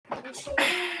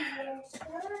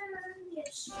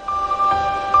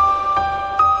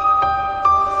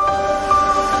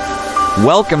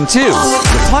Welcome to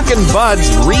the Puckin Buds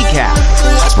Recap,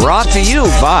 brought to you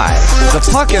by the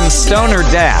Puckin Stoner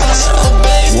Dads.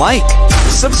 Like,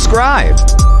 subscribe,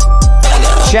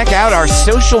 check out our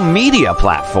social media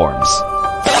platforms.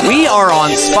 We are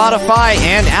on Spotify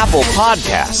and Apple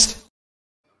Podcast.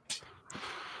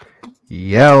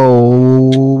 Yo,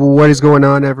 what is going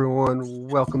on, everyone?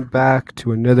 Welcome back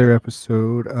to another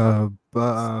episode of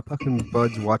Puckin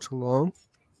Buds Watch Along.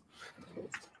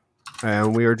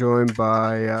 And we are joined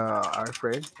by our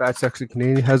friend, Fat Sexy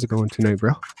Canadian. How's it going tonight,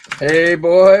 bro? Hey,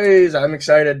 boys. I'm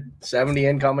excited. 70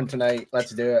 incoming tonight.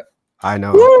 Let's do it. I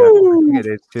know. I think it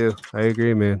is, too. I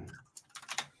agree, man.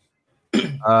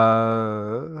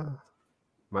 Am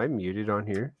I muted on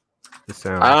here? The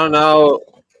sound. I don't know.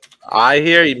 I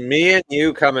hear me and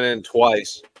you coming in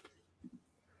twice.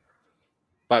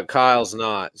 But Kyle's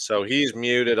not. So he's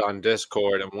muted on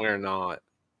Discord and we're not.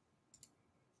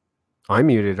 I'm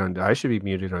muted on. I should be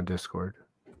muted on Discord.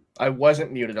 I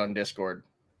wasn't muted on Discord.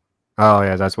 Oh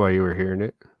yeah, that's why you were hearing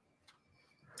it.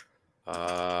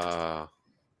 I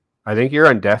think you're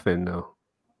on deafen though.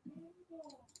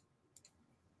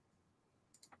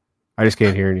 I just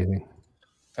can't hear anything.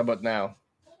 How about now?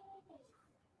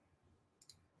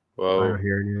 Whoa. I don't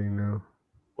hear anything now.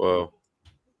 Whoa.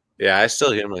 Yeah, I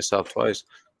still hear myself twice.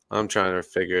 I'm trying to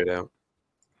figure it out.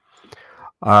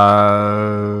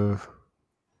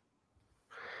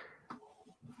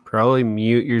 Probably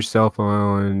mute yourself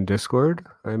on Discord,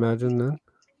 I imagine then.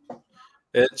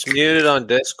 It's muted on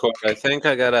Discord. I think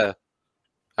I gotta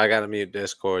mute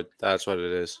Discord. That's what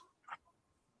it is.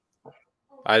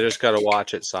 I just gotta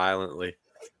watch it silently.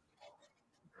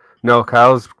 No,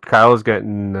 Kyle's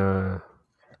getting the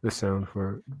sound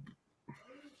for it.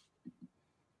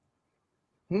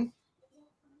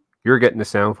 You're getting the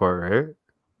sound for it, right?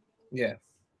 Yeah.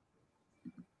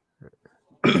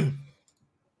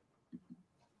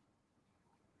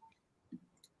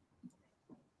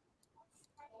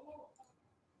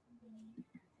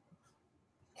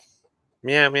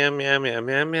 Meow meow meow meow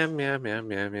meow meow meow meow meow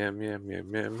meow meow meow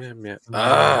meow meow meow.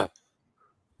 Ah.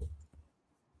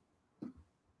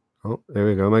 Oh, there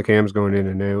we go. My cam's going in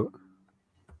and out.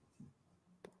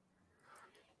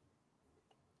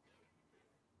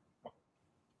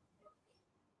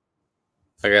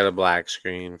 I got a black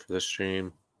screen for the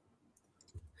stream.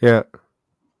 Yeah.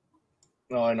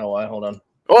 Oh, I know why. Hold on.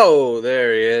 Whoa,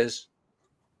 there he is.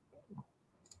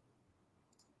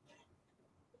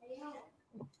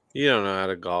 You don't know how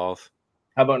to golf.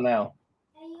 How about now?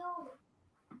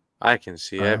 I can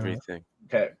see everything.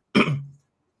 Okay.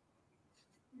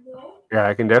 Yeah,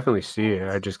 I can definitely see it.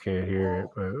 I just can't hear it,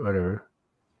 but whatever.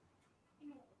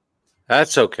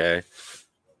 That's okay.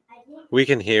 We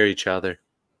can hear each other.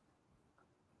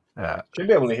 Should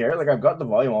be able to hear it. Like, I've got the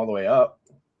volume all the way up.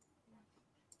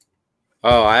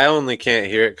 Oh, I only can't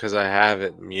hear it because I have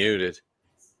it muted.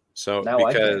 So, Now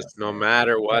because no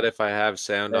matter what, if I have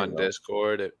sound There on you go.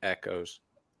 Discord, it echoes.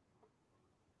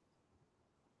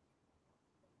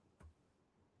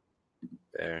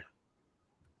 There.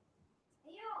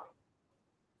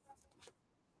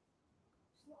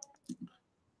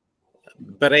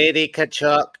 Brady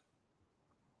Kachuk.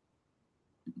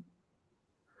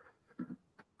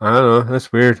 I don't know.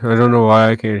 That's weird. I don't know why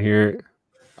I can't hear it.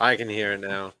 I can hear it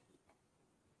now.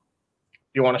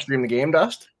 You want to stream the game,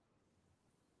 Dust?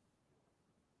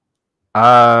 It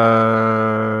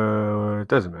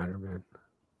doesn't matter, man.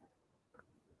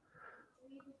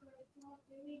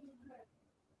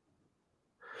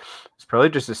 It's probably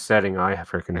just a setting I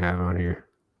freaking have on here.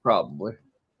 Probably.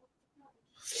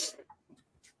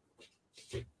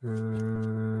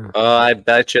 Oh, I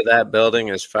bet you that building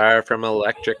is far from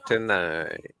electric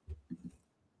tonight.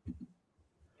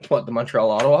 What, the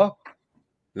Montreal Ottawa?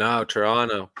 No,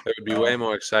 Toronto. It would be way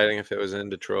more exciting if it was in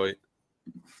Detroit.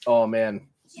 Oh, man.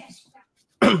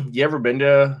 You ever been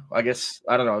to, I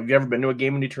don't know, have you ever been to a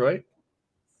game in Detroit?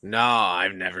 No,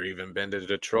 I've never even been to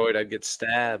Detroit. I'd get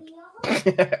stabbed.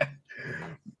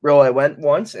 Bro, I went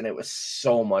once, and it was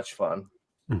so much fun.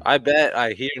 I bet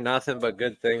I hear nothing but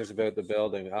good things about the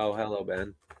building. Oh, hello,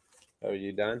 Ben. Are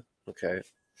you done? Okay.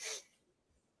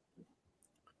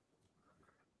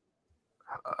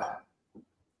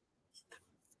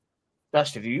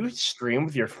 Dusty, do you stream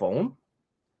with your phone?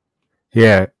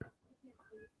 Yeah.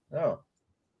 Oh.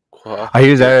 I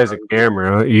use that as a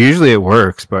camera. Usually it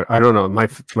works, but I don't know. My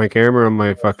camera on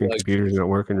my fucking computer is not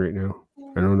working right now.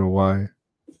 I don't know why.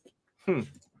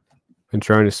 I'm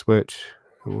trying to switch.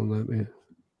 It won't let me.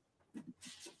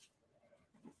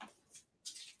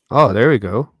 Oh, there we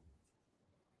go.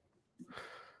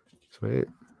 Sweet.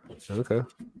 Okay.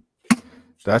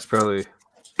 That's probably.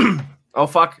 Oh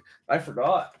fuck! I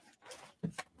forgot.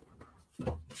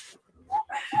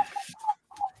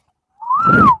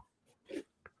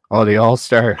 Oh, the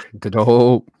All-Star. The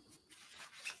dope.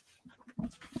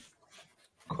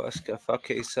 Queska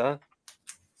fuckesa.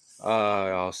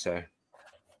 I'll say.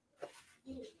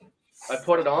 I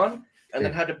put it on and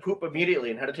then had to poop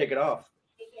immediately and had to take it off.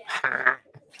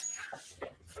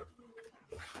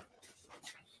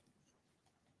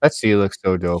 That sea looks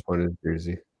so dope on his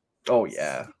jersey. Oh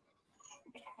yeah.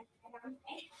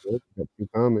 Got 2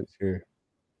 comments here.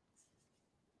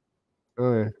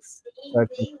 Oh yeah.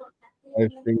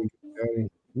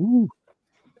 Ooh.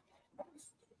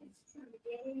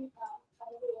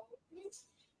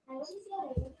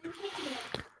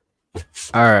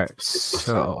 All right,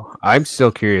 so I'm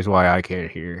still curious why I can't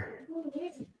hear.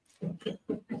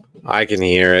 I can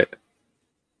hear it.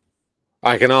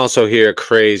 I can also hear a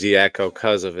crazy echo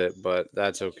because of it, but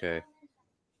that's okay.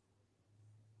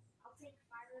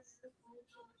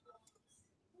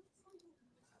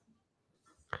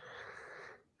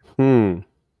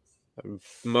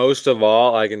 Most of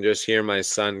all, I can just hear my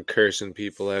son cursing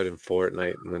people out in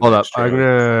Fortnite. In the Hold up, next I'm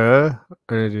round.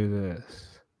 gonna do this.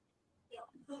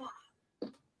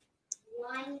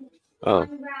 Oh.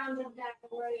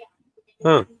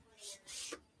 Huh.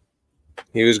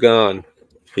 He was gone.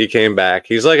 He came back.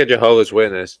 He's like a Jehovah's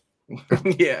Witness.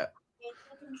 Yeah.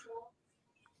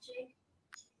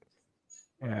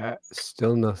 Yeah,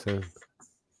 still nothing.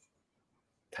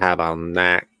 How about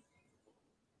that?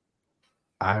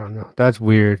 I don't know. That's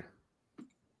weird.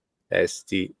 That's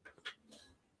deep.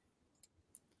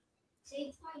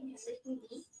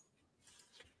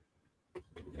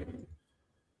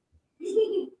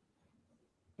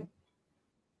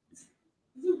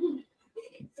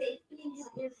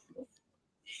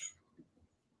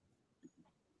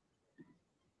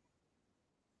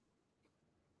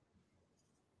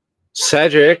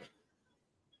 Cedric,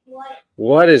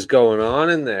 what is going on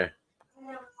in there?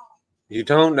 You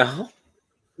don't know?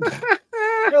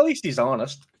 At least he's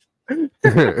honest. I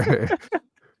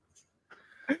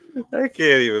can't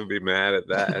even be mad at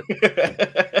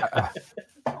that.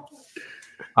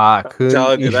 I couldn't.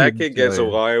 Tell you, that even kid gets tell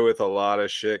you. away with a lot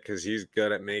of shit because he's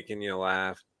good at making you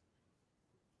laugh.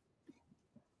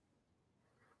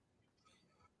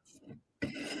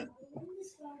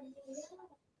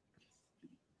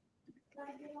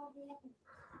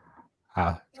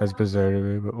 That's bizarre to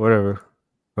me, but whatever.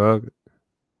 Fuck.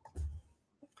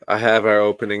 I have our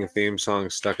opening theme song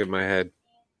stuck in my head.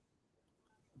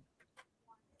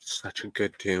 Such a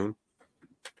good tune.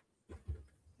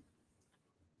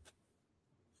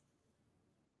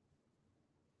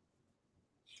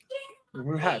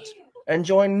 We're hats. And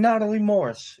join Natalie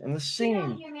Morris in the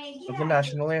singing of the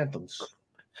national anthems.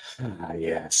 Ah,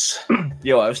 yes.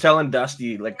 Yo, I was telling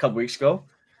Dusty like a couple weeks ago.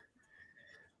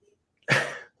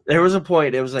 There was a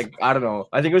point, it was like, I don't know,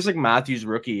 I think it was like Matthew's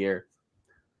rookie year.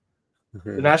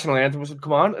 The national anthem would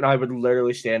come on, and I would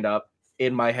literally stand up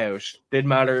in my house. Didn't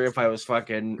matter if I was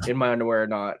fucking in my underwear or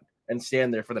not, and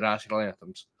stand there for the national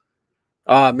anthems.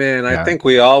 Oh, man, I Yeah. think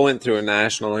we all went through a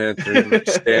national anthem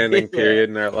standing period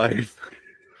in our life.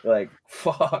 Like,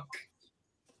 fuck.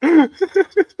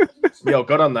 Yo,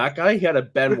 good on that guy. He had a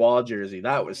Ben Wall jersey.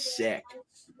 That was sick.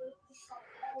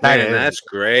 Man, that's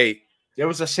great. There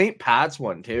was a St. Pat's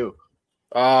one, too.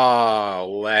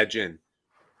 Oh, legend.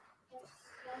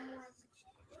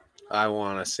 I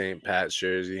want a St. Pat's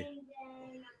jersey.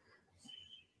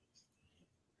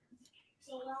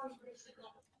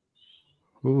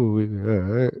 Ooh,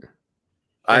 alright.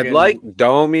 I'd Friggin- like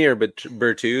Domi or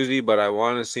Bertuzzi, but I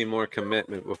want to see more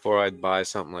commitment before I'd buy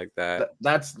something like that.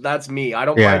 That's me. I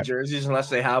don't Yeah. buy jerseys unless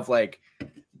they have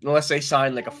unless they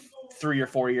sign like a 3 or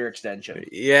 4 year extension.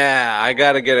 Yeah, I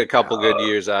got to get a couple good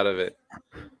years out of it.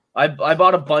 I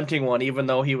bought a Bunting one, even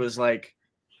though he was like,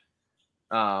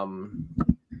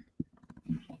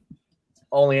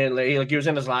 only like he was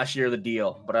in his last year of the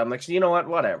deal. But I'm like, so you know what?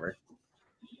 Whatever.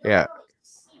 Yeah.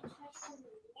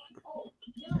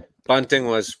 Bunting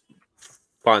was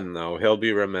fun, though. He'll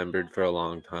be remembered for a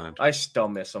long time. I still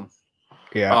miss him.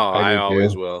 Yeah. Oh, I do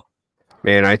always too. will.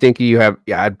 Man, I think you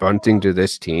add Bunting to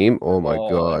this team. Oh my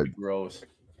god. Gross.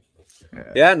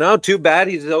 Yeah, no, too bad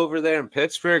he's over there in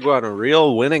Pittsburgh on a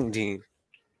real winning team.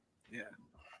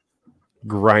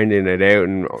 Grinding it out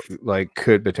and like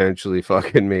could potentially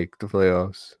fucking make the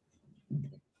playoffs.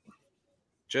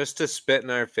 Just to spit in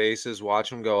our faces,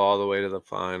 watch him go all the way to the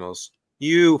finals.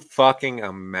 You fucking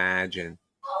imagine.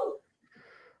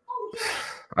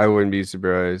 I wouldn't be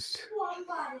surprised.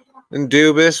 And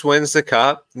Dubas wins the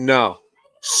cup? No.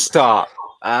 Stop.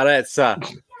 That's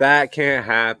That can't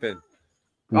happen.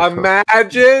 Okay.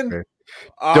 Imagine.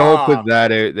 Don't put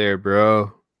that out there,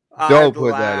 bro. Don't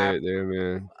put that out there,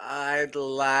 man. I'd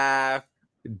laugh.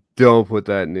 Don't put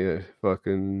that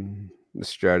in the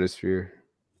stratosphere.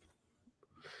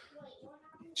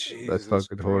 Jesus That's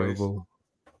fucking Christ. horrible.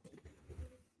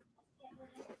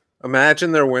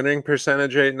 Imagine their winning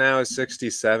percentage right now is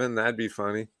 67. That'd be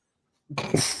funny.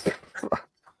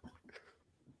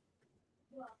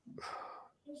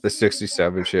 The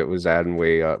 67 shit was adding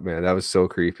way up, man. That was so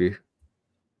creepy.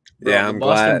 Bro, Yeah, the I'm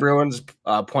Boston glad. Bruins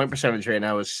point percentage right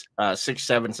now is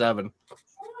 677.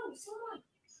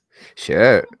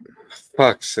 Shit.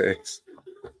 Fuck's sakes.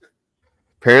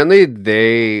 Apparently,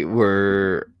 they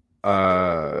were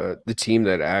the team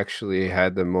that actually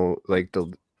had the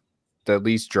the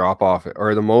least drop off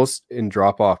or the most in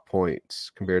drop off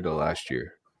points compared to last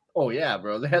year. Oh yeah,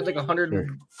 bro. They had like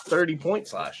 130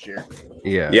 points last year.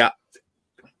 Yeah. Yeah.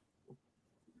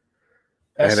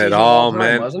 Best And it season of all time,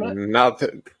 meant wasn't it?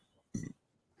 nothing.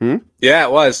 Hmm? Yeah,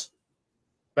 it was.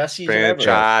 Best season ever.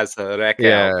 Franchise record.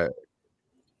 Yeah.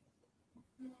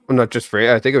 Well, not just for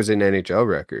I think it was an NHL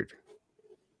record.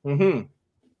 Mm-hmm.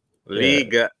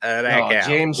 League record.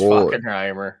 James Boy. fucking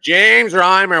Reimer. James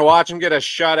Reimer, watch him get a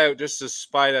shutout just to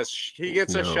spite us. He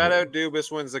gets a No. shutout,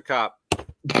 Dubas wins the cup.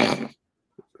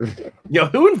 Yo,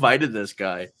 who invited this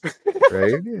guy?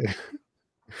 Right?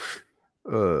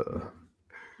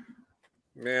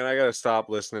 Man, I gotta stop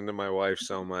listening to my wife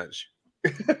so much.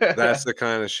 That's the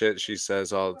kind of shit she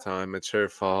says all the time. It's her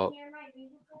fault.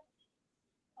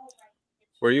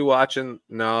 Were you watching?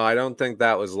 No, I don't think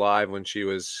that was live when she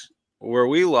was. Were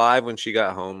we live when she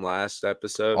got home last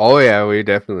episode? Oh yeah, we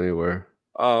definitely were.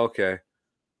 Oh, okay.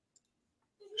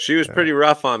 She was pretty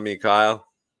rough on me, Kyle.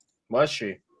 Was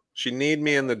she? She kneed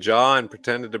me in the jaw and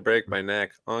pretended to break my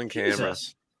neck on camera.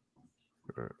 Jesus.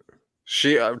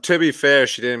 She, to be fair,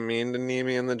 she didn't mean to knee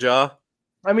me in the jaw.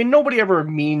 I mean, nobody ever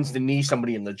means to knee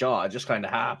somebody in the jaw. It just kind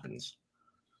of happens.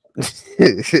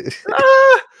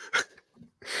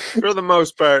 For the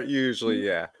most part, usually,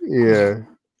 yeah. Yeah.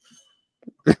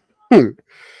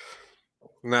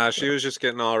 Nah, she was just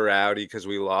getting all rowdy because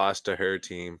we lost to her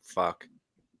team. Fuck.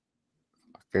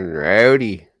 Fucking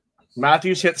rowdy.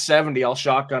 Matthews hit 70. I'll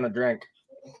shotgun a drink.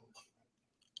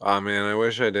 Oh, man, I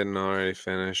wish I didn't already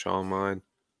finish all mine.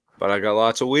 But I got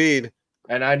lots of weed.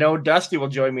 And I know Dusty will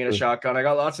join me in a shotgun. I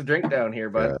got lots of drink down here,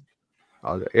 but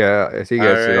Yeah, I think All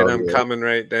that's right, I'm coming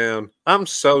right down. I'm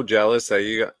so jealous that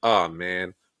you got. Oh,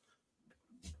 man.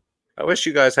 I wish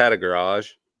you guys had a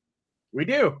garage. we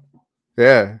do.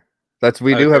 Yeah.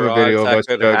 We do have a video of us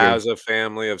that could chugging. house a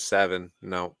family of 7.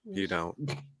 No, you don't.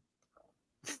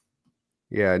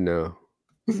 Yeah, no.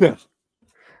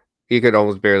 You could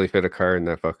almost barely fit a car in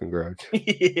that fucking garage.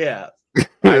 Yeah.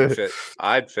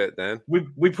 I'd fit then.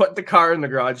 We put the car in the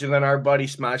garage, and then our buddy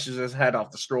smashes his head off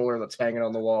the stroller that's hanging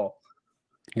on the wall.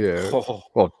 Yeah. Oh,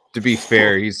 Well, to be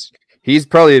fair, he's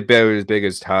probably about as big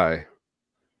as Ty.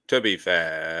 to be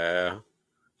fair.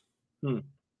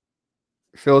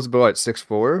 Phil's about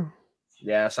 6'4".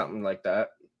 Yeah, something like that.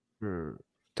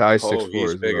 Ty's Oh, 6'4".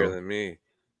 he's as bigger well. than me.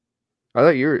 I thought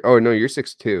you were. Oh no, you're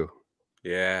 6'2".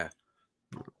 Yeah.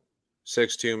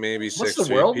 6'2", maybe What's 6'3".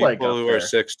 the world People like up who there? are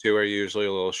 6'2" are usually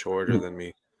a little shorter than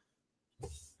me.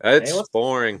 It's what's-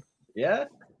 boring. Yeah.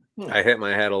 I hit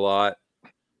my head a lot.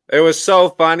 It was so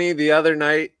funny the other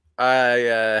night. I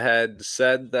had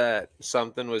said that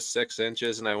something was 6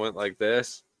 inches, and I went like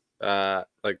this,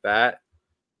 like that.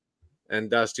 And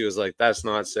Dusty was like, "That's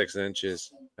not 6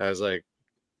 inches." I was like,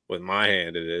 "With my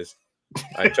hand, it is."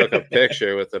 I took a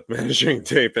picture with a measuring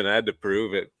tape and I had to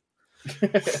prove it.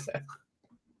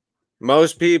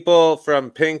 Most people from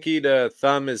pinky to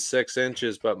thumb is 6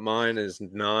 inches, but mine is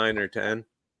 9 or 10.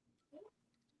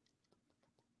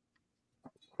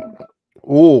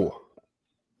 Ooh.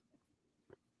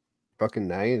 Fucking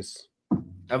nice.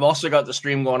 I've also got the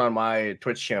stream going on my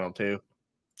Twitch channel too.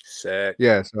 Sick.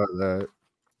 Yeah, I saw that.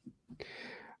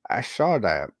 I saw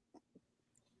that.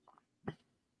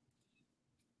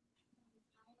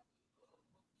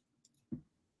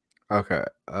 Okay.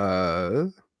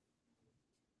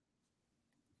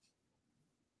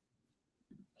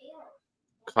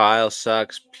 Kyle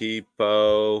sucks.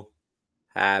 Peepo.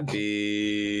 Happy.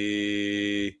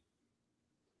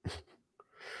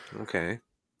 Okay.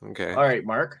 Okay. All right,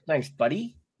 Mark. Thanks,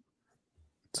 buddy.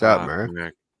 What's up,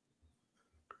 man?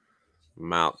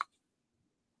 Mouth.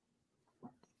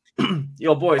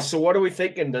 Yo, boys. So, what are we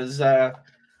thinking? Does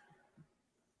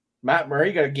Matt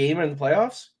Murray got a game in the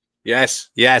playoffs? Yes.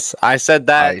 Yes. I said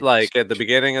that like at the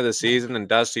beginning of the season, and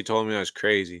Dusty told me I was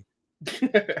crazy.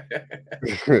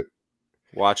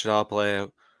 Watch it all play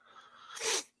out.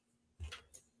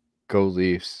 Go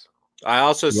Leafs. I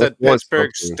also What said was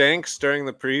Pittsburgh something? stinks during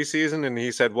the preseason, and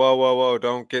he said, "Whoa, whoa, whoa!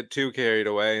 Don't get too carried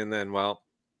away." And then, well,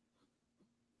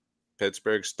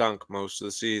 Pittsburgh stunk most of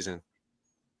the season.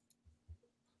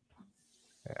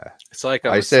 Yeah, It's like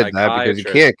I'm I a said that because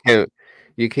psychiatrist.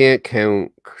 you can't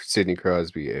count Sidney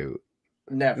Crosby out.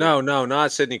 Never. No,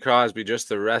 not Sidney Crosby. Just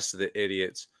the rest of the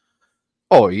idiots.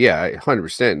 Oh yeah,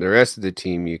 100%. The rest of the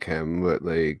team you can, but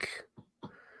like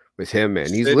with him, man,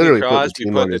 he's Sidney literally put the Crosby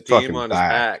team put on the his team fucking on his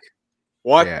back. back.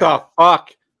 What Yeah. the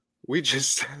fuck? We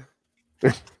just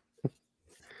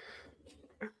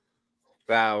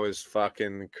that was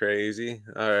fucking crazy.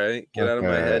 All right, get out of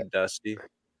my head, Dusty.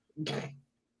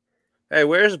 Hey,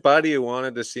 where's Buddy who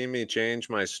wanted to see me change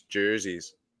my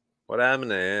jerseys? What happened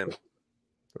to him?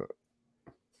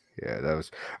 Yeah, that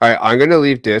was all right. I'm gonna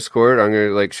leave Discord. I'm gonna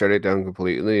like shut it down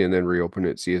completely and then reopen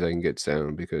it, see if I can get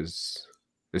sound because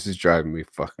this is driving me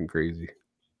fucking crazy.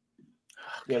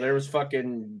 Yeah, there was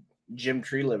fucking Jim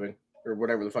Tree Living or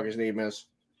whatever the fuck his name is.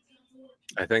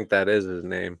 I think that is his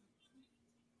name.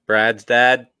 Brad's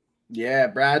dad? Yeah,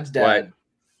 Brad's dad.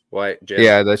 White Jim.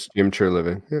 Yeah, that's Jim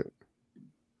Treliving. Yeah.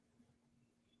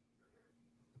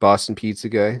 Boston Pizza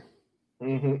guy.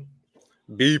 Mm-hmm.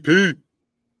 BP.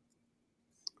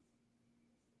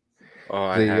 Oh,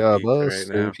 I The have pizza Boston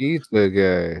right now. Pizza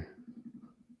guy.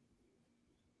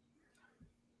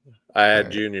 I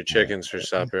had junior chickens for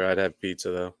supper. I'd have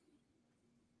pizza though.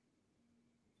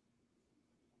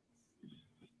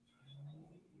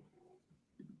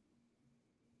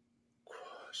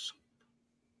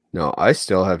 No, I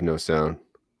still have no sound.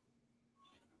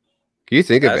 Can you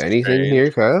think That's of anything strange.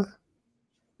 here, Kyle?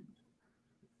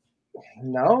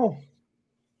 No.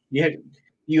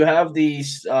 You have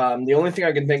these. The only thing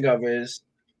I can think of is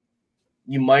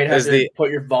you might have to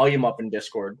put your volume up in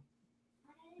Discord.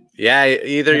 Yeah,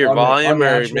 either your volume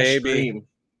or maybe. Stream.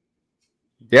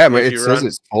 Yeah, it says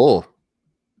it's full.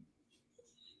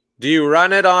 Do you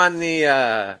run it on the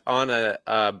on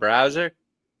a browser?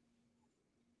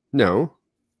 No.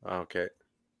 Okay.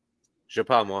 Je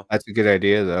pas moi. That's a good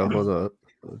idea, though. Hold up.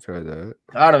 I'll try that.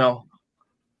 I don't know.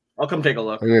 I'll come take a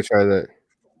look. I'm going to try that.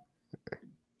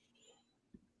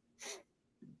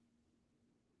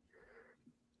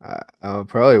 I'll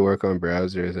probably work on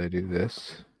browser as I do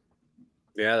this.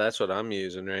 Yeah, that's what I'm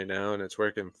using right now, and it's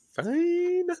working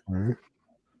fine. Mm-hmm.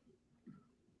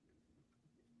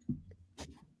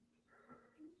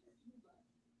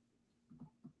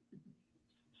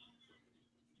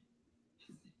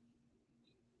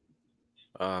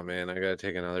 Oh, man, I got to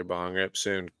take another bong rip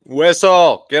soon.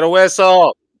 Whistle! Get a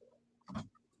whistle!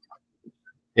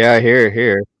 Yeah,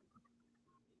 here.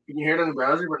 You can hear it on the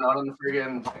browser, but not on the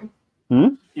friggin' thing. Hmm?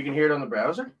 You can hear it on the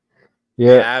browser?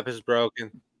 Yeah. The app is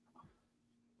broken.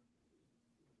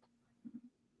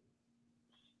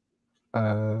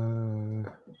 Okay,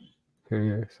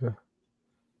 so.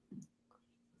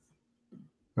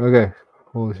 Okay.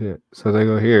 Holy shit. So they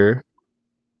go here.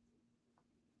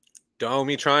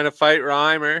 Domi trying to fight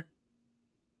Reimer.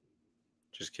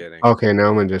 Just kidding. Okay,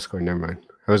 now I'm in Discord. Never mind.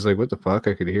 I was like, what the fuck?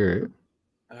 I could hear it.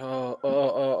 Oh.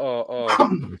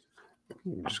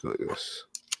 Just go like this.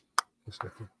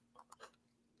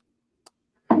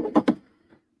 All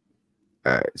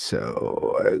right,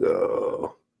 so I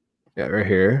go, yeah, right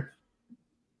here.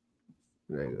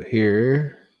 And I go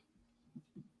here.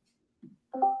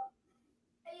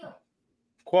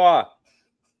 Quoi?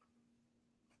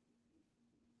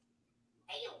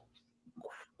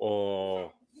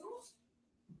 Oh.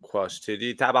 Quoi, je t'ai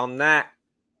dit, tabarnak.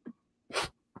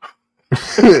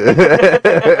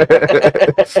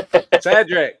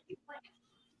 Cedric,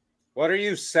 what are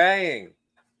you saying?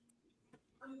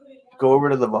 Go over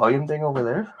to the volume thing over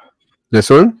there. This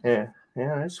one? Yeah,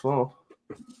 it's full.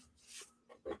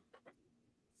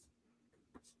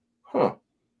 Huh.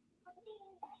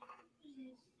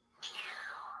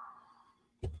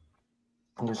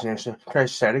 I'm just going to try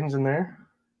settings in there.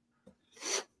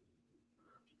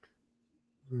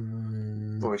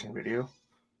 Voice and video.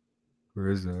 Where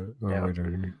is that? Oh, Yeah. right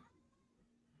down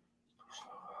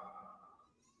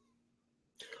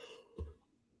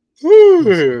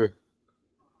Here.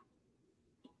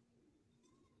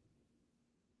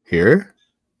 Here?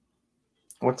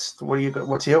 What's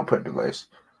the output device?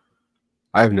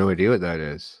 I have no idea what that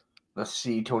is. The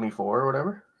C24 or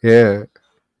whatever? Yeah.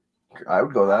 I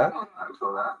would go that.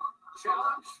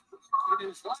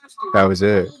 That was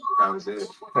it.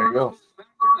 There you go.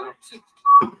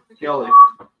 Kelly.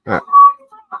 Right.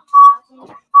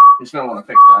 Just don't want to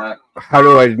fix that. How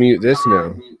do I mute this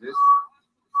now?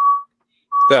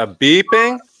 The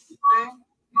beeping?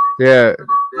 Yeah.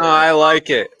 Oh, I like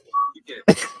it.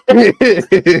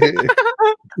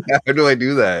 How do I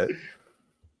do that?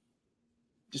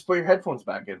 Just put your headphones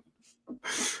back in.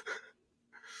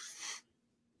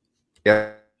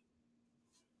 Yeah.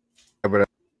 But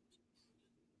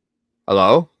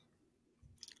hello?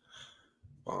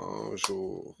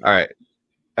 Bonjour. All right.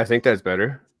 I think that's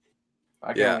better.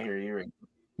 I can only hear you. Right?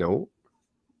 No.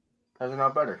 How's it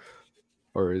not better?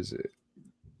 Or is it?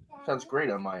 Sounds great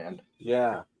on my end.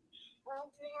 Yeah.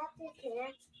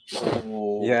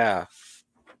 Oh. Yeah.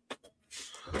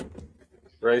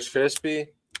 Rice Krispie?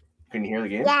 Can you hear the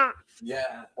game? Yeah.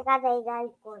 Yeah. I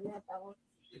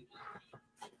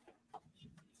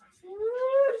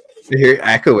hear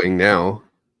echoing now.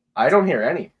 I don't hear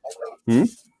any. Hmm?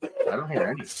 I don't hear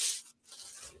any.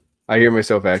 I hear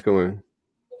myself echoing.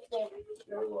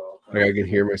 Like I can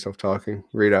hear myself talking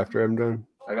right after I'm done.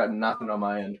 I got nothing on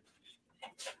my end.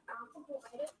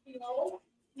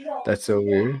 That's so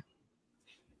weird.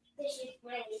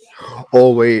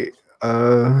 Oh wait.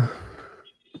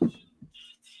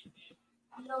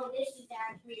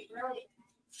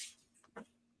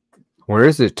 Where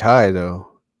is the tie though?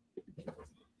 What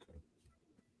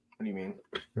do you mean?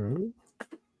 Hmm?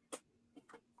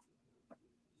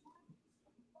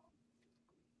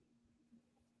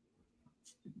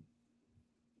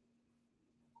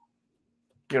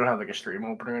 You don't have like a stream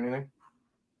open or anything?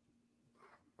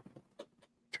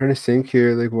 Trying to think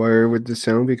here, like where would the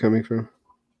sound be coming from?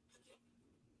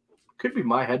 Could be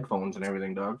my headphones and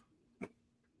everything, dog.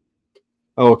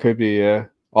 Oh, it could be, yeah.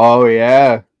 Oh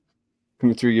yeah.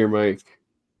 Coming through your mic.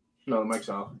 No, the mic's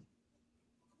off.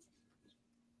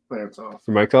 There, it's off.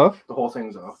 Your mic off? The whole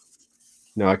thing's off.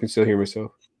 No, I can still hear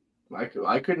myself.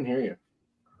 I couldn't hear you.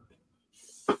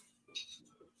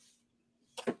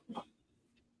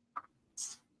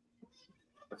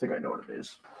 I think I know what it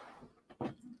is.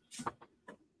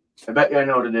 I bet you I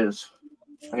know what it is.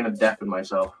 I'm gonna deafen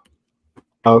myself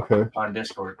Okay. on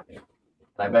Discord.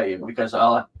 I bet you because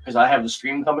I have the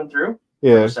stream coming through.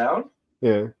 Yeah. The sound.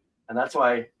 Yeah. And that's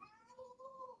why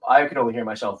I could only hear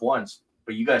myself once,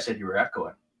 but you guys said you were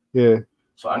echoing. Yeah.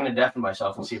 So I'm gonna deafen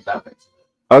myself and see if that fits.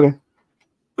 Okay.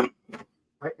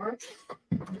 Right, Mark?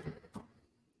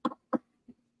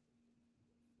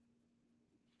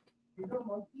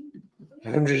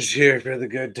 I'm just here for the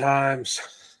good times.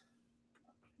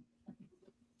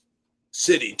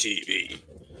 City TV.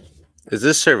 Is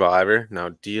this Survivor? No,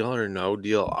 Deal or No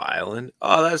Deal Island?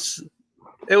 Oh,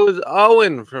 it was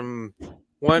Owen from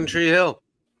One Tree Hill.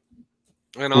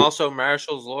 And also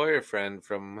Marshall's lawyer friend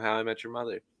from How I Met Your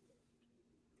Mother.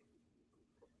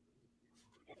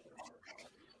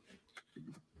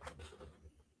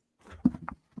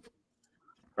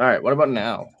 All right, what about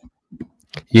now?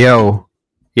 Yo.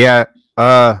 Yeah.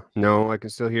 No, I can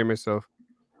still hear myself.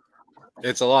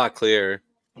 It's a lot clearer.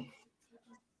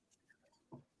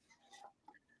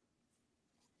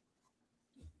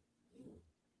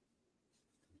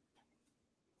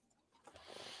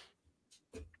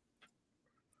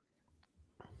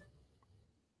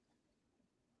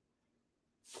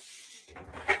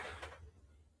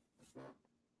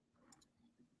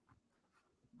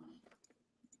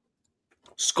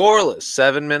 Scoreless,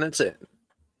 7 minutes in.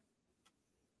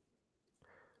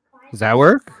 Does that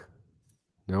work?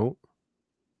 No.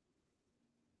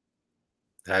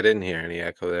 I didn't hear any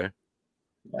echo there.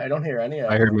 I don't hear any.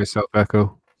 I heard myself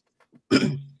echo.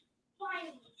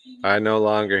 I no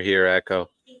longer hear echo.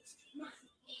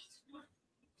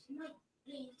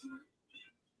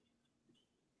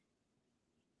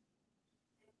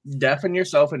 Deafen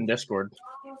yourself in Discord.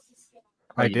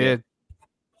 I did.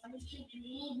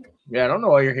 Yeah, I don't know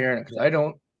why you're hearing it because I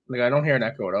don't hear an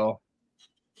echo at all.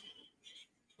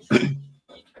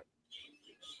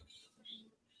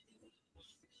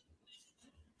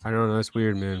 I don't know. That's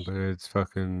weird, man, but it's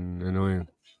fucking annoying.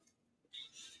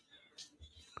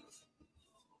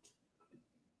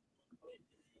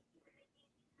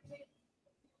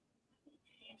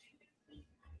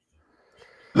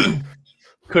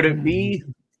 Could it be?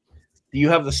 Do you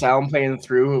have the sound playing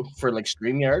through for like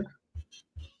StreamYard?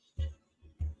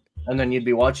 And then you'd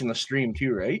be watching the stream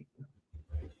too, right?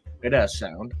 It has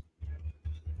sound.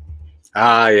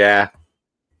 Ah, yeah.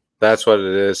 That's what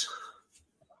it is.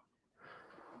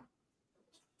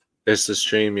 It's the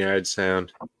StreamYard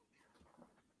sound.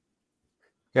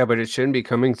 Yeah, but it shouldn't be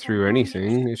coming through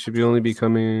anything. It should be only be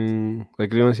coming. Like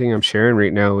the only thing I'm sharing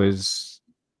right now is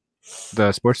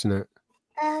the Sportsnet.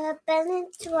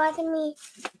 Bennett's wanting me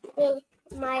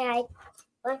my eye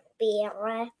must be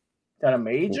right. Got a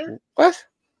major? What?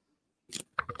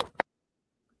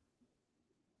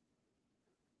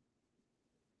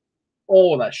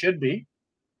 Oh, that should be.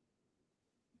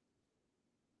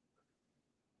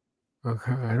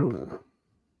 Okay, I don't know.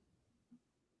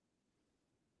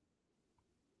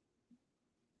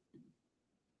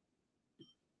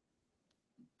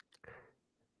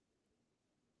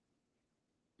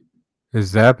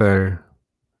 Is that better?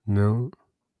 No.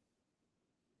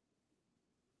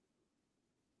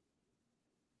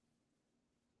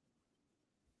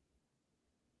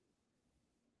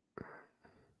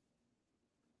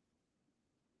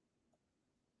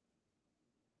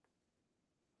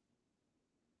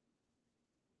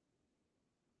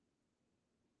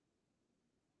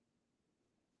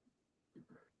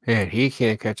 Man, he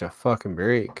can't catch a fucking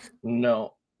break.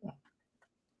 No.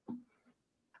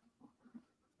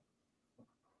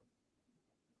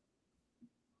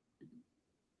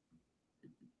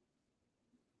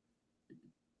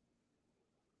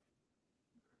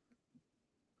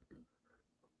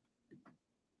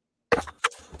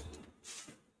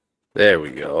 There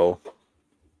we go.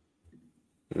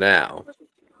 Now,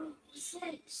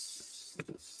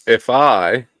 if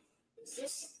I...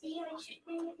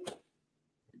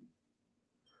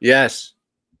 Yes.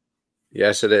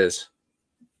 Yes, it is.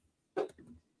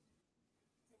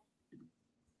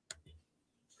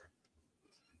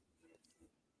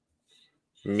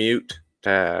 Mute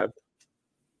tab.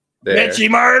 There. Mitchie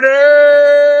Marner!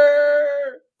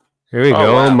 Here we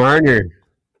go, wow. Marner.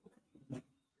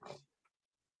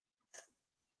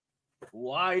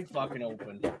 Wide fucking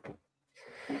open.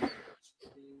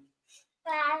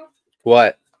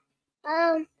 What?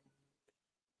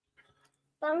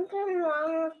 Something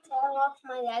wrong with fall off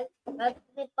my leg,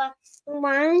 but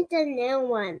want a new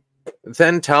one.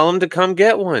 Then tell him to come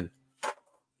get one.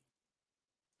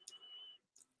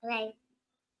 Like,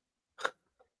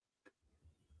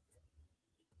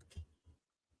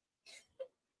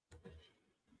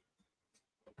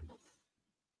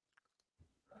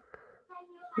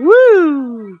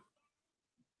 Woo!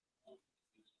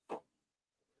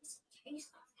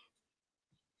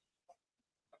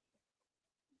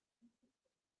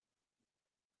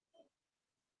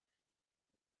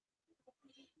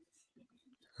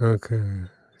 Okay,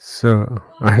 so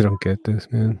I don't get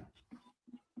this, man.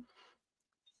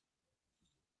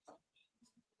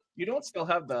 You don't still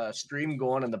have the stream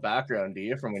going in the background, do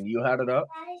you, from when you had it up?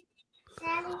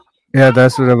 Daddy, Yeah,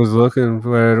 that's what I was looking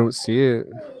for. I don't see it.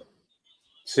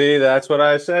 See, that's what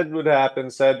I said would happen,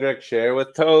 Cedric. Share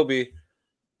with Toby.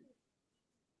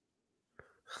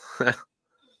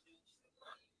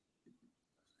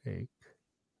 Hey.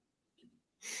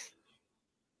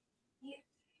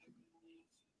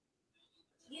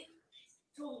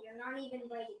 you're not even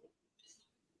ready.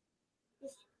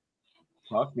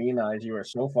 Fuck me, Nice. You are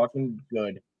so fucking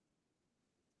good.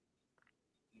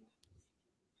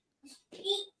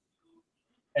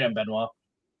 And Benoit.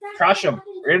 Crush him.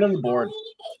 Right on the board.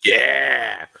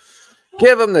 Yeah.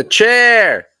 Give him the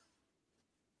chair.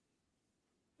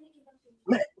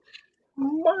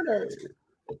 Marner.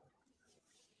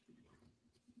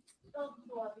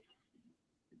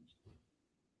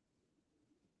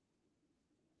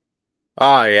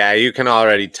 Oh, yeah, you can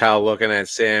already tell looking at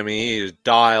Sammy. He's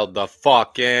dialed the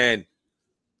fuck in.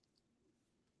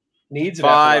 Needs an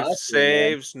 5 FLS,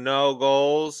 saves, no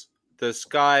goals. The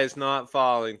sky is not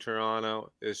falling,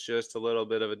 Toronto. It's just a little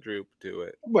bit of a droop to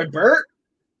it. My Bert.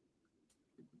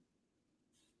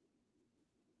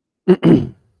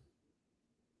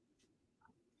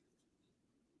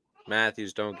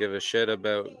 Matthews don't give a shit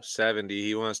about 70.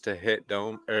 He wants to hit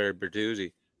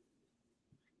Bertuzzi.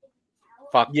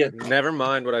 Fuck. Yeah. Never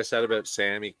mind what I said about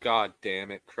Sammy. God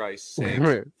damn it. Christ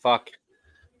sakes. Fuck.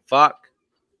 Fuck.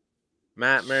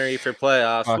 Matt Murray for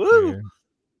playoffs. Fuck, Woo! man.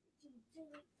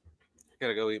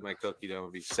 Gotta go eat my cookie.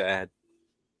 Don't be sad.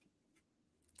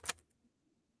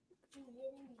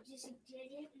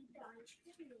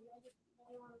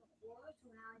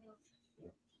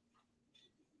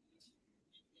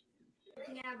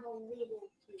 Have a little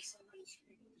piece of ice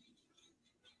cream.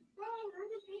 Hey, where's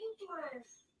the pink one?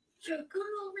 You're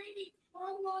gonna let it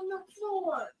fall on the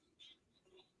floor.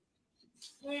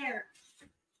 There.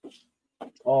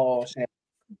 Oh, Sam.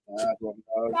 Bad one,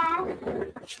 dog.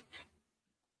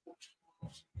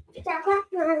 Dad,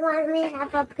 let me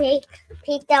have a pick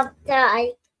up the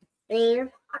ice cream.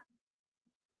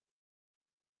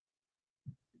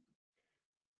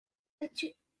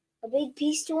 A big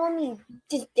piece to him. He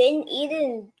just didn't eat it,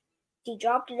 and he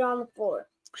dropped it on the floor.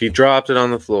 He dropped it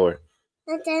on the floor.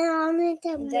 And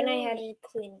then I had to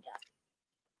clean it up.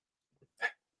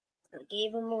 I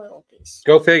gave him a little piece.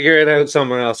 Go figure it out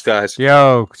somewhere else, guys.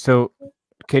 Yo, so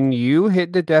can you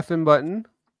hit the deafen button?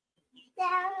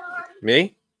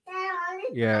 Me?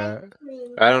 Yeah.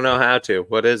 I don't know how to.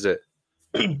 What is it?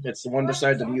 It's the one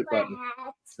beside the mute button.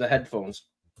 It's the headphones.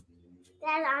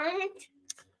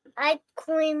 I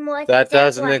clean what That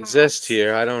doesn't exist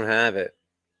here. I don't have it.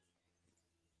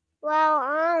 Well,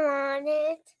 I want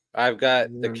it. I've got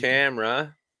the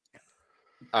camera.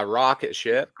 a rocket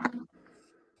ship.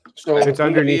 So It's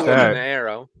underneath With an that.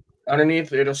 arrow.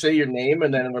 underneath it'll say your name,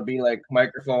 and then it'll be like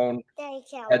microphone, Daddy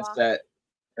can't walk. headset,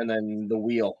 and then the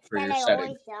wheel for Then your I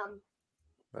settings. always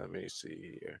Let me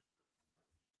see here.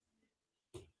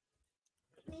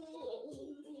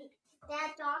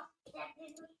 That dog.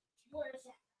 Where is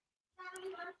that?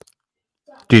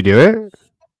 Do you do it?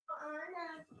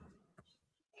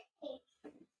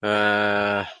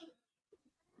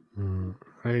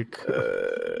 Like,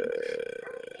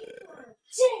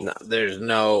 No, there's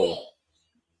no.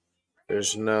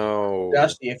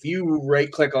 Dusty, if you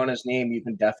right click on his name, you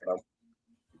can deafen him.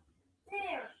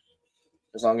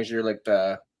 As long as you're like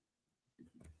the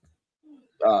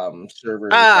server.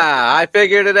 Ah, I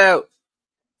figured it out.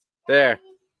 There.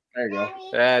 There you go.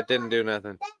 That didn't do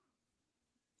nothing.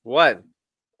 What?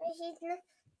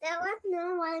 That was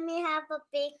not letting me have a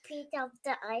big piece of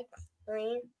the ice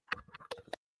cream.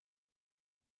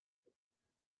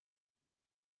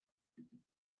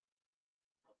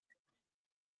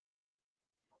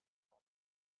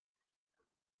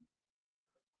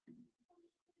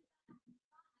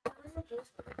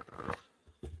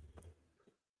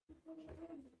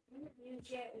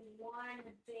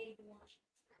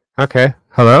 okay.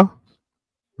 Hello?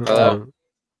 Hello?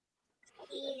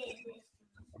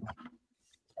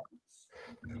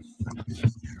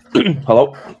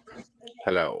 Hello.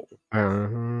 Hello.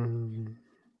 Um,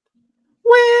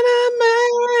 When a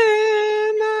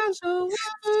man loves a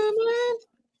woman.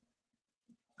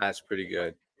 That's pretty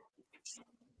good.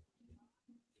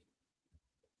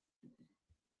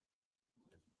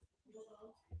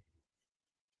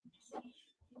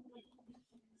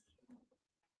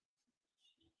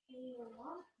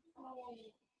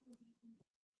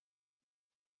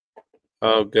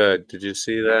 Oh, good. Did you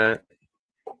see that?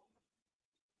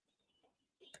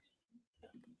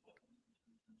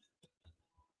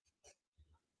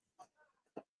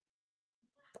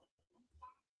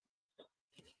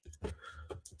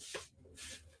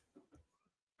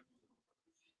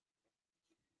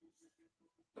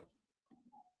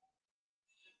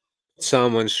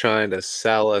 Someone's trying to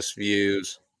sell us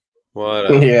views. What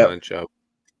a Yeah. bunch of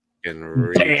fucking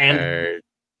retard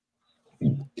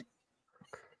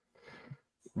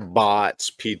bots,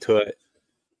 P-Tut.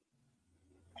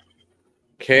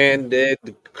 Candid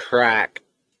crack.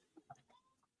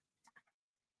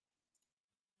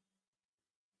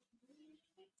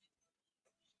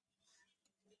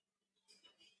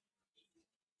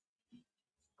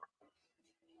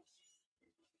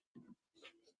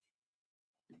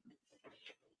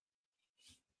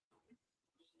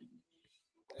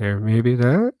 there, maybe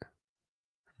that?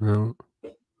 No.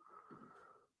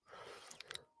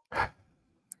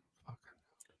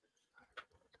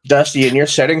 Dusty, in your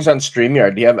settings on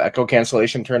StreamYard, do you have echo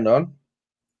cancellation turned on?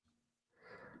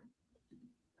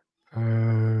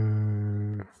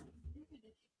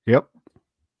 Yep.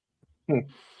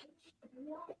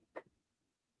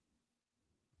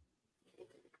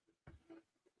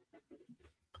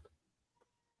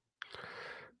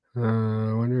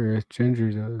 I wonder if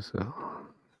Ginger does.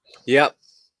 Yep.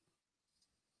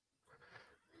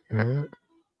 Yeah.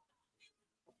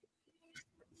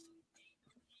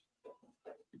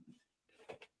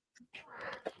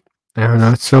 I don't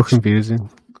know. It's so confusing.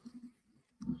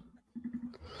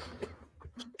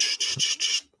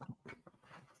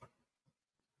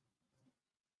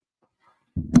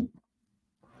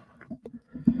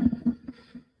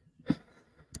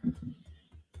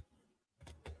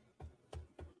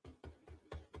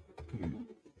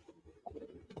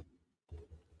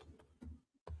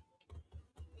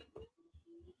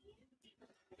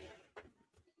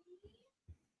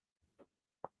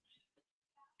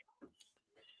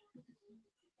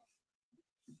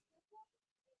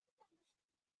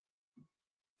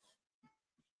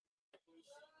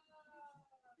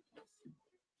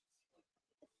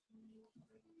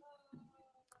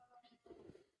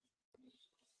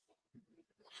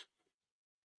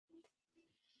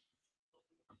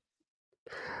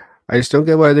 I just don't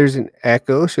get why there's an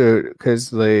echo. So,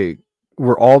 because like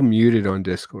we're all muted on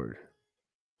Discord.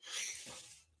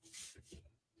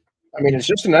 I mean, it's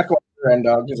just an echo on your end,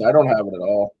 dog, because I don't have it at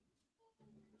all.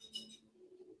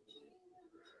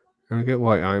 I don't get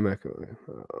why I'm echoing.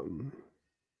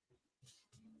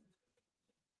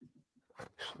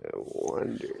 I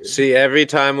wonder. See, every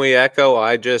time we echo,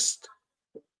 I just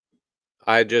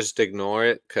ignore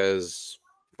it because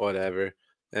whatever.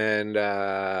 And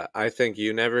I think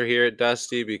you never hear it,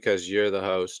 Dusty, because you're the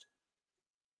host.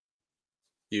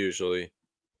 Usually.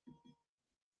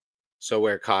 So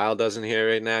where Kyle doesn't hear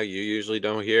it right now, you usually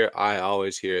don't hear it. I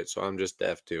always hear it, so I'm just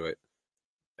deaf to it.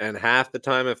 And half the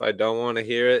time, if I don't want to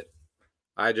hear it,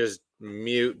 I just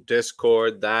mute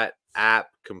Discord, that app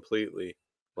completely,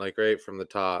 like right from the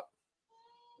top.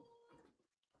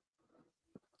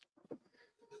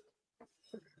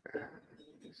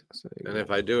 And if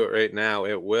I do it right now,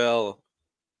 it will,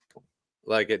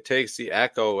 like, it takes the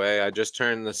echo away. I just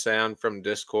turn the sound from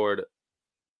Discord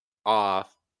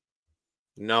off.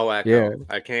 No echo. Yeah.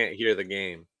 I can't hear the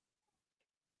game.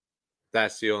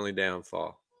 That's the only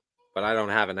downfall. But I don't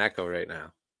have an echo right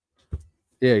now.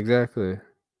 Yeah, exactly.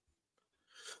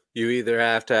 You either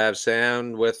have to have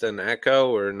sound with an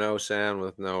echo or no sound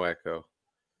with no echo.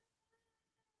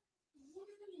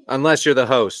 Unless you're the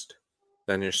host,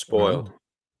 then you're spoiled.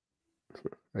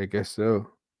 I guess so.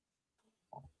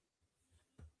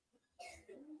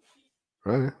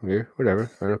 All right, yeah, whatever.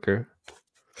 I don't care.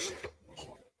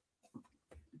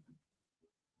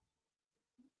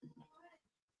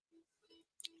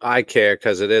 I care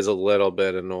because it is a little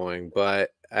bit annoying,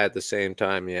 but at the same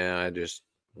time, yeah, I just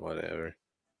whatever.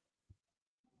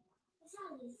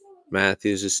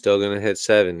 Matthews is still gonna hit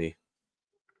 70.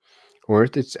 Or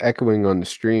if it's echoing on the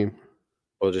stream.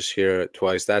 We'll just hear it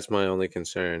twice. That's my only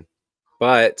concern.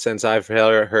 But since I've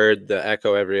heard the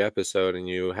echo every episode and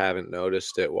you haven't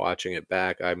noticed it watching it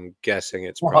back, I'm guessing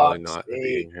it's probably not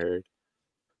being heard.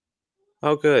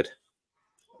 Oh, good.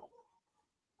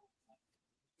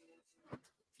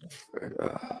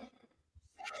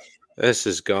 This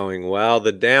is going well.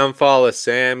 The downfall of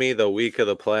Sammy, the week of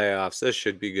the playoffs. This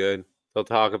should be good. They'll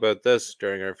talk about this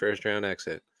during our first round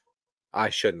exit. I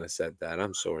shouldn't have said that.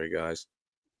 I'm sorry, guys.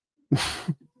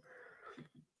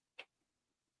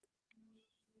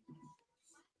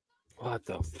 What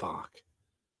the fuck?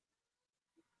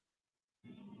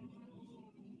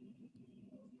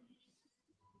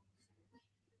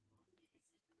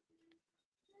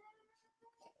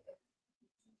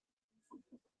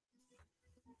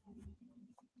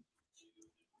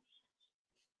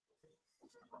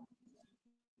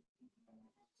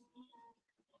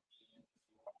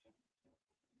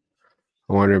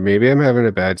 I wonder, maybe I'm having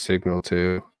a bad signal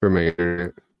too for my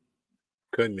internet.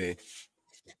 Could be.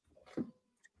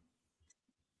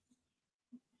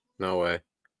 No way.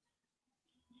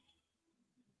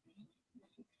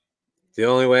 The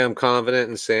only way I'm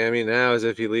confident in Sammy now is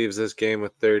if he leaves this game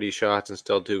with 30 shots and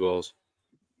still 2 goals.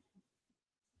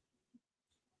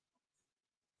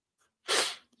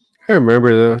 I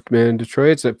remember though, man,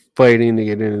 Detroit's fighting to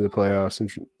get into the playoffs,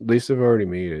 and at least they've already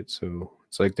made it. So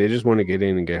it's like they just want to get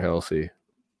in and get healthy.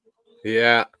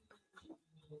 Yeah.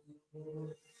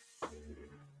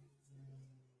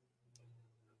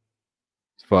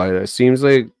 It's fine. It seems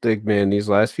like man, these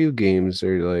last few games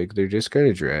are like they're just kind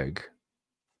of drag.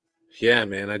 Yeah,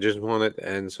 man. I just want it to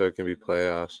end so it can be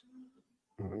playoffs.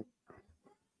 Mm-hmm.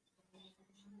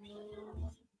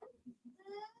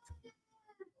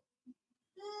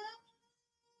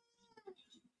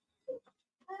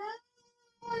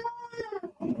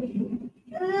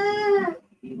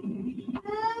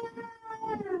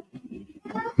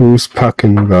 Who's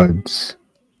Puckin Buds?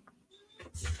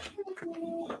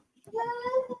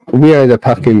 We are the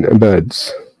Puckin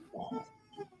Buds.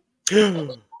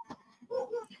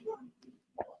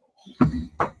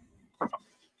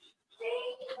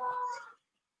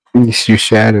 It's your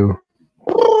shadow.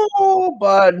 Oh,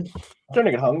 bud. I'm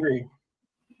starting to get hungry.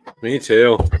 Me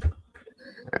too.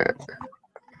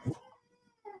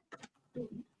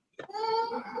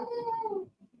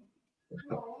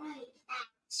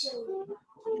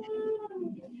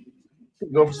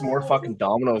 Go for some more fucking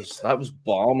Dominoes. That was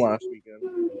bomb last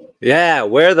weekend. Yeah,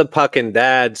 we're the Puckin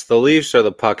Dads. The Leafs are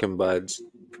the Puckin Buds.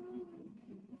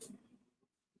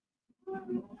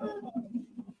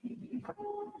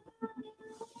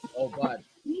 Oh, bud.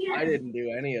 I didn't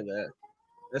do any of that.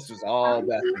 This was all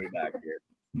Bethany back here.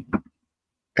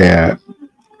 Yeah.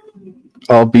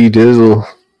 I'll be Dizzle.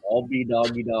 I'll be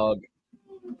doggy dog.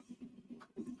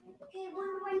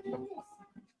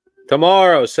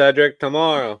 Tomorrow, Cedric.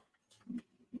 Tomorrow.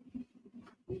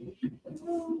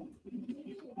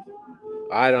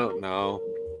 I don't know.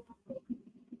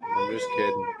 I'm just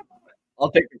kidding.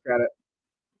 I'll take the credit.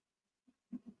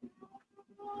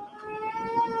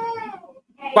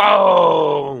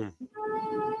 Boom!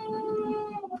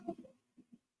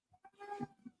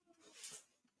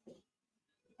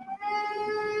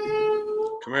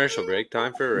 Commercial break.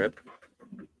 Time for a rip.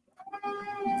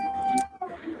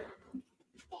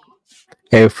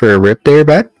 Hey, for a rip there,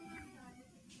 bud?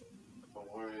 Don't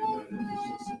worry about it. It's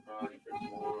just a surprise for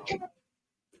tomorrow.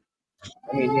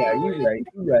 I mean, yeah, you're right.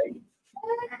 You're right.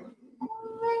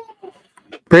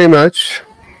 Pretty much.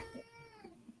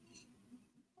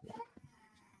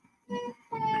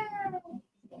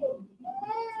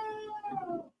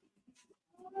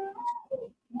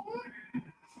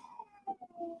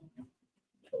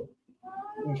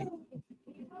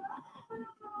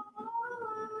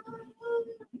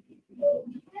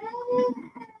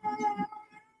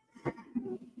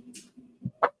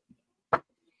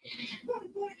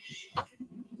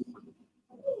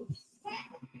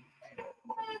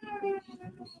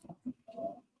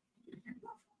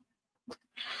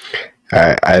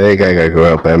 I think I gotta go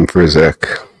help M for a sec.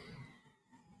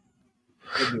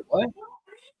 What?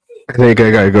 I think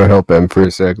I gotta go help M for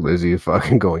a sec. Lizzie is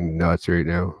fucking going nuts right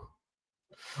now.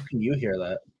 How can you hear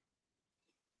that?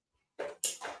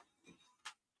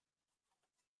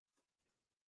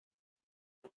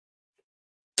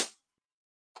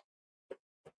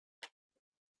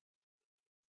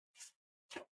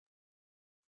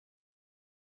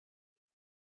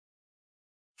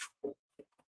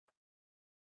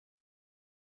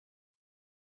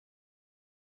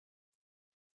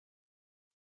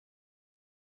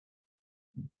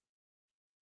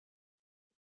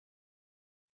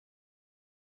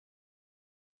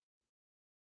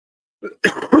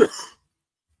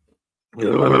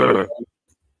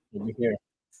 Here.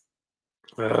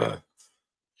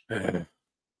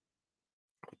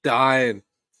 Dying.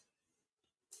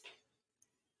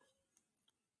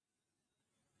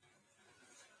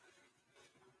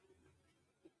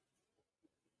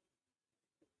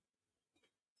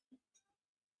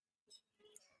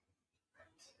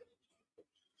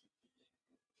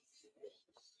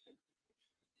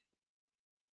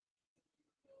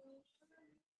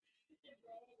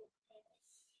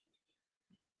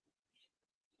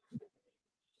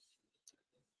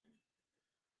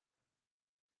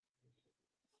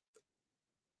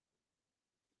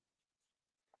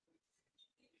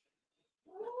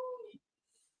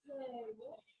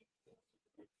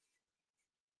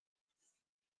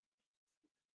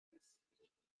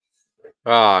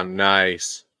 Oh,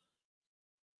 nice.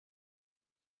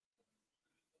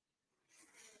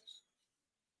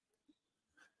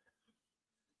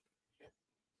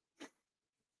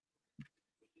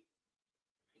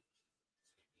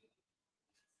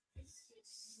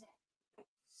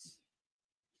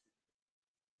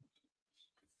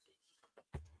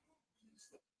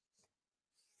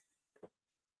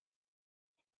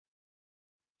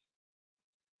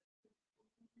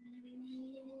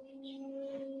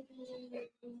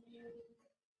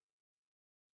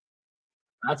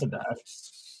 That's a bad.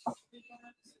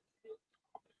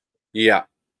 Yeah.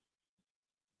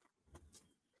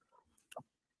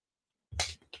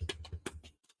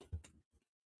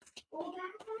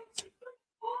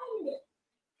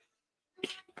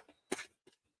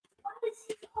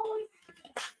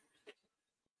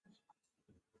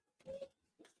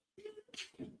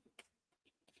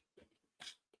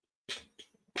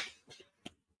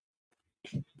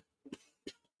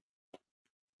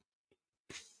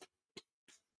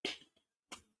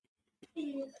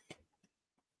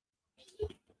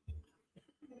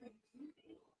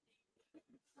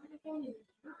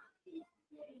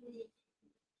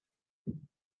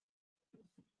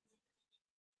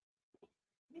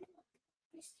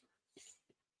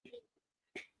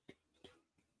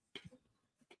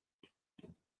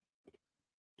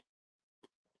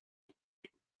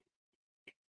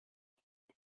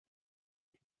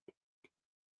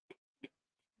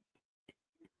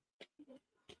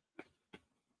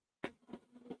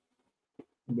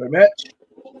 Good match.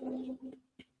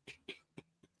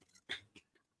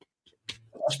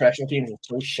 Our special teams are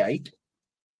so shite.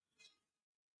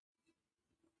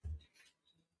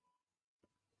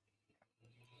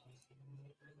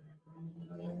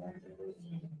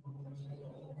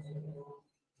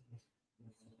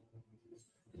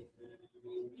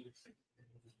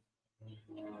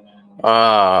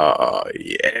 Oh,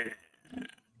 yeah.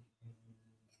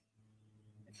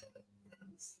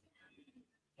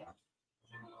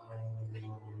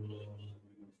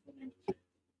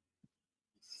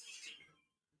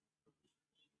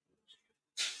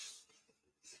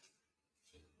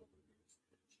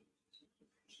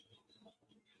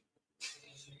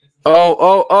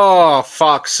 Oh,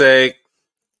 fuck's sake.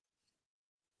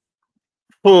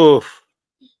 Oof.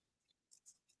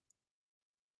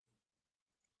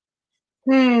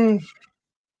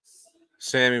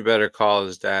 Sammy better call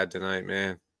his dad tonight,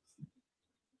 man.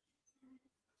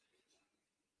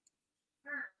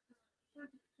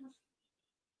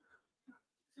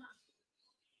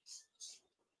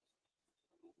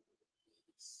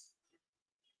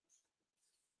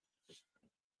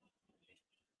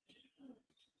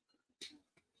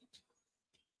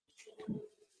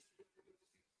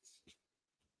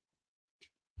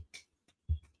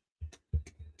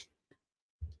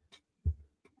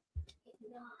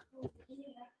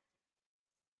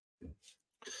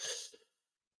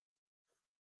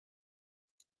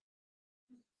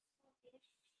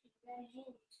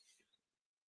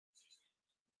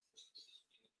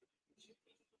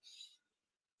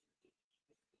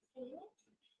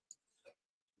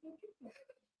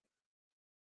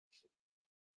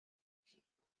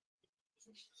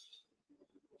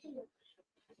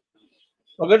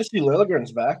 I'm good to see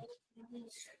Lilligren's back.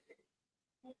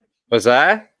 What's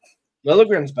that?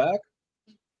 Lilligren's back.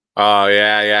 Oh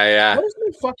yeah. What does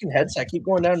my fucking headset keep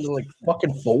going down to like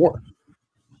fucking 4?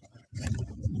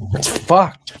 It's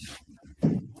fucked.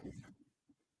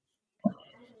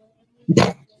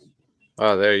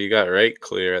 Oh, there you got right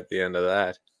clear at the end of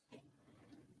that.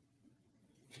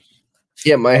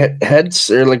 Yeah, my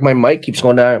heads or like my mic keeps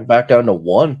going down back down to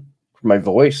 1 for my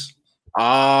voice.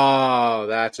 Oh,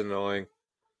 that's annoying.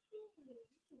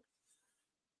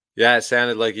 Yeah, it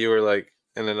sounded like you were like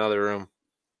in another room.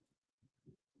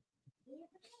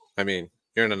 I mean,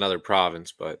 you're in another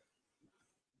province, but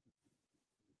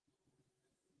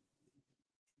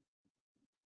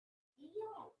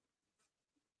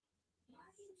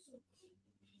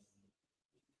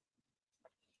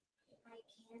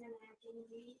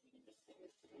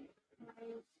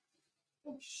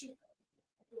Oh shit.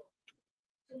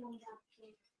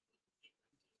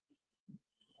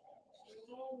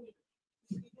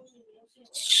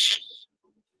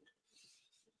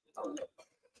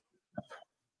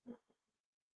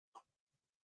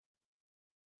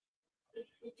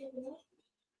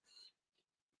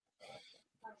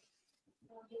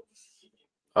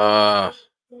 uh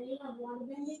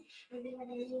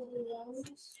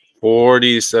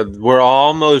 40 said we're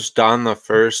almost done the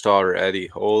first already.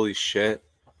 Holy shit.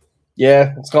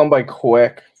 Yeah, it's gone by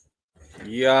quick.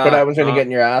 Yeah. But I was gonna get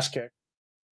in your ass kicked.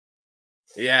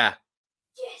 Yeah.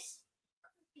 Yes.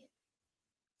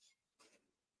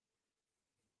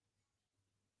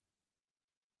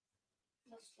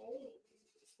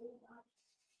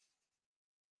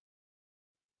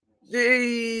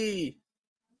 Yay.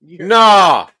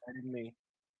 No. Me.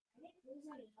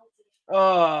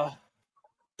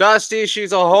 Dusty,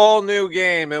 she's a whole new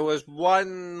game. It was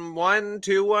 1-1,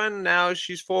 2-1. Now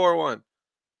she's 4-1.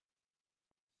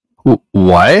 What?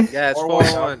 Yeah, it's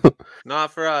 4-1. 4-1.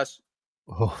 Not for us.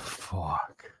 Oh,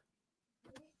 fuck.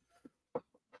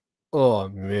 Oh,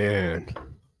 man.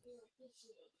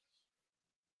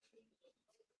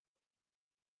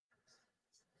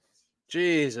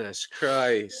 Jesus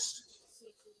Christ.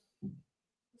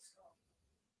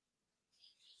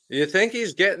 You think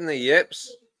he's getting the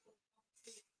yips?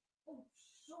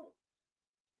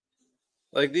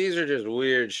 Like, these are just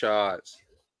weird shots.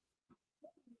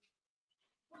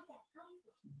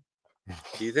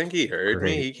 Do you think he heard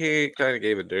me? He kind of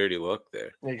gave a dirty look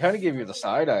there. He kind of gave you the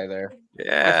side eye there.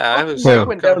 Yeah, I was. Mic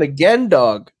went down again,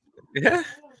 dog. Yeah.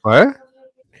 What?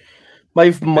 My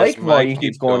This mic volume mic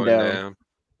keeps going down.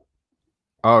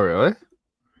 Oh, really?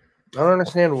 I don't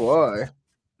understand why.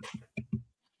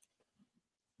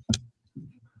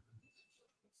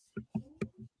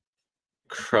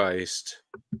 Christ.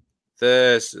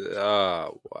 This.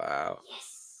 Oh, wow.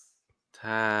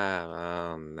 Time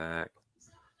on that.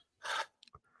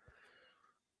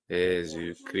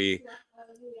 Jesucrist.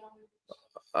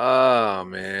 Oh,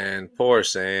 man. Poor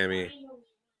Sammy.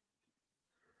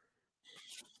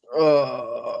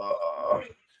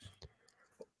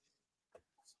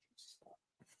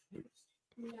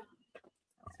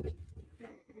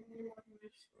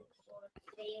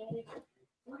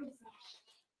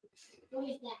 What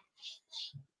is that?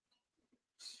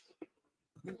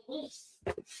 What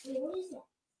is that?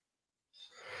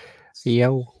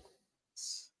 Yo.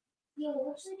 Yo, it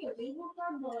looks like a Lego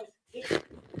card, but like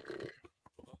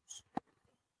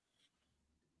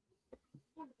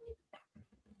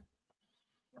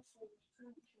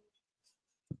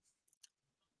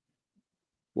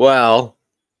Well,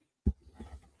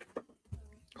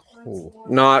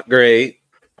 not great.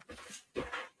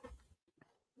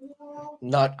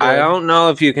 Not good. I don't know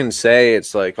if you can say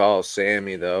it's like all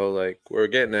Sammy though. Like we're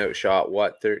getting outshot,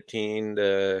 what,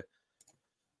 13-6?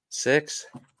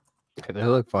 They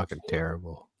look fucking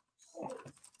terrible.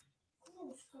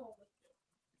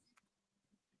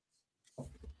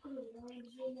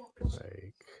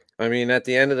 Like, I mean, at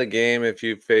the end of the game, if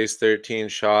you face 13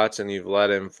 shots and you've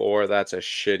let in 4, that's a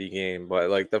shitty game.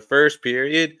 But like the first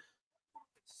period,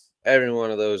 every one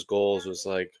of those goals was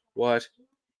like, what?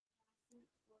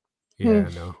 yeah,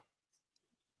 no.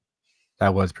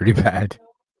 That was pretty bad.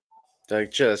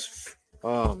 Like just,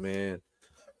 oh man.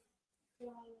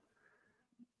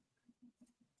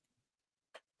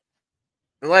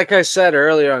 Like I said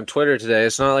earlier on Twitter today,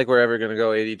 it's not like we're ever going to go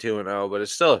 82-0, but it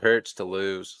still hurts to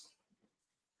lose.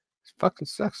 It fucking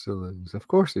sucks to lose. Of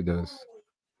course it does.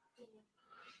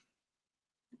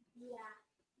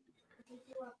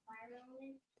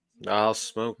 I'll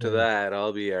smoke to that.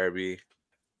 I'll be RB.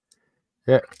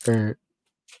 Yeah.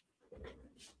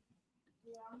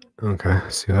 Okay,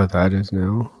 see how that is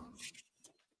now.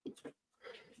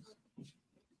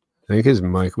 I think his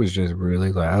mic was just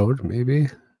really loud, maybe.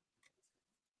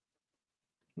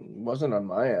 Wasn't on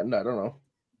my end. I don't know.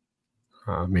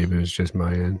 Maybe it was just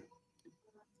my end.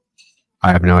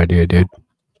 I have no idea, dude.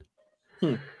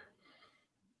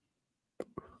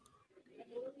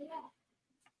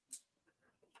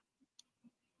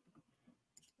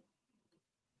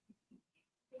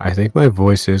 I think my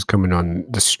voice is coming on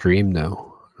the stream,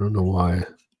 though. I don't know why.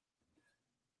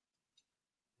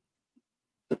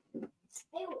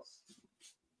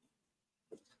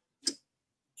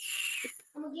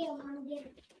 I'm gonna get him. I'm gonna get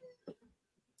him.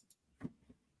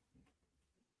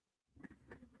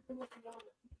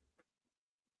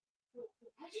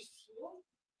 I just see him.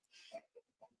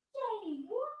 Hey,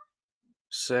 what?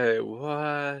 Say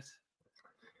what?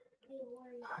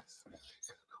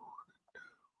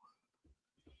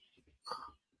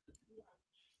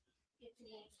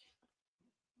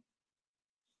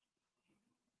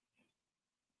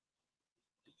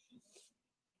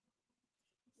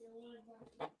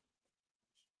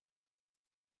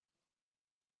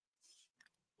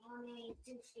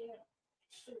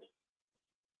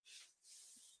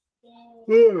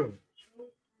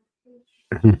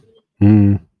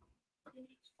 Hmm.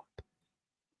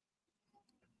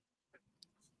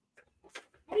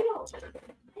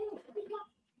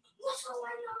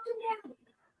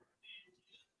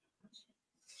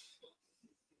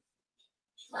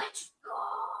 Let's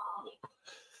go.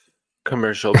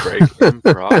 Commercial break in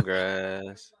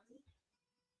progress.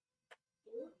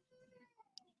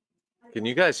 Can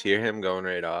you guys hear him going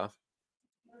right off?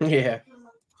 Yeah.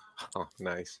 Oh,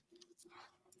 nice.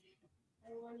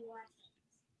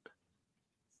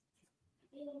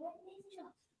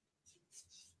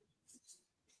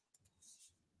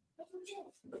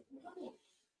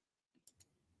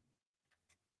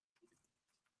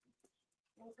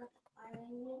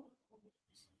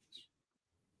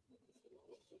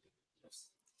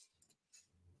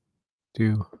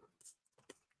 Do.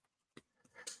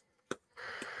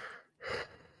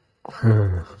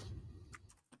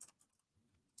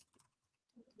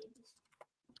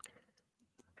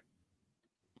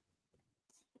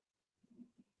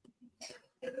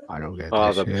 I don't get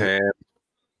Oh, this shit.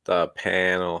 the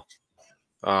panel.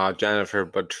 Jennifer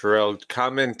Buttrill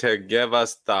coming to give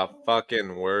us the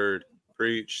fucking word.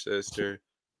 Preach, sister.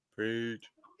 Preach.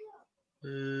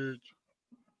 Preach.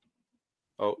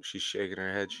 Oh, she's shaking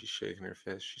her head. She's shaking her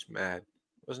fist. She's mad.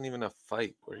 It wasn't even a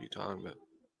fight. What are you talking about?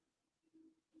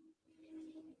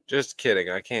 Just kidding.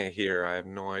 I can't hear her. I have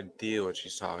no idea what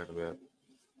she's talking about.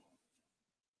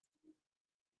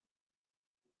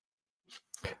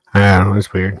 I don't know.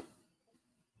 It's weird.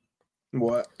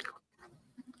 What?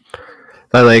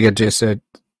 I like it. Just said.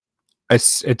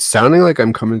 It's sounding like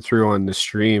I'm coming through on the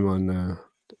stream on the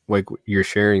like your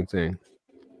sharing thing.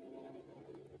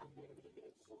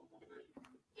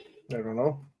 I don't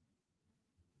know.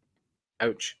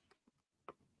 Ouch.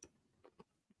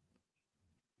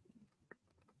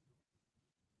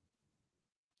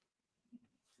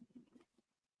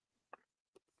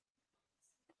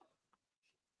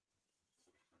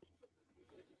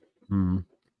 Hmm.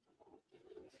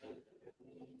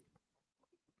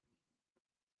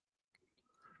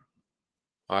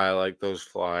 I like those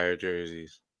Flyer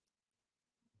jerseys.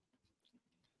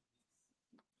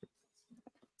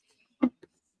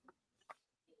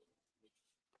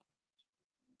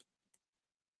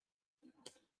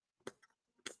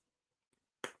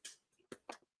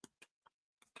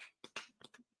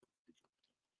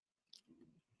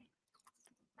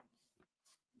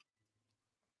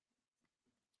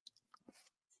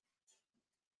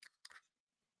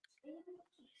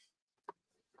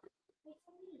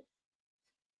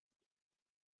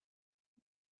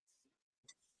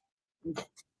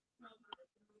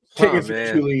 Take Oh, it for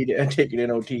man. two lead and take it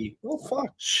in OT. Oh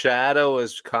fuck. Shadow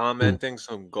was commenting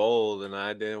some gold, and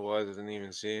I wasn't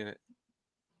even seeing it.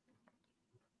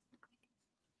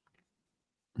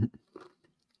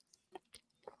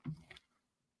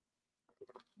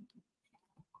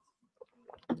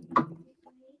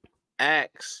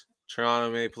 X.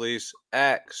 Toronto Maple Leafs.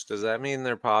 X. Does that mean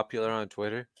they're popular on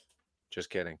Twitter? Just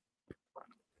kidding.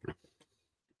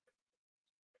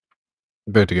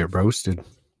 About to get roasted.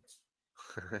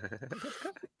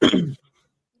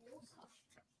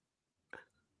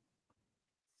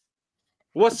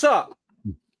 What's up?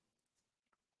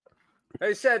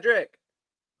 Hey, Cedric.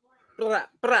 Bra,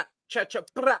 bra, cha, cha,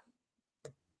 bra.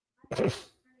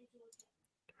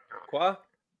 Quoi?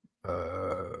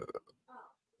 I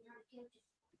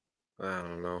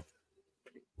don't know.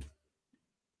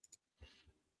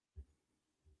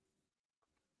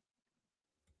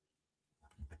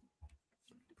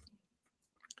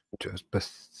 just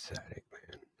pathetic,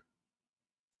 man.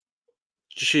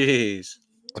 Jeez.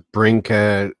 The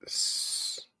Brinket.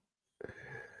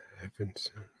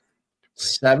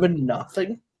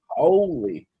 7-0.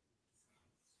 Holy.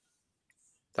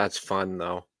 That's fun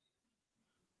though.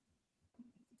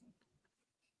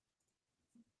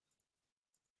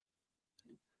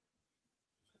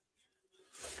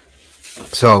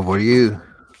 So what do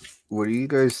you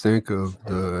guys think of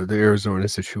the Arizona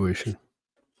situation?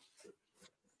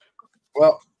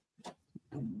 Well,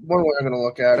 one way I'm going to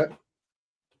look at it.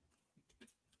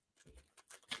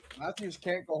 Matthews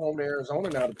can't go home to Arizona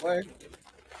now to play.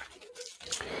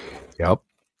 Yep.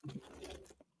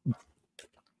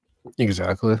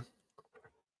 Exactly.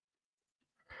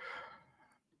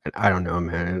 And I don't know,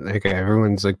 man. Like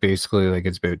everyone's like basically like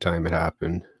it's about time it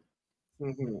happened.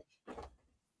 Mm-hmm.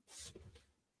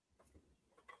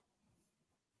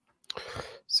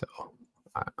 So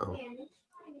I don't know.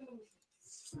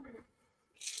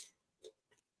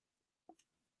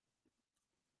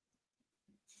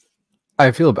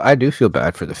 I do feel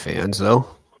bad for the fans though.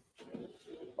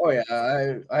 Oh yeah,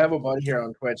 I have a buddy here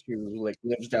on Twitch who like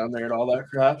lives down there and all that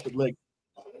crap. But like,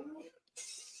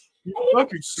 you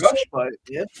fucking crushed by it,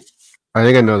 man. I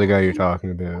think I know the guy you're talking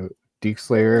about. Deke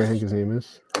Slayer, I think his name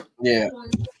is. Yeah.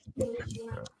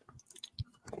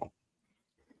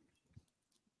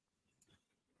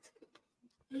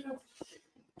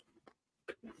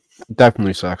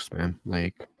 Definitely sucks, man.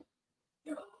 Like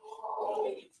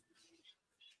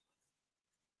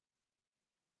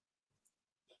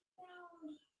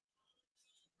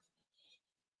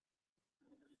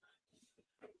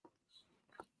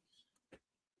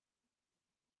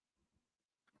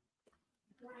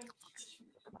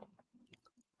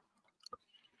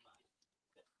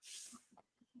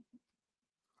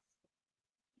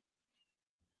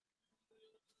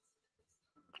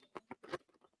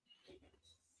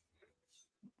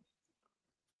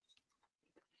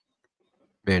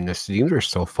man, the teams are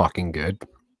so fucking good.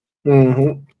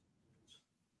 Mm-hmm.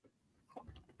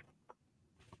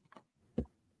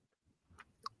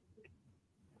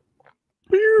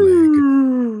 Like,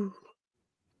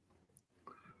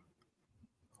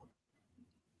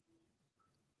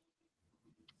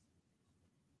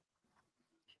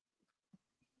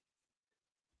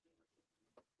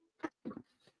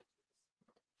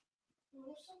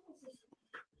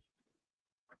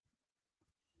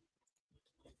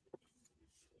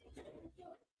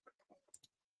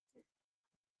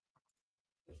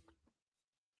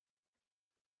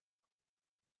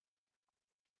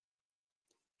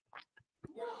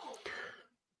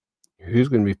 who's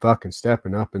gonna be fucking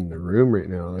stepping up in the room right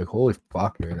now? Like, holy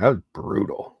fuck, man, that was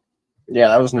brutal. Yeah,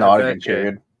 that was not a bet good you.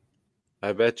 period.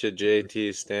 I bet you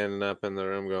JT's standing up in the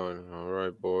room going, all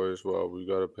right, boys, well, we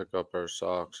got to pick up our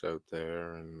socks out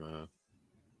there. And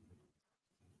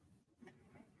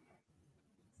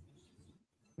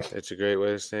it's a great way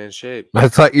to stay in shape. I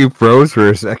thought you froze for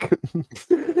a second.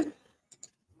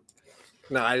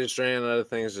 No, I just ran out of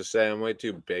things to say. I'm way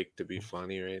too baked to be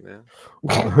funny right now.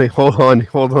 Wait, hold on.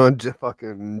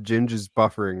 Fucking Ginge is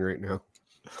buffering right now.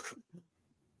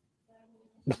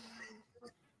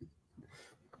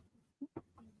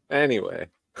 Anyway.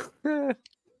 So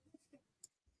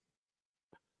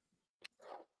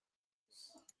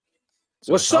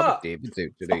What's up? David's out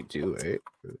today too, right?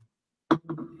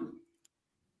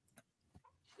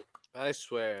 I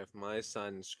swear, if my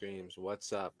son screams,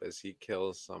 what's up, as he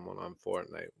kills someone on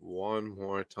Fortnite one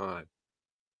more time,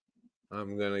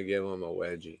 I'm going to give him a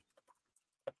wedgie.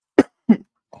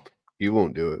 You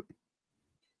won't do it.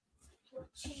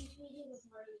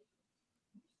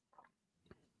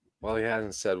 Well, he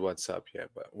hasn't said what's up yet,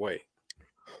 but wait.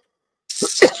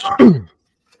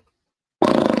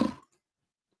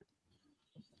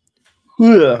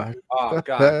 Yeah. Oh,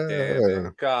 god damn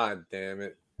it. God damn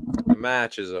it. The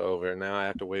match is over. Now I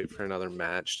have to wait for another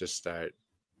match to start.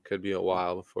 Could be a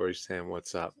while before he's saying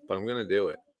what's up, but I'm going to do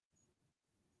it.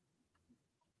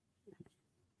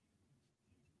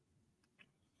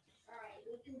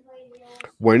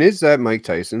 When is that Mike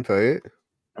Tyson fight?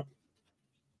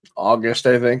 August,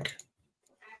 I think.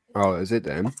 Oh, is it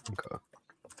then? Okay.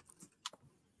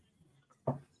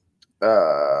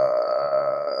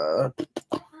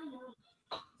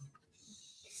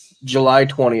 July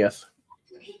 20th.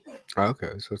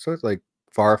 Okay, so it's not like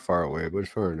far away, but it's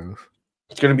far enough.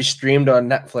 It's going to be streamed on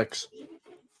Netflix.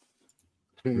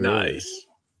 Nice.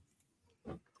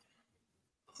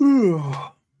 You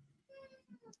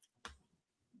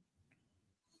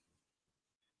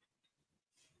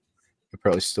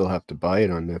probably still have to buy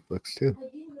it on Netflix too.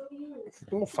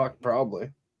 Oh, fuck,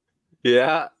 probably.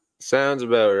 Yeah, sounds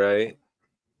about right.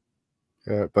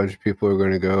 A bunch of people are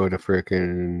going to go to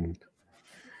frickin'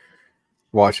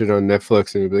 watch it on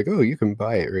Netflix and be like, oh, you can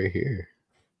buy it right here.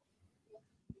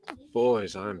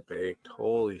 Boys, I'm baked.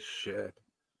 Holy shit.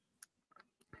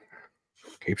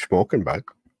 Keep smoking, bud.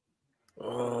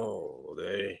 Oh,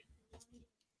 they.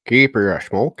 Keep her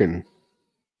smoking.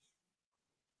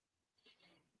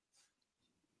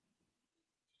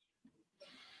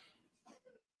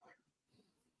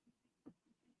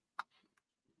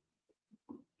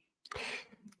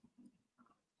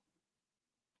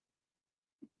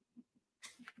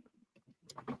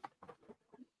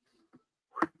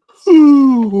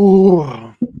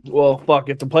 Well, fuck.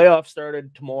 If the playoffs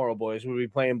started tomorrow, boys, we'll be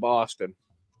playing Boston.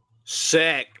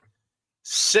 Sick.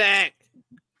 Sick.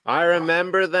 I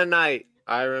remember the night.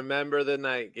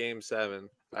 Game 7.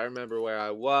 I remember where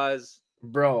I was.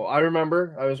 Bro, I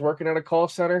remember I was working at a call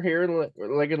center here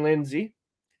in Lindsay.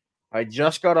 I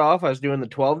just got off. I was doing the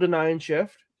 12 to 9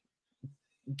 shift.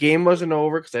 Game wasn't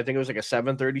over because I think it was like a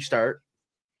 7:30 start.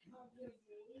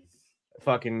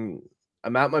 Fucking,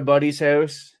 I'm at my buddy's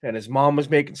house, and his mom was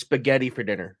making spaghetti for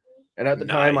dinner. And at the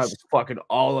time, I Nice. was fucking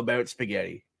all about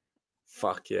spaghetti.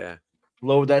 Fuck yeah.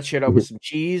 Load that shit up with some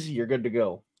cheese, you're good to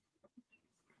go.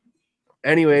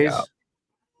 Anyways,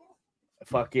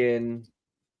 fucking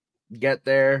get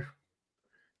there.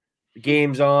 The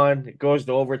game's on. It goes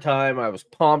to overtime. I was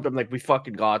pumped. I'm like, we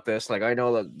fucking got this. Like, I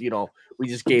know that, we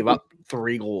just gave up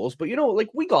 3 goals, but, like,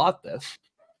 we got this.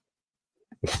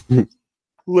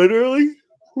 Literally.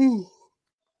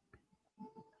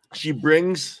 She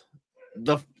brings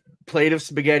the plate of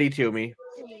spaghetti to me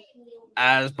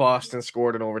as Boston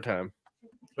scored in overtime.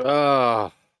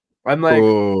 Oh. I'm like,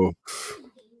 Oh.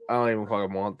 I don't even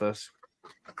fucking want this.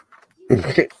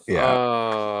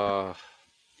 Yeah.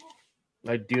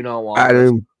 I do not want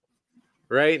this.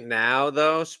 Right now,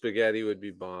 though, spaghetti would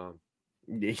be bomb.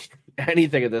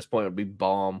 Anything at this point would be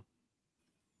bomb.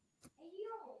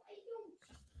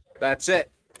 That's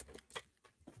it.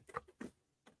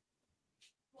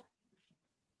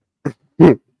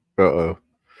 Uh-oh.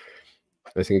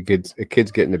 I think a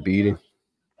kid's getting a beating.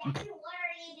 What are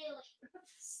you doing?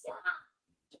 Stop.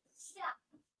 Stop.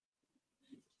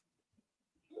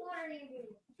 What are you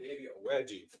doing? Maybe a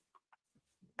wedgie.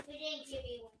 You didn't give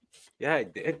me one. Yeah, I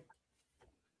did.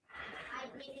 I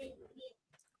didn't.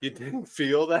 You didn't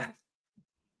feel that?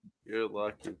 You're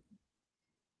lucky.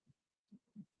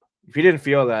 If you didn't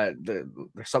feel that,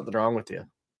 there's something wrong with you.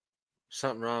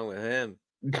 Something wrong with him.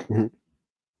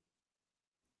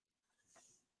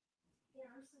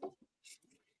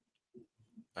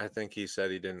 I think he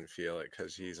said he didn't feel it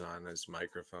because he's on his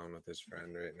microphone with his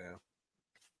friend right now.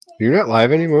 You're not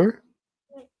live anymore?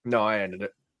 No, I ended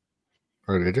it.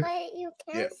 Or did you? But you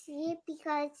can't see it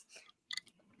because.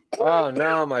 Oh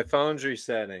no, my phone's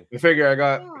resetting. I figure I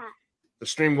got Yeah. the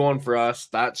stream going for us,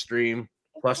 that stream,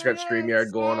 plus I got It's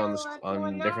StreamYard going on what's on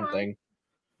going different on. thing.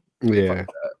 Yeah.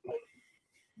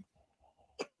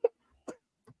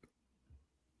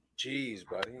 Jeez,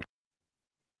 buddy.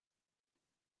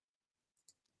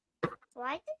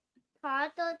 Why did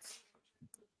toilets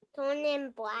turn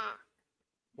in black?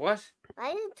 What?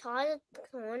 Why did toilets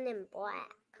turn in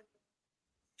black?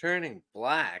 Turning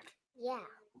black? Yeah.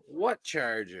 What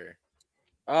charger?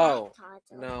 Oh,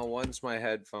 Toilet. no, one's my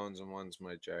headphones and one's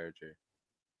my charger.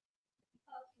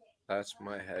 That's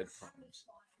my headphones.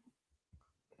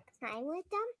 Sign with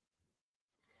them?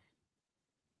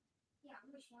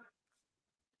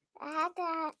 I had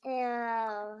that.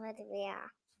 Yeah.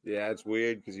 Yeah, it's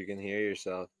weird because you can hear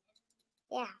yourself.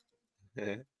 Yeah.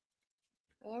 That's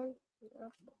And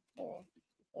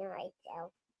you're right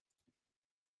though.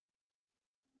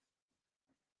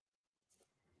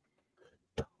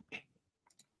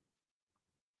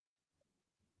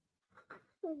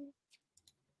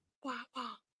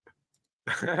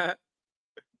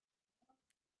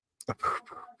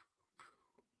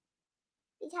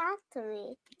 He talked to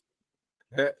me.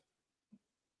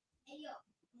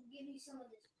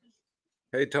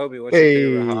 Hey, Toby, what's your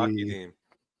favorite hockey Hey. team?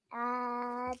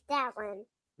 That one.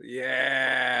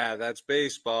 Yeah, that's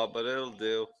baseball, but it'll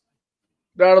do.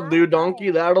 That'll do,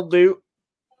 donkey. That'll do.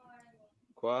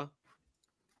 Qua?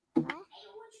 What?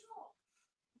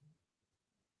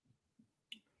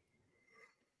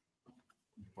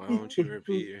 Why don't you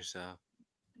repeat yourself?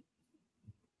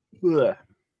 Ugh.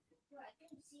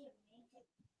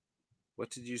 What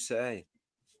did you say?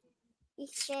 He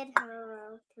said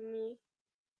hello to me.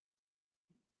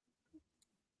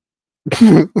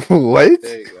 What?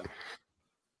 There you go.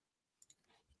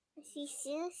 She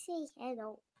still say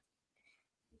hello.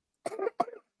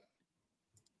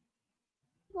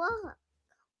 What?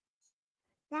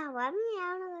 Now let me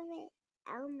out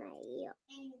of my ear.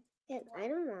 I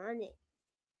don't want it.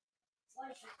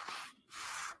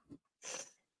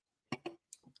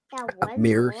 That one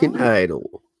American more?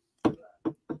 Idol.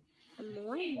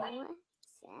 More?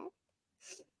 Sad?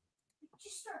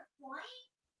 Just start flying?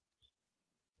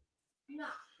 No.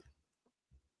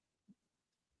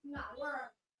 No,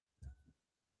 we're...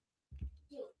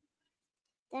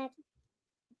 Dad.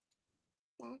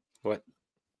 What?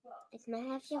 Can I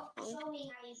have your phone?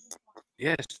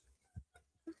 Yes.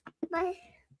 But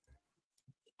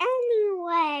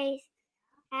anyways,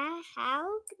 how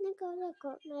can I go to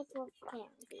Christmas with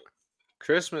candy?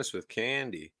 Christmas with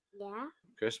candy. Yeah.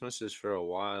 Christmas is for a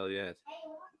while yet.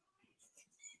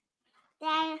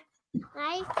 Dad,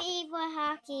 my favorite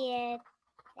hockey is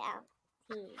that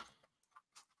team.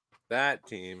 That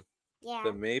team. Yeah.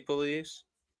 The Maple Leafs.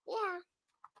 Yeah.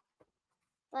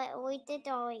 But we did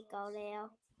always go there.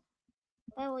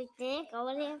 But we didn't go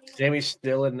there. Sammy's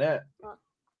still in net.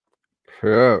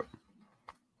 Yeah.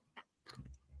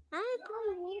 I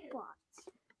play robots.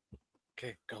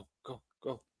 Okay, go, go,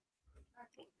 go.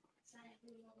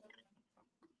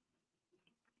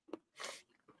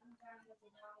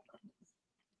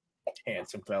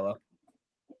 Handsome fella.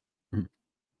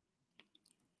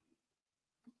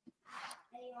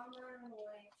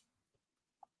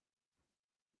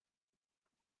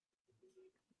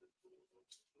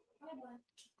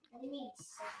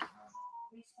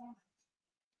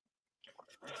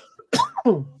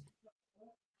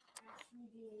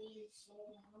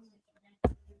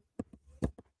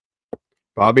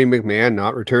 Bobby McMahon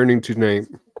not returning tonight.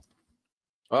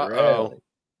 Uh-oh.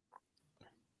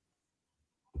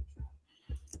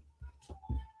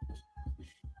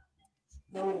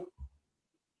 Really?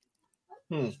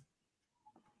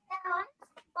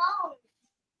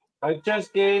 I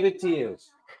just gave it to you.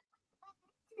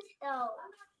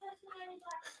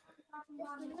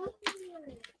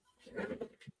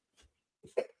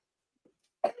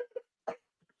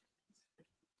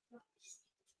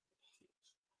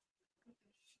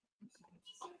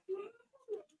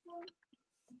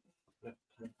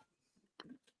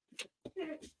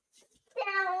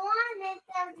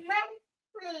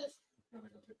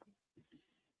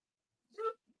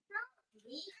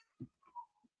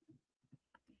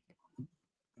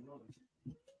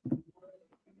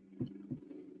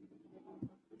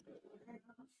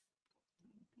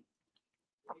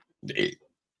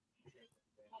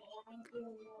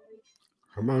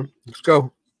 Come on, let's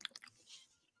go.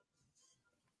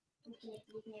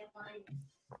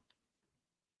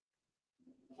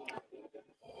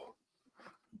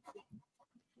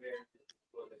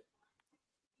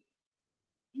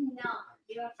 No,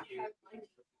 you have to try playing.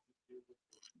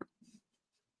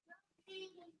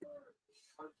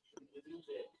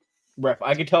 Ref,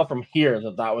 I could tell from here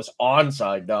that was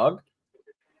onside, dog.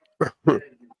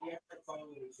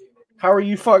 How are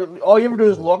you fucking? All you ever do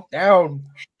is look down.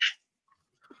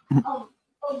 Oh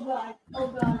god,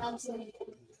 I'm sorry.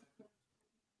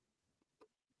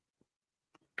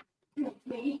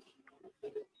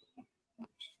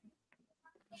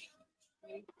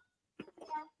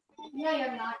 No,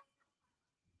 you're not.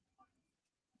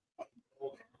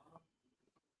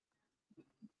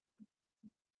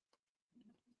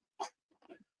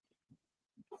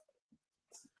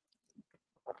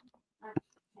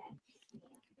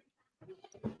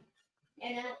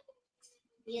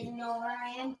 You know where I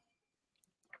am?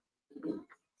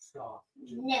 No.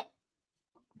 I'm not.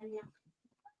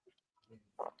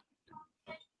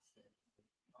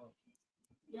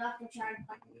 You have to try to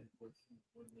find it.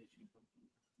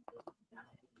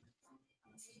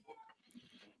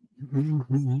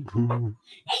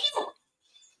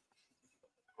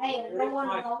 Hey, I don't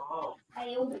want to go. I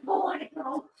don't want to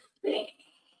go.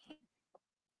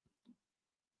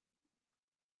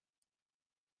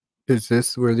 Is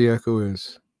this where the echo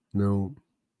is? No.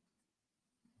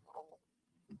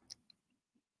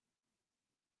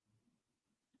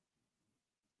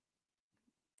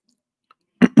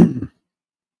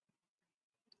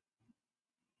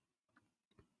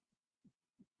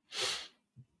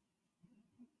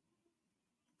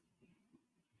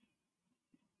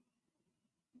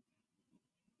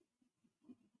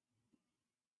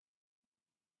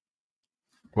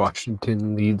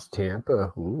 Washington leads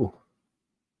Tampa. Ooh.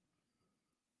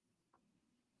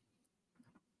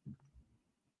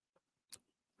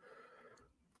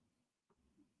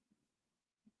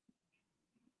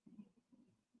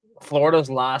 Florida's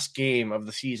last game of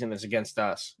the season is against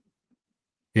us.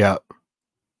 Yeah.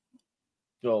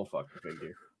 Go fucking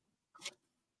figure.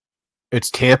 It's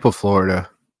Tampa, Florida.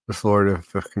 The Florida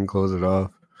fucking close it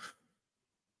off.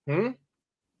 Hmm?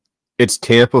 It's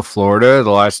Tampa, Florida,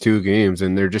 the last two games,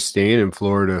 and they're just staying in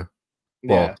Florida.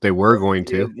 Well, Yeah. they were going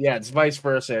to. Yeah, it's vice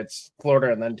versa. It's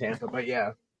Florida and then Tampa, but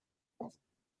yeah.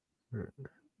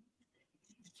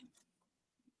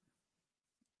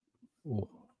 Ooh.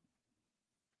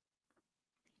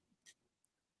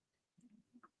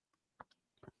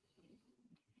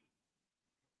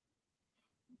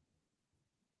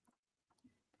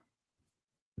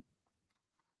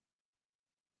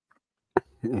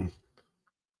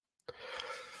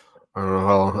 I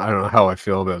don't know how I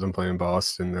feel about them playing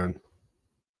Boston then.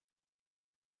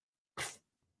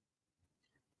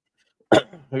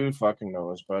 Who fucking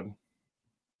knows, bud?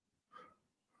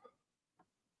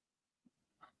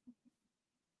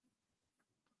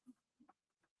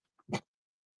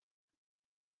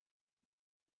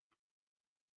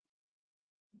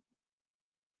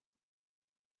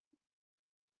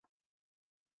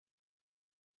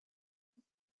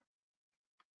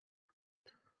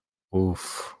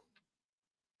 Oof.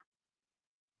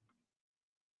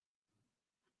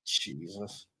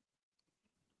 Jesus.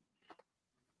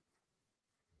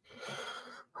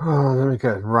 Oh, then we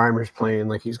got Reimer's playing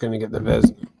like he's going to get the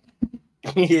Vezina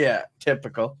Yeah,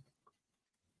 typical.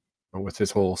 with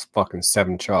his whole fucking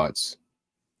 7 shots.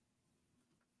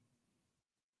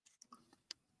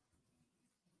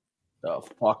 The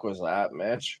fuck was that,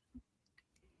 Mitch?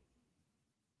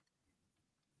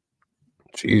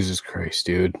 Jesus Christ,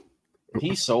 dude.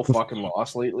 He's so fucking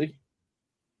lost lately.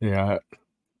 Yeah.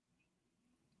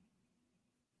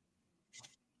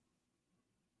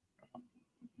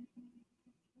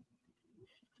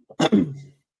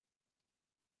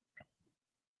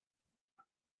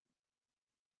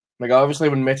 Like, obviously,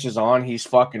 when Mitch is on, he's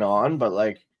fucking on, but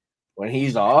like when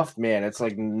he's off, man, it's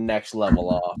like next level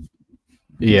off.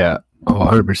 Yeah. Oh,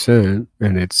 100%.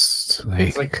 And it's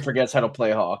It's like he forgets how to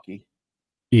play hockey.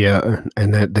 Yeah,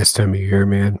 and that this time of year,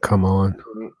 man, come on.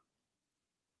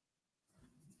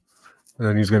 And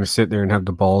then he's going to sit there and have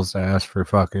the balls to ask for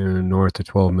fucking north of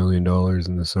 $12 million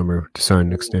in the summer to sign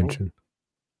an extension.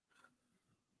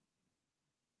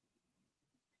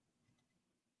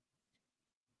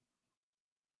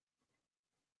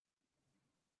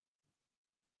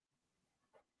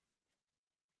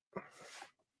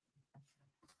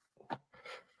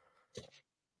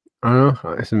 I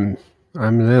don't know.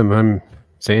 I'm them. I'm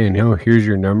saying, here's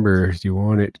your numbers. Do you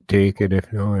want it? Take it.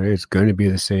 If not, it's going to be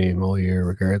the same all year,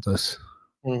 regardless.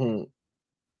 Mm-hmm.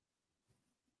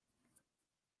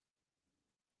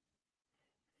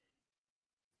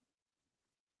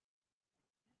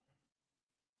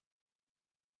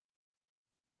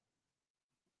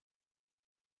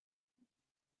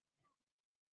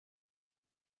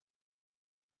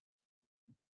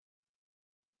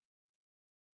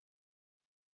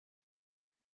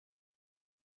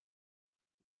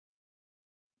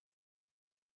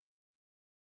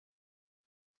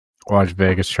 Watch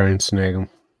Vegas try and snag him.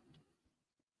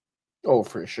 Oh,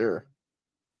 for sure.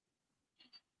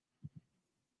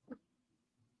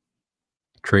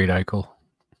 Trade Eichel.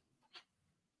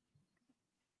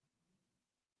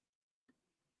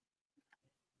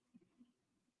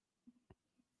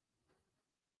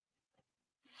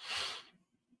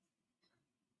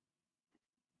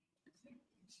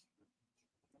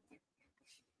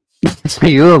 Are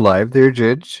you alive there,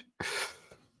 Judge?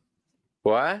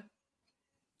 What?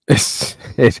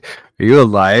 Are you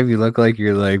alive? You look like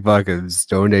you're like fucking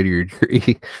stoned out of your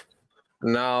tree.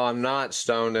 No, I'm not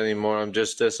stoned anymore. I'm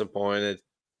just disappointed.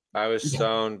 I was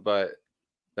stoned, but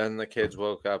then the kids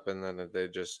woke up and then they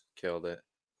just killed it.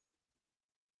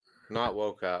 Not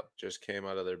woke up, just came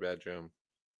out of their bedroom.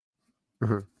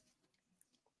 Mhm.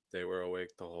 They were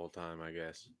awake the whole time, I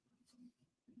guess.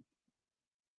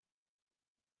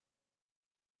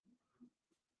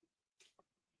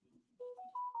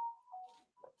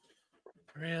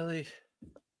 Really?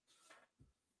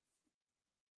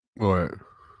 What?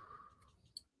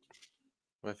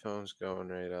 My phone's going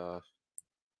right off.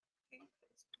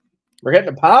 We're getting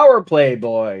a power play,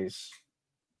 boys.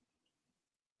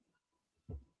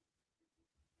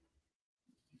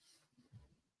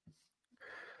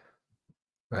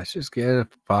 Let's just get a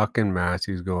fucking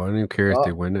Matthews go. I don't even care if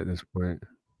they win at this point.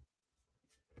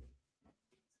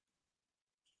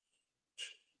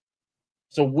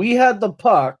 So we had the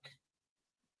puck,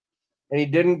 and he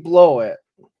didn't blow it.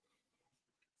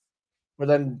 But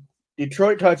then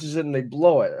Detroit touches it, and they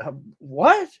blow it.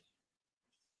 What?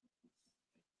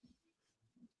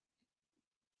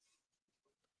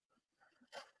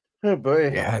 Oh,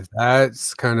 boy. Yeah,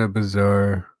 that's kind of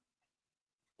bizarre.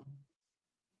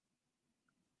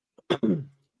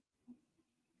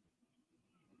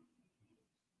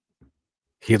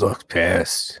 He looked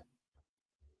pissed.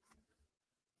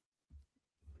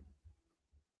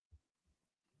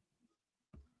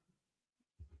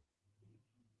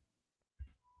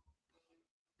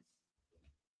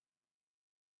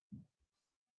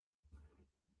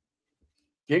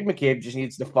 Jake McCabe just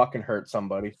needs to fucking hurt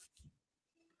somebody.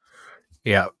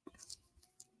 Yeah.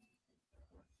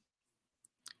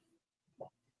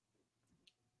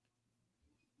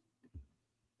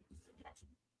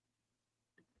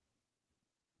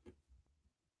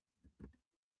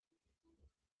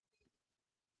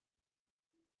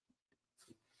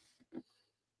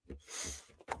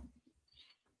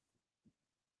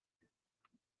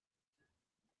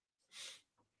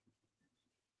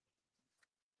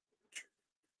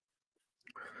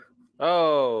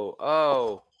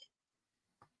 Oh.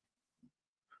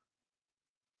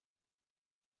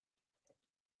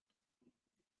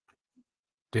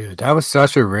 Dude, that was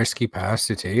such a risky pass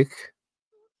to take.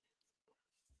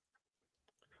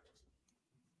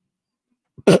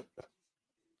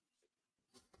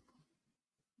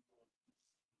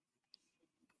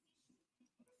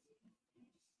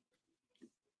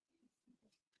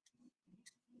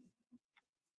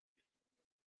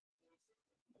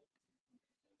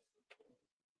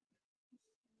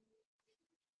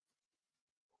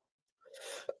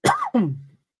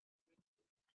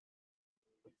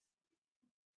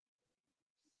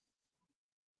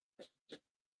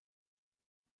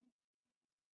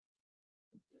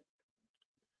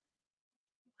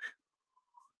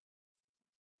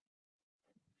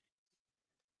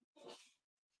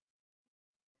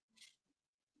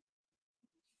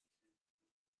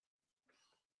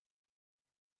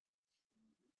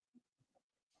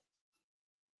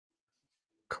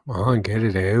 Come on, get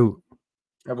it out.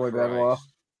 That boy Benoit.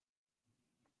 Christ.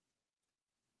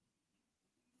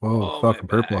 Whoa, Oh, fucking my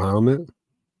purple back. helmet.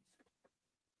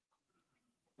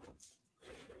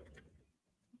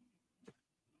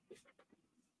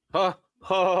 Huh.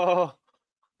 Oh.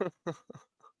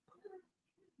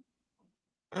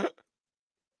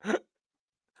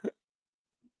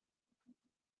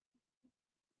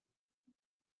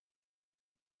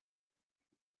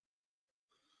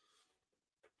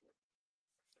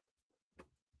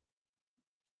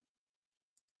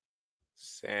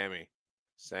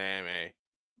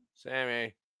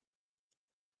 Sammy.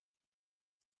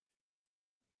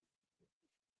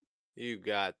 You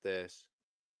got this.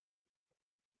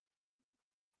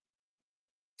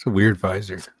 It's a weird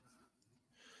visor.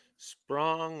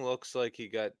 Sprong looks like he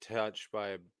got touched by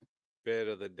a bit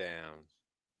of the downs.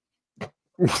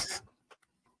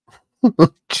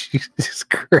 Jesus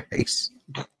Christ.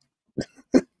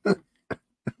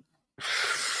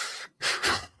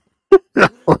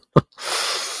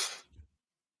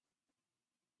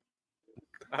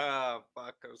 Ah,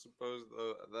 fuck. I suppose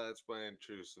that's my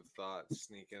intrusive thoughts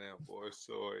sneaking out, boy.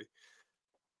 Sorry.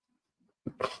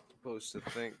 Supposed to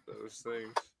think those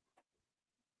things.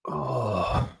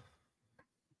 Oh.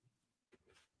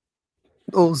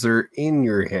 Those are in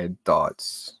your head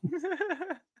thoughts.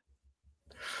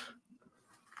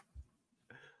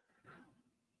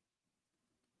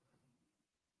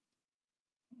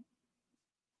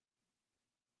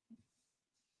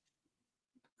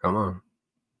 Come on.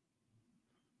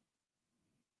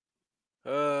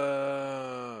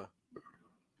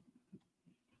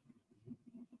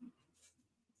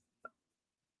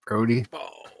 Brody. Oh.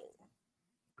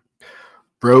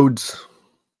 Broads.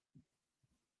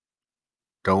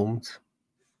 Domes.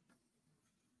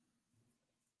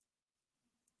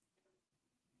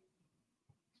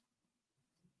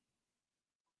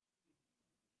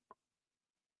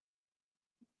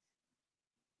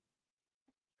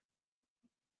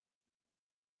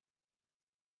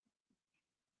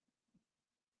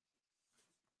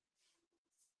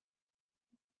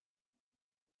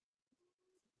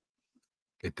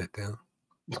 Get that down.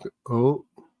 Oh.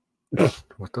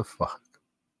 What the fuck?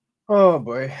 Oh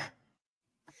boy.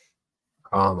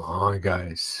 Come on,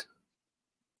 guys.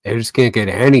 They just can't get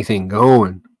anything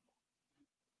going.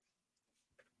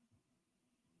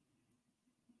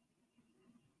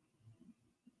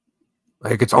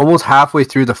 Like, it's almost halfway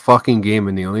through the fucking game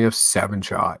and they only have 7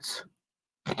 shots.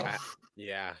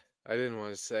 Yeah, I didn't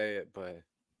want to say it, but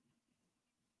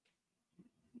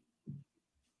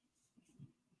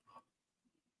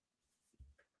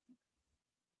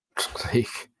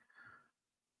Like,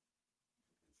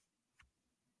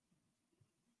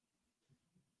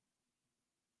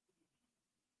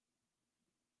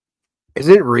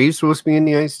 isn't Reeves supposed to be in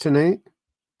the ice tonight?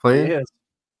 Playing? Yes.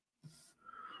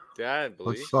 yeah, I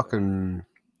believe Let's so. fucking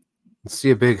let's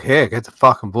see a big hit. Get the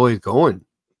fucking boys going.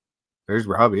 There's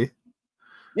Robbie.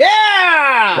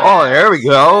 Yeah. Oh, there we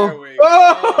go. There we go.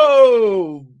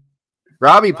 Oh.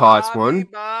 Robbie Potts one.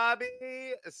 Bobby,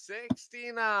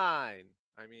 69.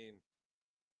 I mean,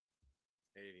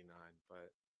 89,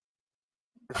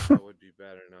 but that would be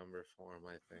better number for him,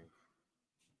 I think.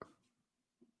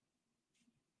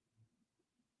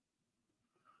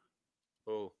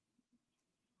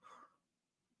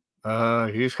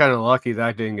 He's kind of lucky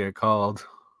that didn't get called.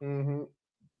 Mm-hmm.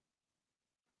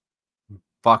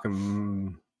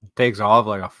 Fucking takes off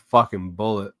like a fucking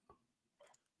bullet.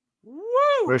 Woo!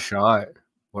 What a shot.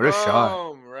 What a shot.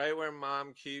 Boom, right where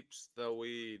mom keeps the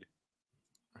weed.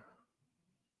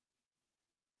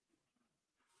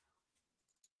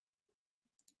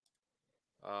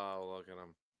 Oh, look at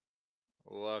him.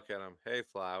 Look at him. Hey,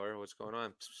 Flower, what's going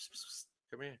on? Psst, psst, psst, psst.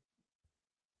 Come here.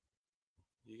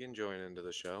 You can join into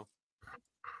the show.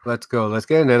 Let's go. Let's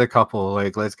get another couple.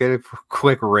 Like, let's get a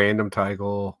quick random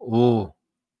title. Ooh.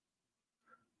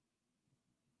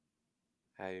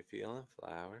 How you feeling,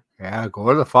 Flower? Yeah,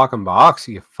 go to the fucking box,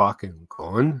 you fucking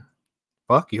gun.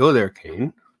 Fuck you there,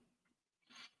 Kane.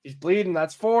 He's bleeding.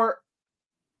 That's 4.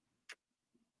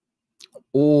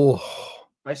 Oh.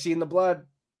 I seen the blood.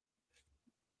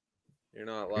 You're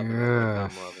not loving it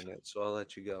like I'm loving it, so I'll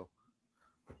let you go.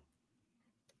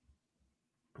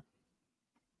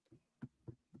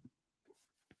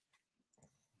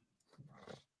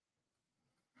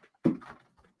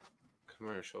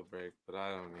 Commercial break, but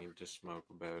I don't need to smoke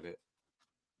about it.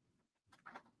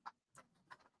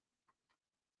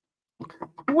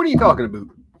 What are you talking about?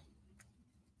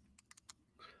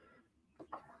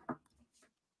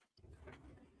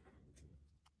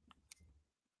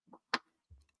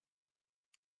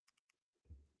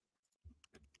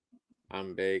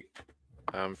 I'm baked.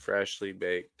 I'm freshly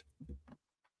baked.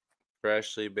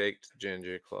 Freshly baked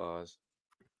ginger claws.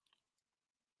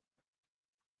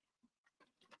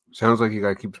 Sounds like you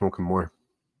gotta keep smoking more.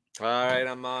 All right,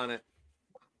 I'm on it.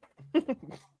 It's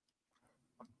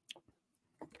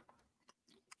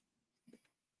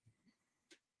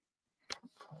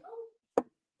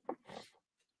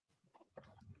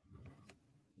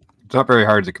not very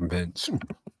hard to convince.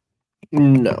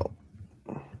 No.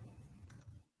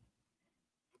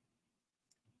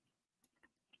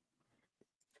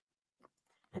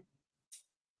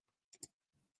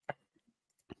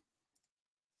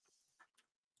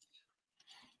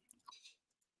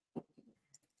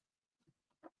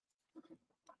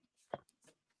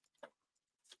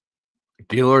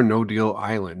 Deal or no deal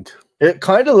island. It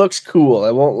kind of looks cool.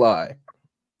 I won't lie.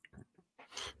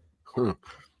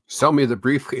 Sell me the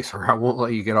briefcase or I won't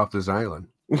let you get off this island.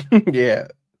 Yeah.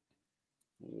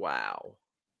 Wow.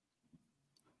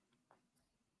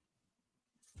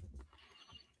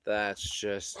 That's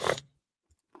just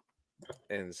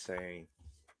insane.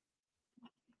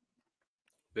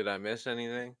 Did I miss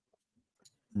anything?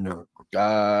 No.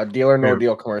 Deal or no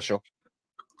deal commercial.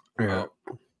 Yeah.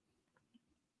 Oh.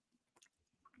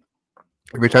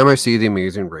 Every time I see the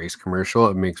Amazing Race commercial,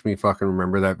 it makes me fucking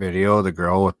remember that video of the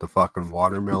girl with the fucking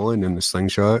watermelon and the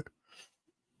slingshot.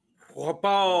 I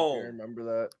Boom. remember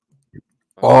that.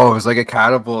 Oh, it was like a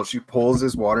catapult. She pulls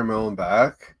this watermelon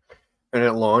back and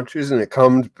it launches and it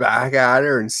comes back at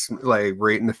her and like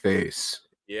right in the face.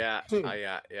 Yeah.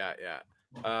 Yeah.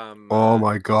 Oh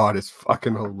my god, it's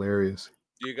fucking hilarious.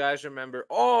 Do you guys remember?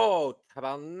 Oh, how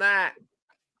about that?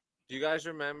 Do you guys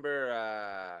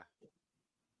remember?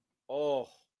 Oh,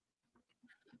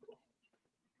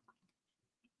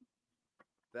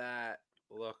 that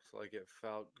looked like it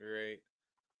felt great,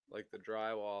 like the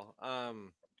drywall.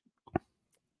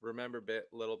 Remember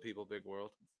Little People, Big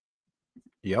World?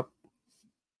 Yep.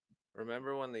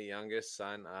 Remember when the youngest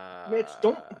son, Mitch,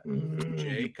 don't.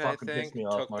 Jake, I Fucking piss think, me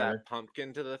off, took Marner. that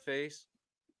pumpkin to the face?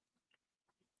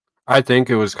 I think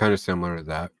it was kind of similar to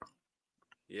that.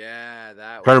 Yeah,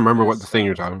 that. I'm trying to remember what the thing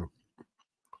you're talking about.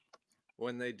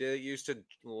 When they used to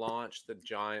launch the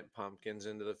giant pumpkins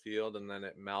into the field, and then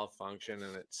it malfunctioned,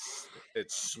 and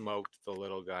it smoked the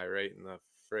little guy right in the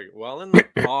in the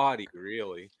body,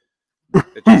 really.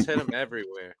 It just hit him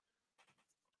everywhere.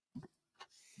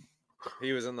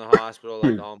 He was in the hospital,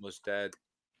 like almost dead.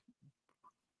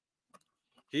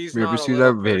 He's You ever not see a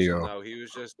that little video? person, though. He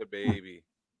was just a baby.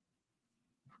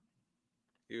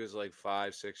 He was like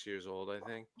 5-6 years old, I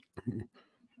think.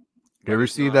 You ever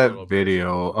see that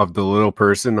video of the little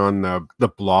person on the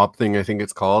blob thing? I think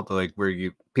it's called, like where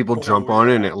people jump on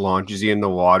it and it launches you in the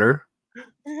water.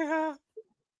 Yeah.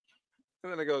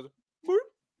 And then it goes. Whoop.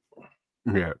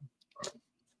 Yeah.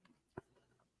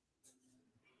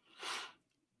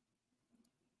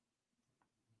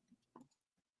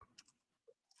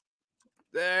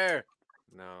 There.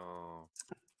 No.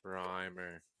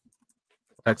 Rhymer.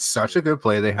 That's such a good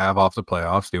play they have off the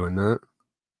playoffs doing that.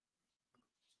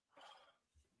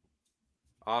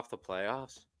 Off the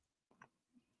playoffs?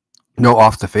 No,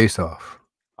 off the face-off.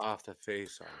 Off the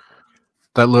face-off.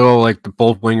 That little, like, the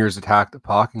both wingers attack the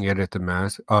puck and get it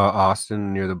to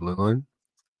Austin near the blue line.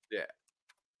 Yeah.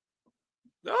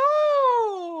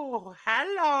 Oh! Oh,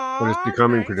 hello. But it's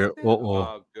becoming Nice predictable.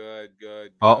 Oh, good,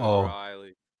 good, good, Uh-oh.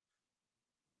 Riley.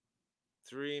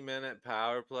 3-minute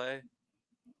power play.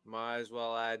 Might as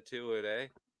well add to it, eh?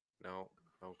 No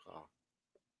call.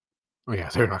 Oh, yeah,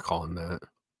 they're not calling that.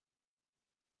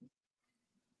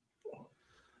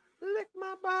 Lick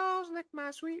my balls, lick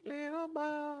my sweet little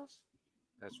balls.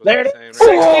 That's what There they're it saying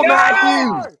is. right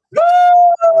now. 69! Matthews!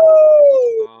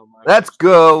 Oh, my Let's wife's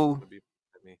go. gonna be mad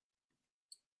at me.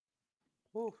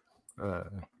 Whew.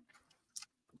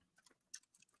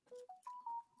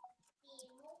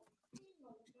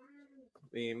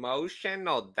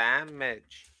 Emotional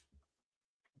damage.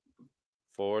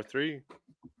 4-3.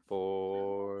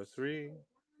 4-3.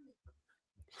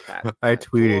 I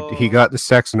tweeted, he got the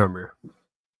sex number.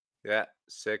 Yeah,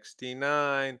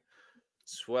 69.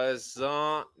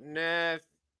 69.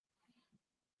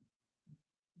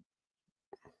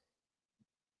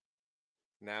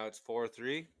 Now it's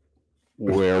 4-3.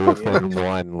 We're within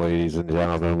one, ladies and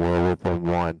gentlemen. We're within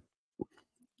one.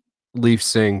 Leaf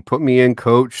sing, put me in,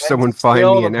 coach. And Someone find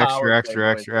still me the an power extra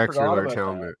play wins. I forgot large about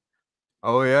helmet.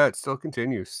 Oh yeah, it still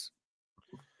continues.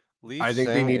 Leaf I think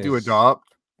they Sing need to is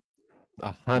adopt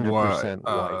 100%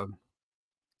 white.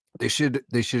 They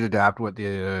should adapt what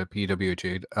the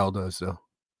PWHL does though.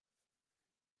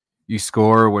 You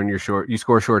score when you're short. You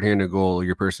score shorthanded goal.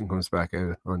 Your person comes back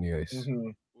out on the ice. Mm-hmm.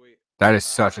 That is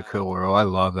such a cool rule. I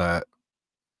love that.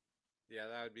 Yeah,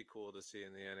 that would be cool to see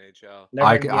in the NHL.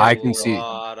 I can see a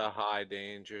lot of high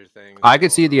danger things. I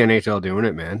could see the going on. NHL doing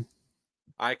it, man.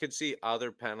 I could see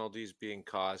other penalties being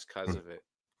caused because of it.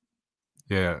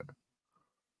 Yeah.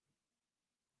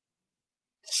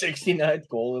 69th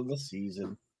goal of the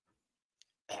season.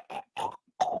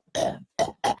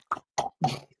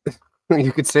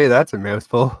 You could say that's a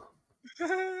mouthful.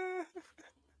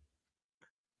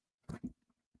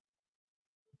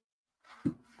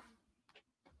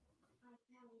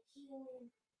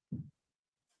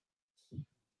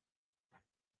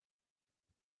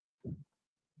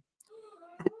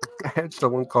 I had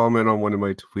someone comment on one of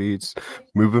my tweets.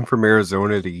 Moving from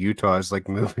Arizona to Utah is like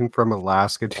moving from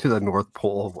Alaska to the North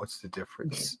Pole. What's the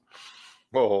difference?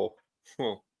 Oh.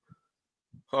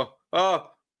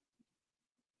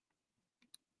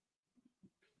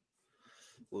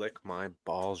 Lick my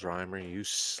balls, Reimer, you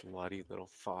slutty little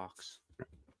fox.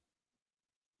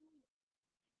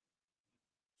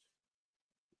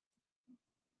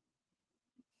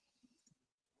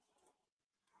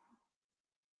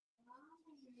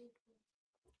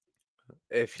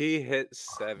 If he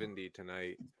hits 70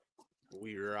 tonight,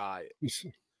 we riot.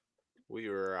 We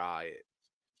riot.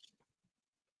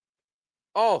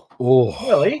 Oh,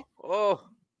 Really? oh,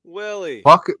 Willie.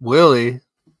 Fuck it, Willie.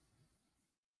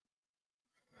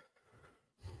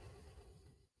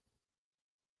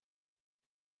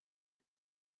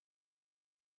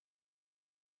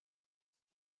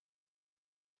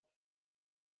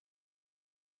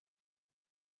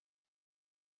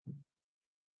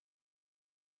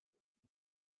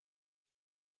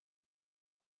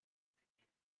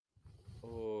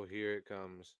 Oh, here it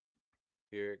comes.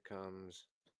 Here it comes.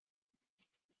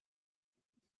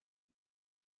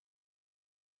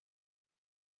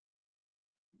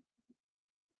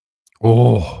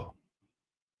 Oh.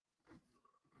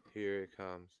 Here it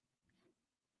comes.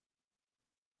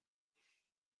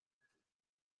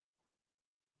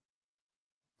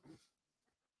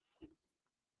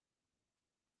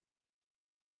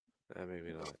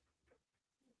 Maybe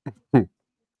not.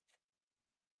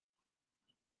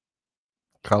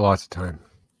 Got lots of time.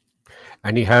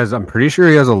 And I'm pretty sure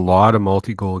he has a lot of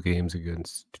multi-goal games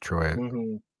against Detroit.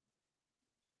 Mm-hmm.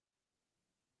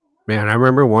 Man, I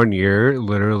remember one year,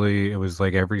 literally, it was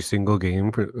like every single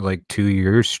game for like 2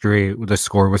 years straight. The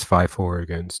score was 5-4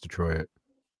 against Detroit.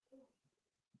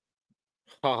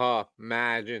 Haha,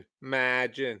 imagine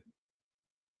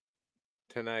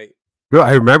tonight. No,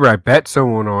 I remember I bet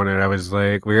someone on it. I was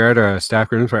like, we were at a staff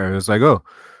Christmas party. I was like, oh,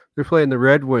 they're playing the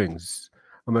Red Wings.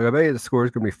 I'm like, I bet you the score is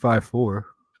going to be 5-4.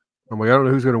 I'm like, I don't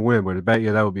know who's going to win, but I bet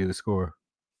you that would be the score.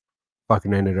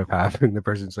 Fucking ended up happening. The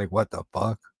person's like, what the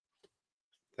fuck?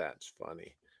 That's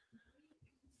funny.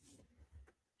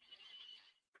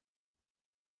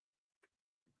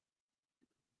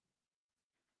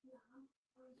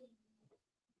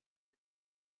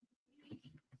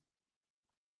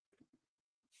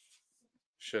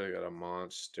 Should have got a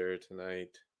monster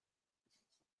tonight.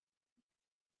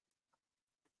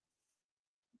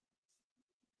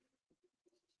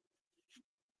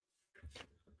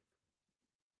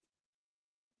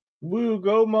 Woo,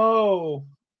 go Mo.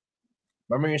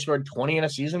 Remember you scored 20 in a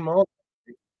season, Mo?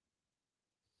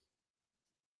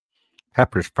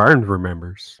 Pepper's Farms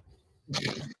remembers.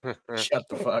 Shut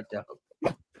the fuck up.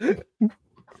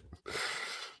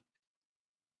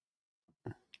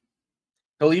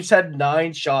 The Leafs had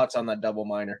 9 shots on that double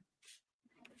minor.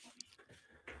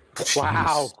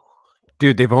 Wow.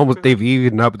 Dude, they've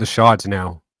evened up the shots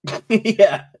now.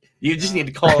 Yeah. You just need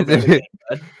to call them out again,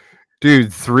 bud.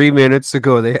 Dude, 3 minutes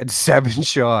ago they had 7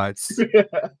 shots.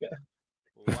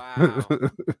 Wow.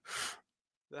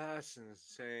 That's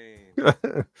insane.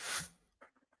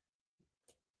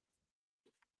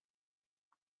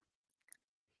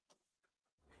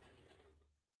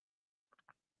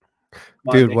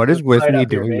 Dude, what is with Tied me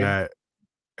up here, doing babe. that?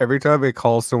 Every time I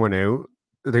call someone out,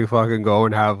 they fucking go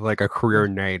and have like a career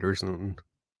night or something.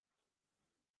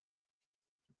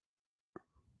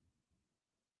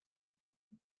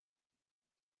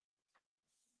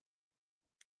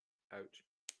 Ouch.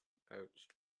 Ouch.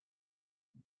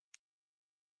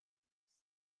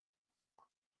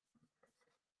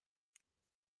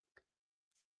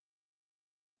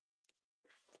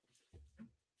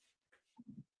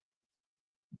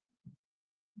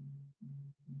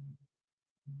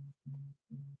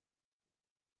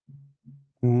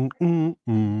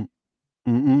 Mm-mm-mm.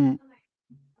 Mm-mm.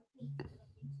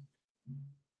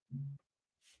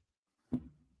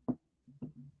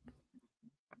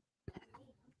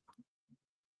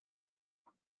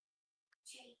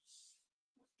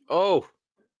 Oh,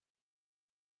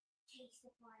 Taste the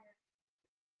fire.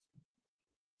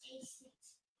 Taste it.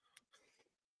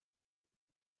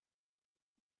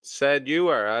 said you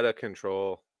are out of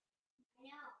control. I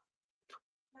know.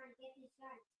 Come on, get this done.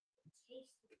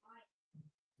 Taste the fire.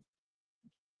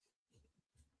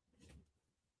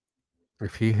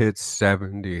 If he hits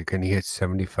 70, can he hit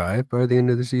 75 by the end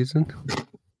of the season?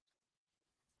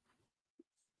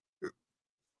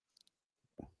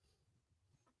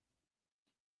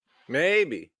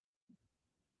 Maybe.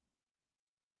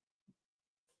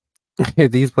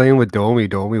 If he's playing with Domi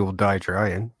will die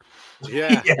trying.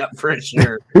 Yeah. Yeah, for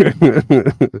sure.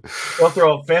 They'll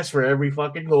throw a fist for every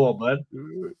fucking goal, bud.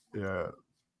 Yeah.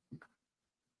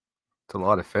 It's a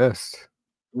lot of fists.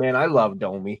 Man, I love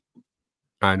Domi.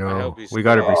 I I know. hope he We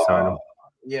got to stays. re-sign him.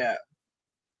 Yeah.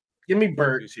 Give me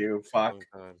Bert He's too. a long Fuck.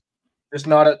 time. Just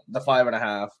not at the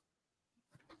 5.5.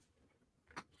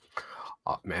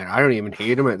 Oh, man, I don't even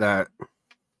hate him at that.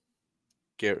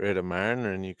 Get rid of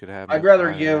Marner and you could have. I'd him rather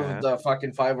at give 5.5. the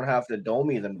fucking 5.5 to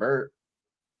Domi than Bert.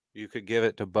 You could give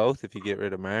it to both if you get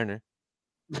rid of Marner.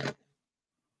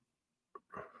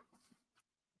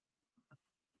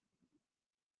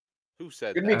 Who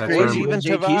said It'd be that? crazy Boys, when even JT's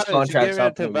Tavares. You get contract's rid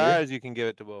of up in a year. Tavares, you can give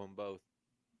it to both.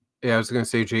 Yeah, I was going to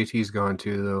say JT's gone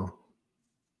too, though.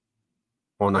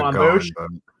 Well, Come not on, gone, Boosh. but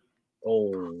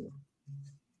Oh.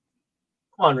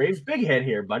 Come on, Reeves. Big head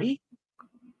here, buddy.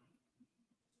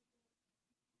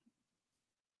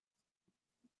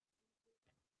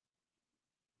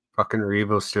 fucking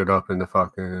Revo stood up in the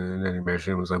fucking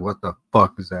intermission and was like, what the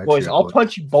fuck is that Boys, shit? I'll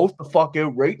punch you both the fuck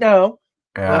out right now.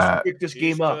 Let's Yeah. pick this He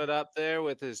game up. stood up there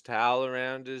with his towel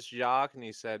around his jock and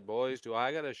he said, "Boys, do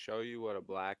I gotta show you what a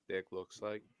black dick looks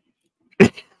like?"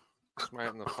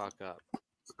 Smarten the fuck up.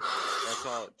 That's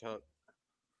all it took.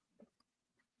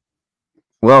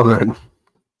 Well, then.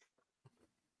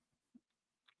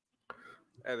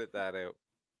 Edit that out.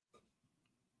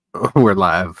 We're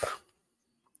live.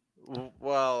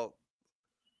 Well,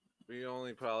 we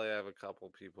only probably have a couple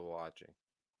people watching.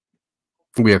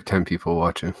 We have 10 people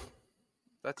watching.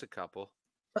 That's a couple.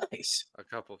 Nice. A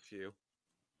couple few.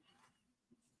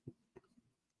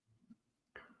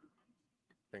 I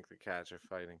think the cats are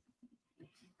fighting.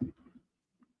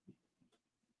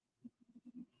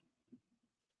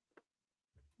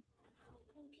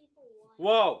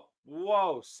 Whoa!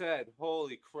 Whoa! Said,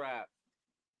 holy crap.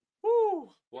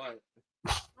 Woo! What?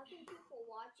 How can people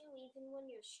watch you even when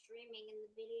you're streaming and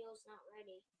the video's not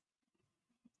ready?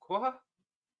 What?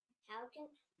 How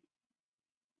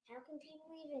can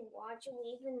people even watch you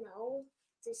even though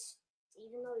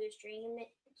you're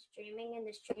streaming and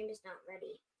the stream is not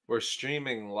ready? We're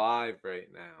streaming live right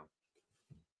now.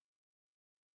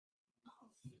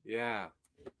 Yeah.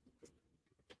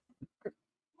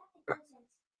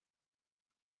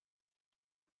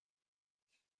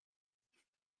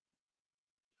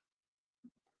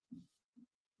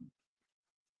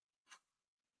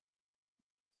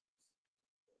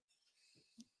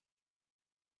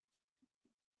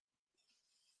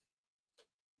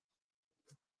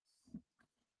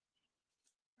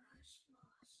 That makes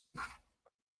sense.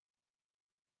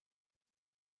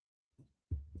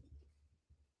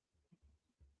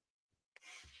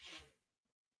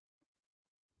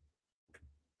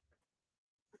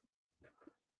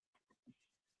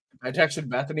 I texted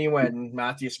Bethany when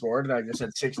Matthew scored, and I just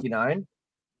said 69.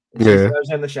 She Yeah. said I was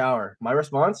in the shower. My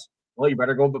response: well, you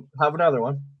better go have another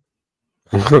one.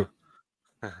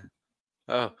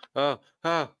 Oh,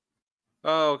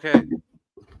 okay.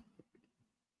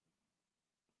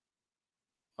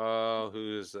 Oh,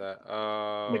 who is that?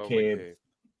 Oh, McCabe. McCabe.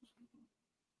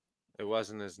 It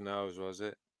wasn't his nose, was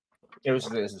it? It was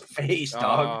his face,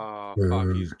 dog. Oh,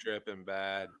 fuck, he's dripping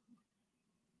bad.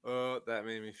 Oh, that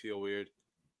made me feel weird.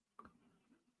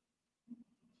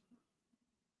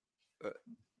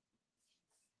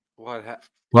 What happened?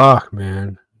 Fuck,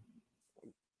 man.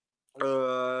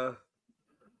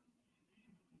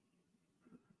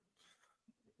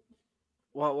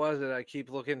 What was it? I keep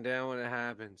looking down when it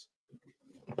happens.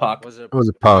 Puck. Was it? It was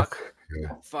a puck.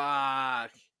 Yeah.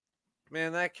 Fuck.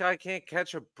 Man, that guy can't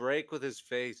catch a break with his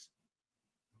face.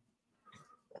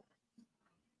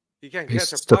 He can't He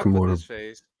catch a stuck puck him with on his him.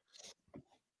 face.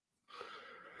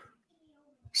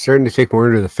 Starting to take more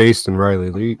to the face than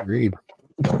Riley Reed.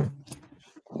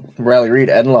 Riley Reed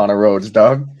and Lana Rhodes,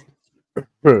 dog.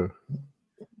 Huh.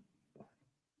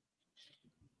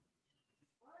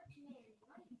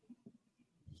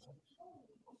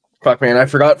 Fuck, man, I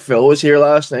forgot Phil was here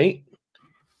last night.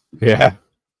 Yeah.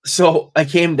 So I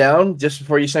came down just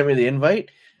before you sent me the invite.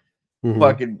 Mhm.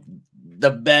 Fucking, the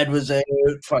bed was out.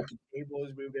 Fucking table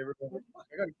was moved everywhere. Fuck,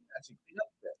 I gotta actually clean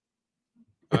up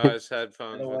there. His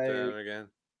headphones went down again.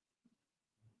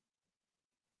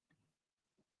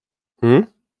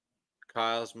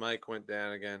 Kyle's mic went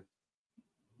down again.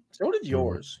 So did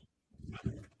yours.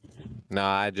 No,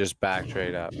 I just backed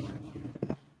right up.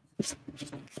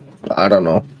 I don't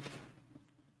know.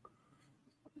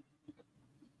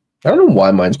 I don't know why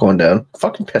mine's going down.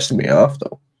 Fucking pissing me off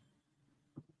though.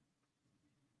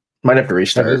 Might have to That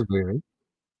restart. is weird.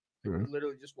 Yeah.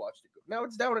 Literally just watched it go. Now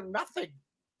it's down to nothing.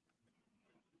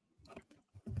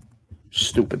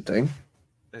 Stupid thing.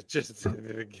 It just did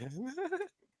it again.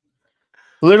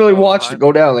 Literally watched it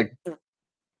go down. Like,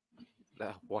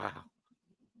 wow.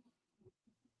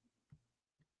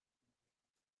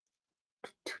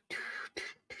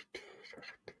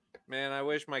 Man, I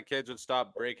wish my kids would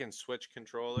stop breaking Switch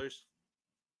controllers.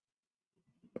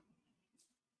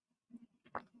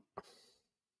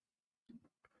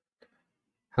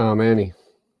 How many?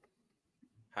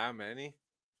 How many?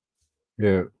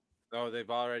 Yeah. No, they've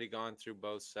already gone through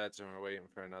both sets and we're waiting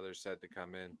for another set to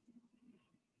come in.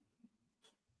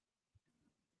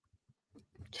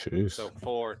 Jeez. So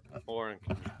four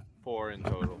in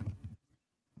total.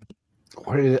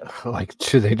 What is it like?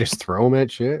 Should they just throw them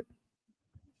at shit?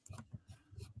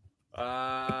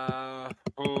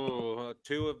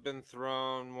 Two have been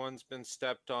thrown, one's been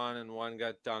stepped on, and one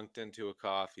got dunked into a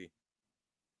coffee.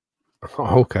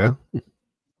 Oh, okay.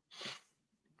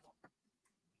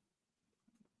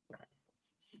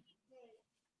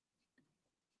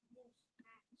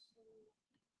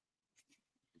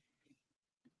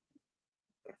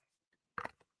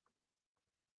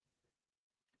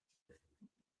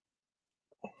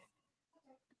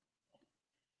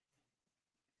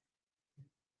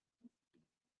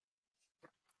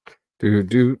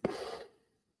 Dude.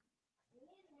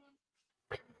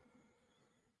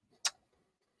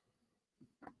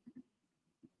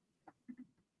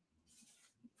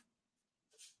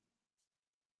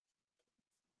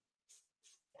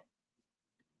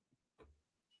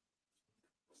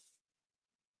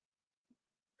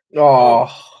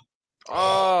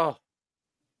 oh,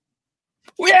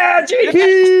 yeah,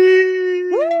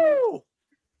 JP! Woo!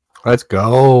 Let's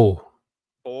go.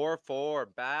 4-4.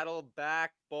 Battle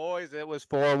back, boys. It was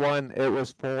 4-1. It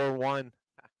was 4-1. Lick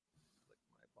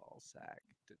my ball sack,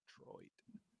 Detroit.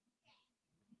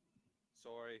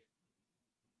 Sorry.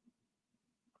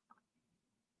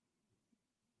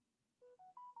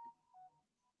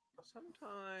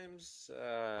 Sometimes,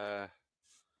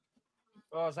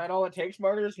 Oh, is that all it takes,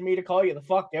 Martyrs, for me to call you the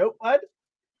fuck out, bud?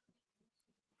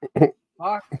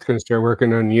 Fuck. It's gonna start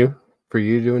working on you for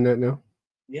you doing that now.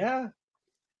 Yeah.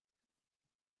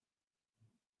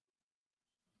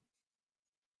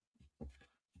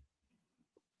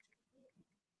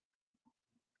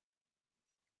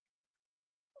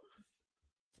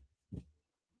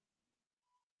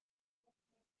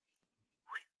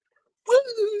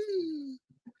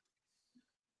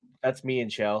 That's me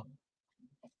and Shell.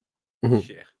 Mhm.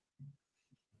 Yeah.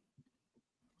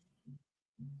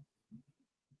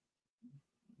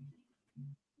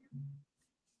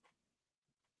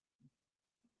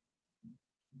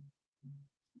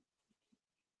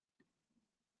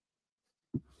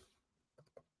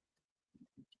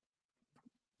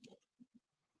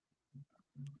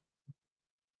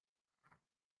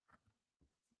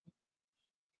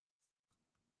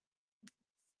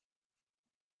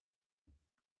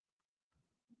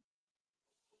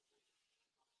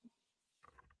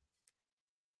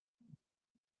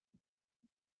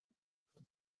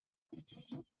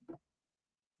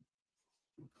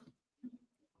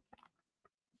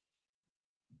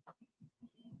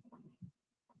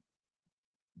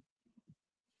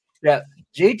 Yeah,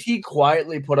 JT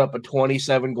quietly put up a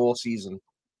 27-goal season.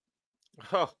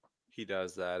 Oh, he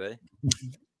does that, eh?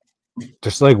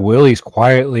 Just like Willie's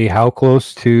quietly, how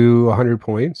close to 100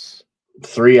 points?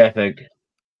 3, I think.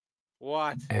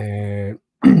 What? And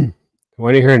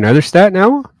want to hear another stat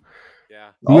now? Yeah.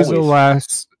 Who was the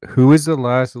Always.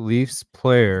 last Leafs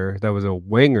player that was a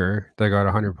winger that got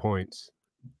 100 points?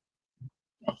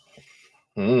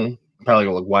 Probably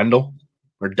go like Wendell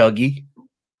or Dougie.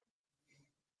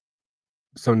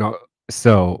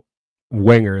 So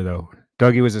winger though.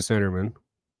 Dougie was a centerman.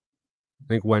 I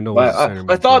think Wendell was a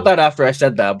centerman. I thought too. that after I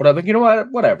said that, but I'm like, you know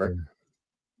what? Whatever.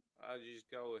 I'll just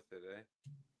go with it,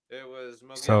 eh? It was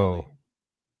McGillney. So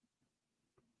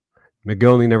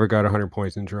McGillney never got 100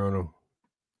 points in Toronto.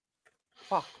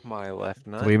 Fuck my left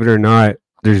nut. Believe it or not,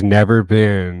 there's never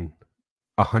been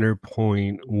a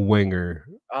 100-point winger.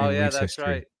 Oh in yeah, Leafs that's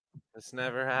history. right. That's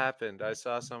never happened. I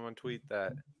saw someone tweet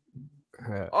that.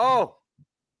 Uh, Oh,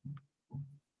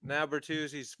 now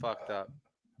Bertuzzi's fucked up.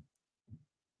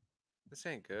 This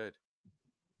ain't good.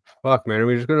 Fuck, man. Are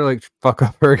we just gonna like fuck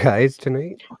up our guys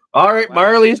tonight? All right, Wow.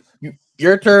 Marlies,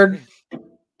 your turn.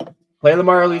 Play the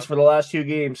Marlies for the last 2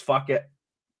 games. Fuck it.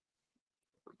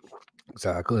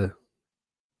 Exactly.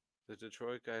 The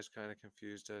Detroit guy's kind of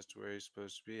confused as to where he's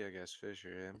supposed to be. I guess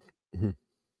Fisher, him. Mhm.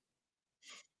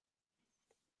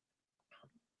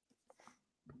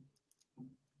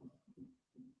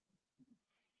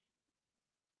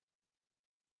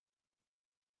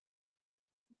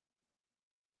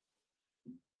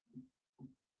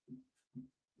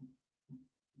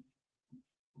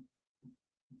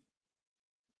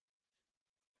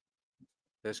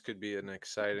 This could be an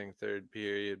exciting third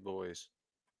period, boys.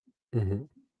 Mhm.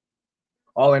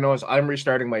 All I know is I'm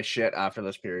restarting my shit after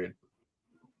this period.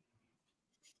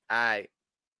 Aye.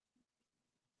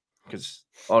 Because,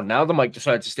 now the mic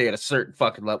decides to stay at a certain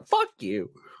fucking level. Fuck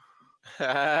you.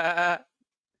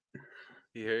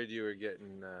 He heard you were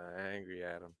getting angry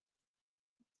at him.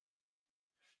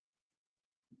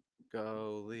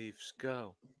 Go Leafs,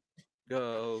 go.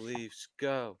 Go Leafs,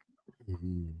 go.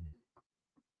 Mhm.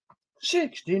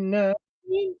 69.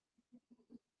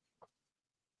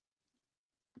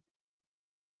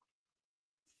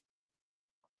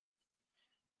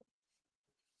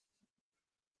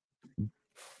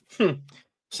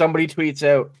 Somebody tweets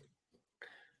out,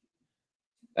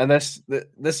 and this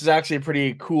is actually a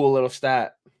pretty cool little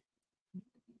stat.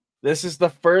 This is the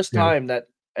first Yeah. time that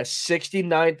a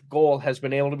 69th goal has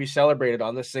been able to be celebrated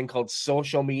on this thing called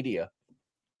social media.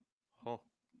 Huh.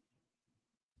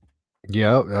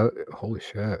 Yeah. Holy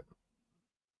shit.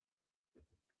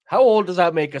 How old does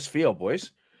that make us feel,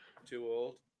 boys? Too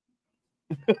old.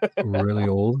 Really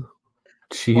old.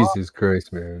 Jesus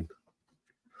Christ, man.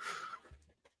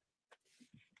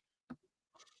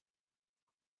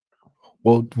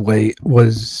 Well, wait,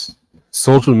 was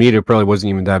social media probably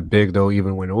wasn't even that big though,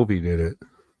 even when Ovi did it.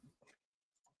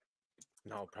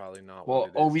 No, probably not. Well, what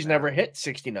it is Ovi's never now. hit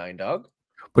 69, dog.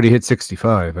 But he hit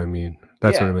 65. I mean,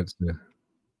 that's Yeah. what I meant to say.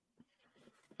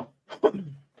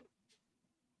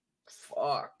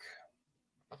 Fuck.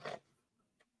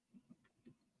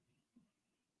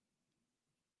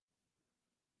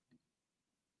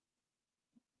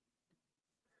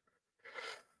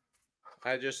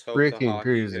 I just hope the Freaking hockey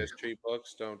crazy. history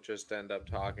books don't just end up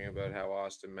talking about how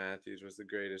Austin Matthews was the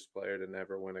greatest player to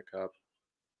never win a cup.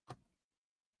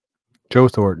 Joe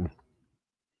Thornton.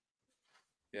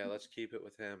 Yeah, let's keep it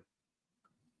with him.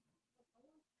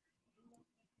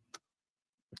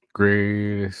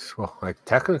 Greatest. Well, like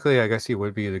technically, I guess he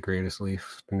would be the greatest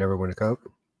Leaf to never win a cup.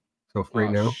 So right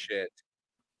Oh, now, shit.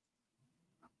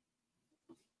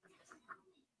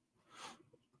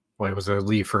 well, it was a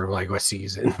Leaf for like a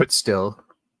season, but still.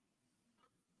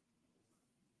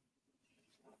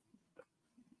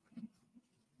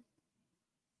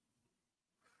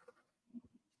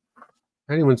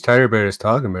 Anyone's tired about us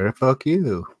talking about it, fuck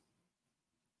you.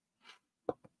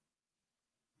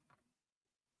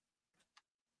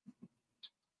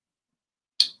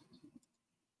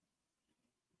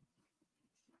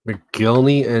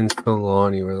 McGillney and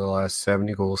Spillane were the last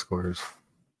 70 goal scorers.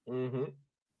 Mm-hmm.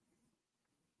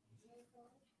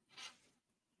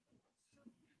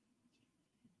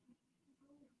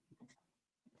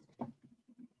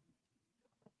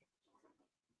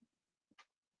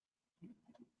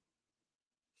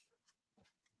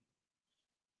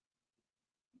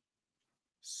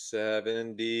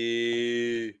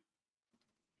 $70.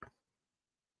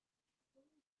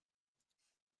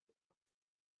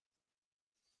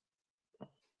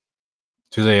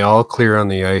 So they all clear on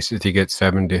the ice if you get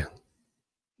 70.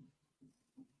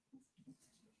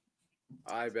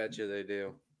 I bet you they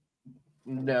do.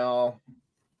 No,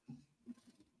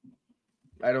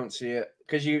 I don't see it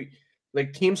because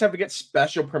teams have to get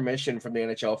special permission from the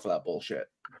NHL for that bullshit.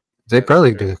 They That's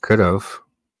probably true. could have.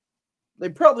 They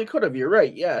probably could have. You're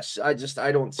right. Yes, I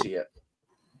don't see it.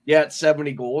 Yeah, it's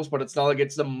 70 goals, but it's not like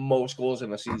it's the most goals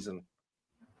in a season.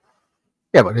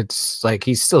 Yeah, but it's like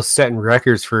he's still setting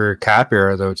records for cap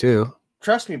era though too.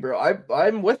 Trust me, bro.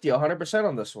 I'm with you 100%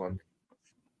 on this one.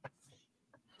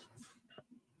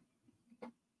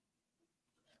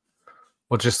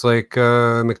 Well, just like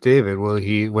McDavid,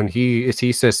 when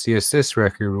he sets the assist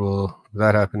record, will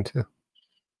that happen too?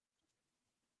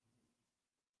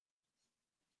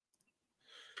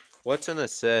 What's an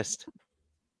assist?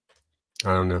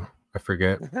 I don't know. I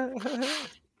forget.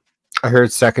 I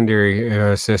heard secondary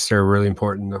assists are really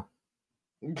important though.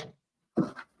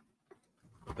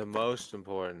 The most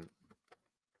important.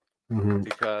 Mm-hmm.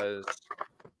 Because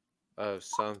of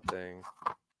something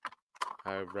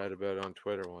I read about on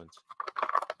Twitter once.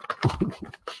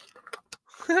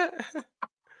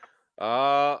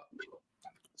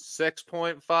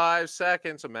 6.5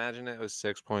 seconds. Imagine it was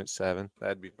 6.7.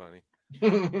 That'd be funny.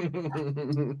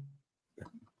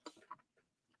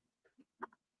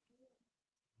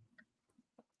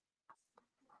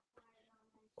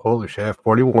 Holy shit,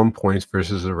 41 points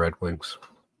versus the Red Wings.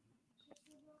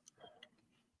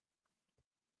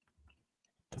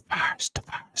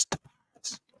 Tavares.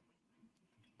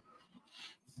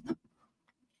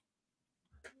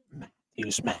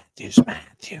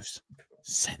 Matthews.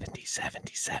 70.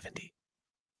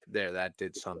 There, that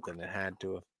did something. It had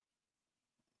to have.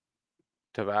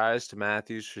 Tavares to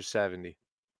Matthews for 70.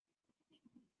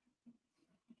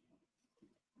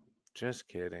 Just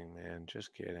kidding, man.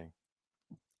 Just kidding.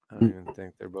 I don't even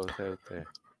think they're both out there.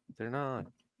 They're not.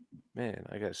 Man,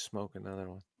 I gotta smoke another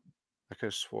one. I could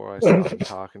have swore I saw them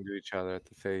talking to each other at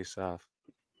the face-off.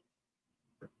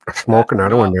 Smoke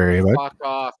another one there,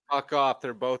 bud. Fuck off.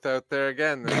 They're both out there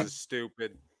again. This is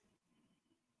stupid.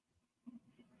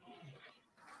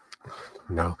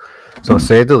 No. So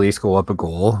say the Leafs go up a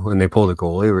goal and they pull the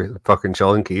goalie, fucking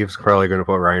Sheldon Keefe's probably going to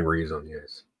put Ryan Reeves on the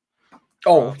ice.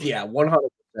 Oh, yeah, 100%.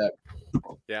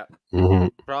 Yeah. Mm-hmm.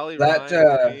 Probably That,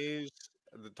 Ryan Reeves,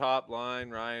 the top line,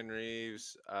 Ryan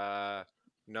Reeves,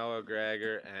 Noah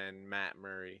Gregor, and Matt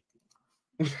Murray.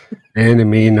 And to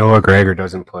me, Noah Gregor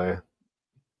doesn't play.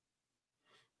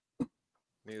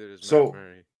 Neither does So- Matt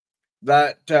Murray.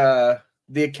 That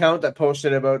the account that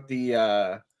posted about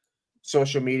the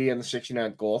social media and the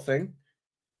 69th goal thing.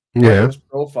 Yeah. His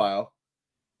profile.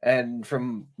 And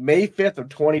from May 5th of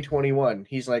 2021,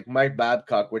 he's like, Mike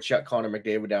Babcock would shut Connor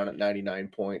McDavid down at 99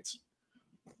 points.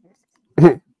 Yeah.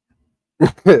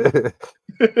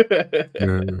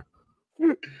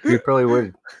 He probably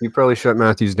would. He probably shut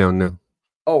Matthews down now.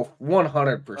 Oh,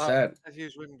 100%.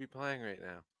 Matthews wouldn't be playing right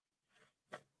now.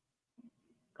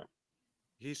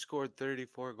 He scored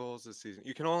 34 goals this season.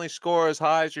 You can only score as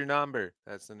high as your number.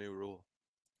 That's the new rule.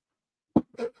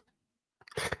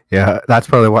 Yeah, that's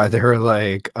probably why they were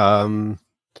like, I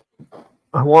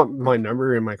want my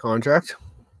number in my contract.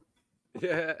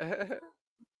 Yeah.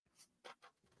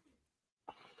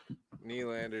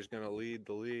 Nylander's going to lead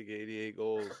the league, 88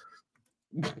 goals.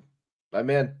 I'm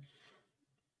in.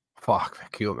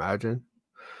 Fuck, can you imagine?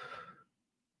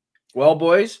 Well,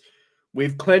 boys,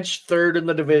 we've clinched third in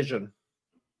the division.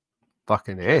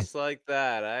 Fucking A. Just like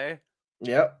that, eh?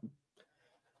 Yep.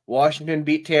 Washington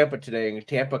beat Tampa today, and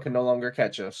Tampa can no longer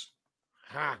catch us.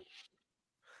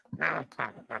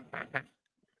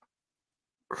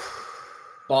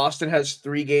 Boston has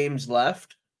 3 games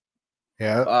left.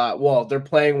 Yeah. Well, they're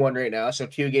playing one right now, so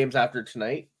 2 games after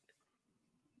tonight.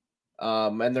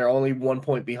 And they're only 1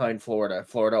 point behind Florida.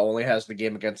 Florida only has the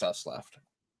game against us left.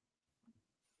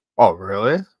 Oh,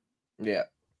 really? Yeah.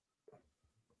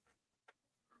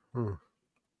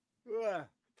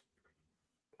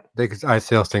 I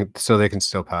still think so. They can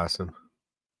still pass them.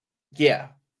 Yeah.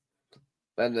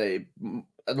 And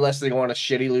unless they go on a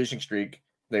shitty losing streak,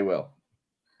 they will.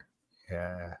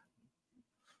 Yeah.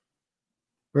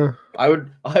 I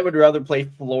would rather play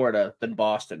Florida than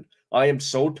Boston. I am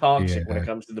so toxic when Yeah. it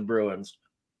comes to the Bruins.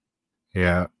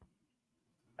 Yeah.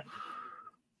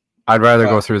 I'd rather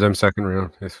go through them second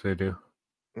round if they do.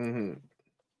 Mm-hmm.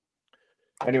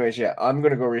 Anyways, yeah, I'm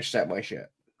gonna go reset my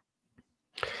shit.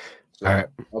 So, All right.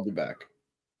 I'll be back.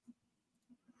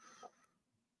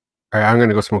 All right, I'm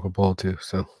gonna go smoke a bowl too.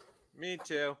 So. Me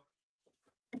too.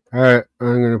 All right,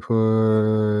 I'm gonna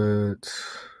put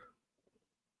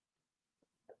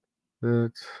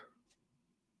that.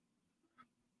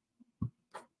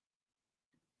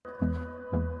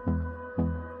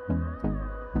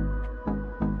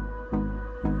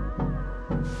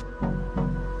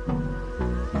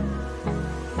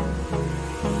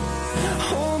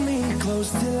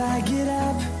 close till I get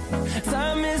up.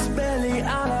 Time is barely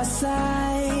on our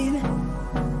side.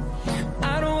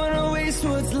 I don't wanna waste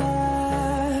what's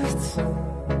left.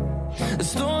 The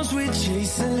storms we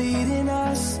chase are leading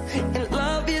us, and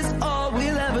love is all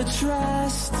we'll ever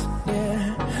trust. Yeah,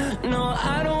 no,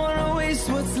 I don't wanna waste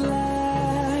what's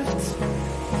left.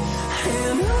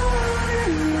 And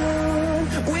on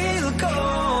we'll go,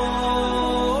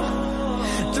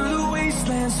 through the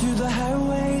wastelands, through the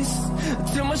highways,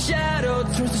 till my shadow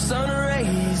turns to sun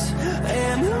rays.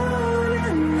 And on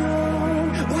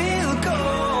we'll go,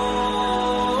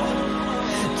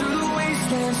 through the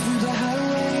wastelands, through the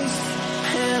highways,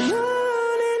 and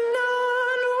on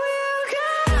we'll go.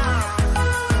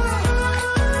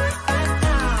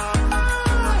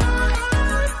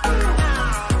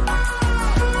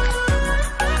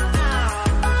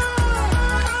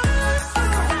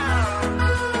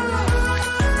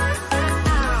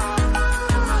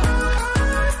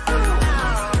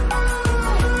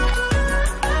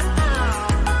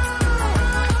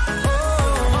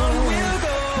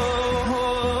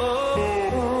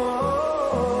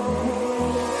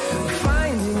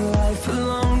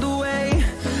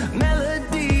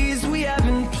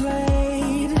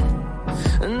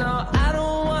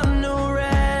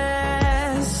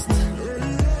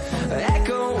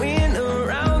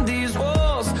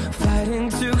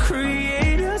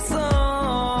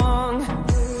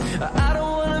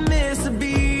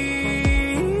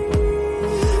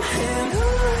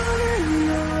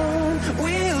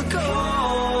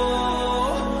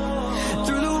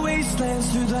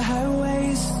 Through the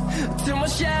highways, till my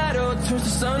shadow turns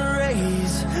to sun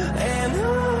rays. And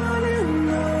on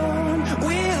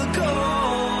we'll go,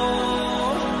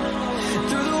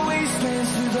 through the wastelands,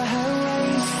 through the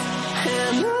highways,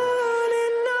 and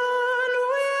on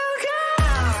we'll go.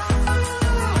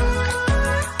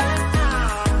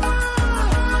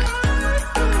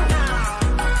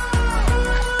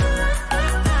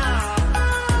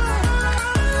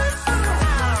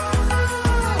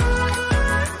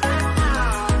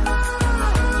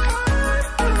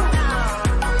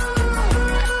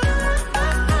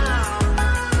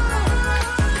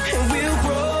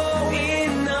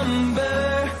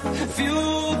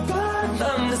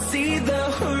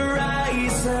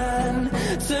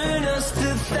 Turn us to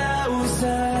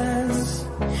thousands,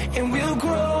 and we'll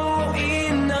grow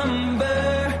in number,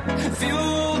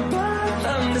 fueled by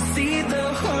them to see the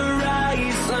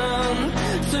horizon.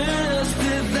 Turn us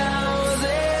to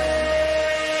thousands,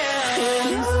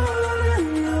 and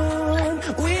on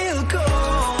we'll go,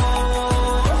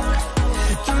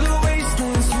 through the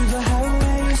wastelands, through the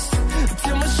highways,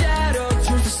 till my shadow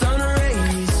turns to sun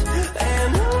rays.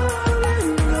 And on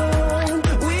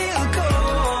we'll go,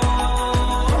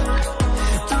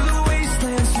 through the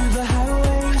wastelands, through the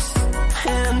highways,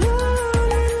 and on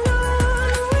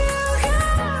we'll go.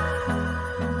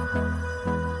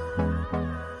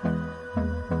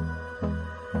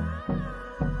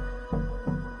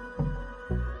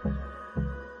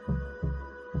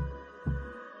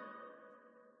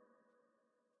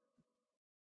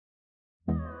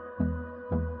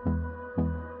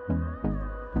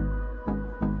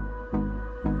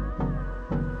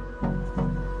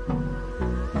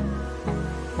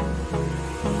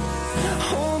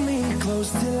 Hold me close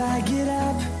till I get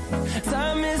up.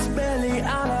 Time is barely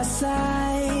on our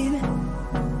side.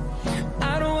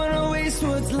 I don't wanna waste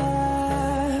what's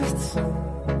left.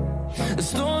 The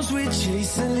storms we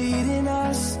chase are leading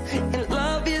us, and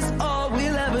love is all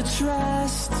we'll ever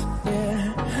trust. Yeah,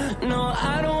 no,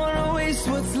 I don't wanna waste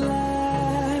what's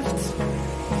left.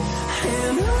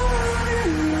 And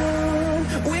on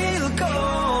we'll go,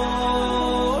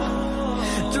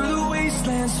 through the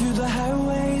wastelands, through the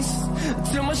highways,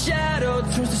 till my shadow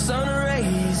turns to sun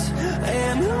rays.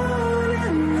 And on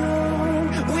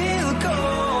we'll go,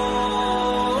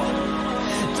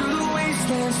 through the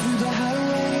wastelands, through the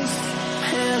highways,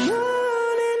 and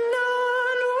on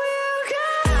we'll go.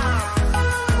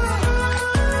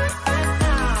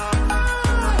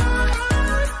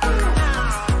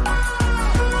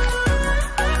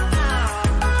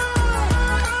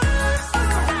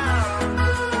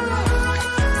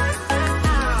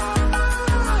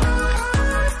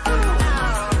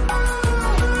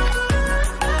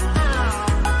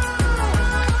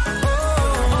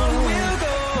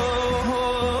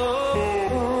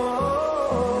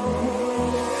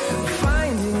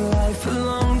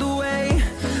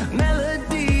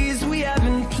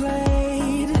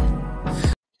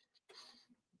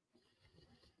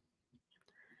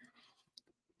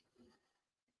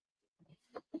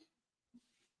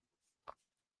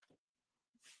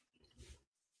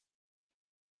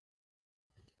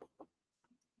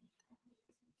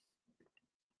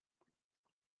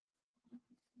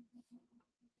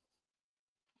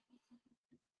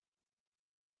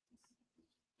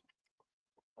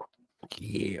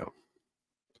 Yeah.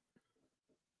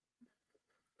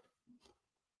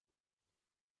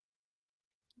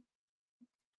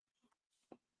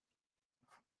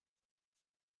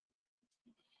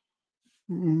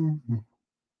 Mm-hmm.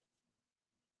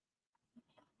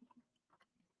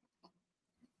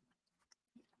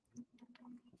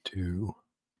 2.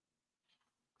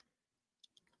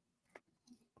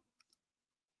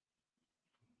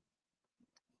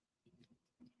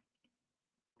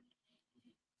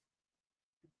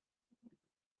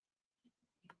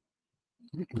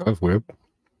 That's weird.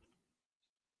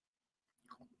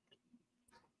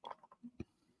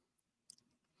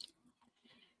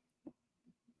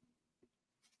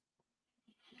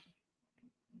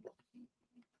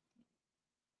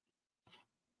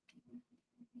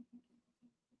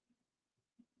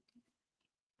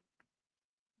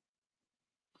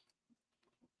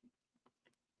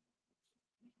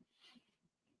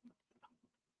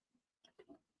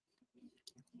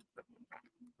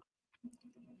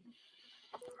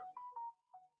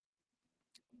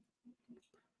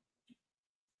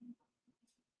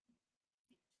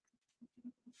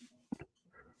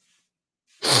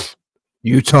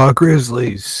 Utah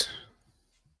Grizzlies.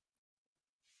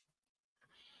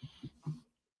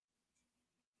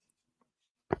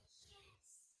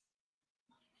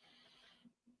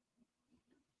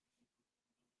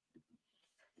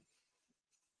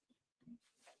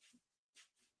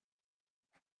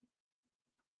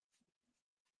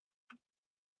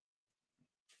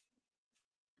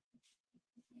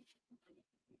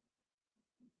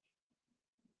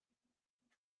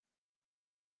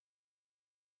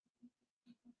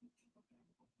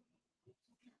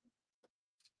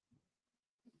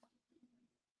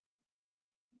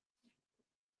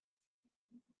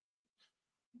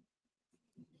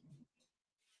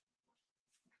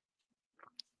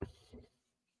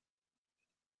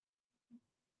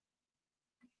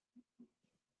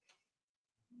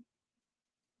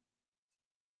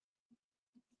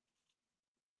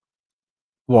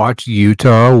 Watch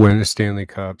Utah win a Stanley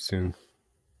Cup soon.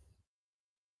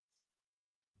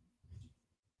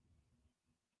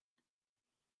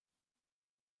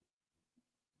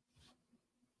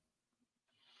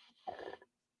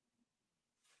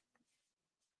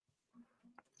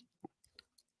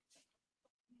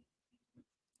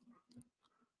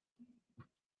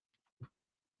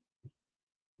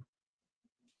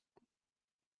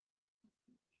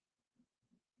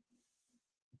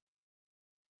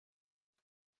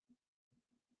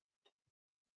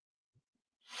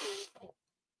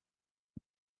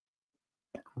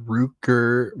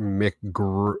 Rutger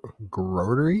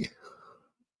McGrodery.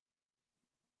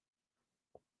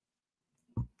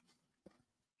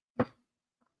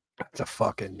 That's a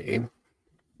fucking name.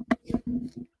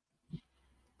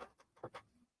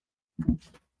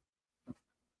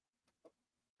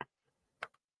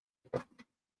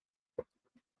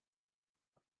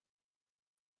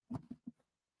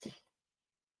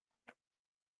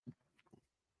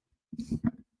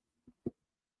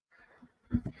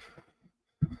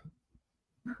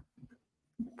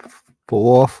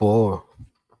 Four.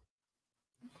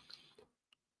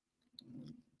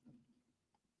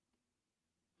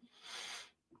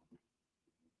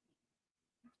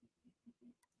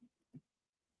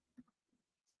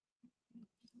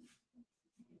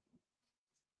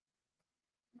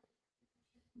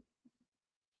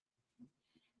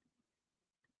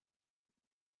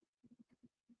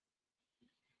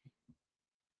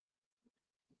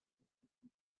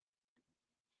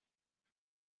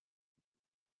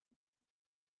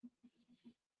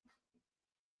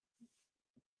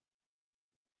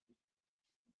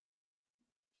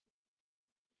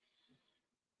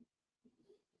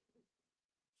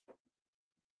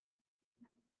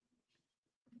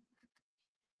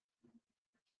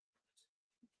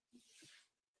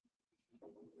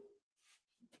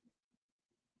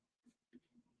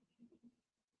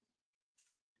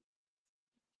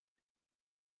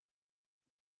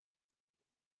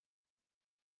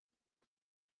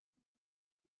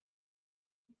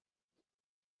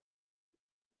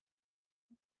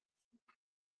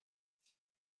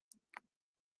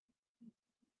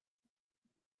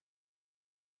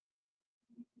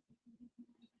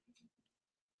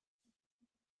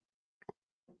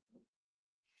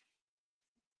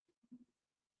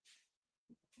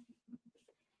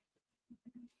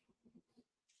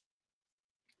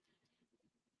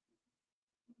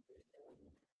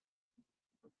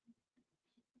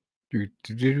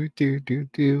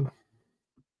 Do.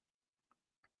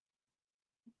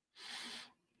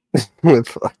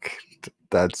 Fuck.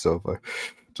 That's so funny.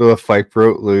 So the fight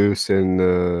broke loose in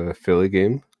the Philly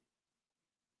game.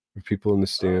 People in the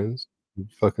stands.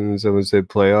 Fucking someone said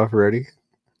playoff ready.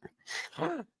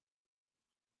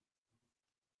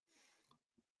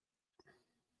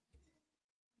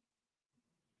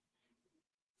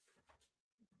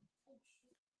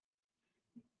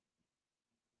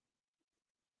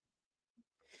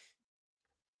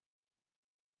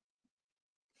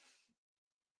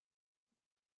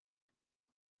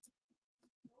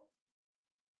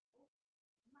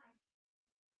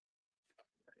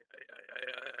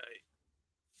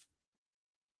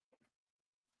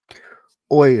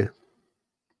 Oi.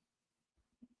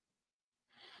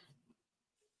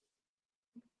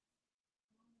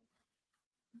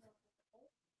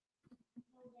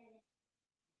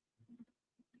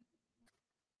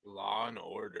 Law and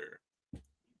Order.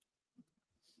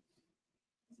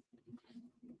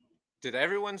 Did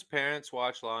everyone's parents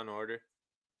watch Law and Order?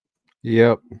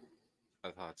 Yep.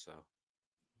 I thought so.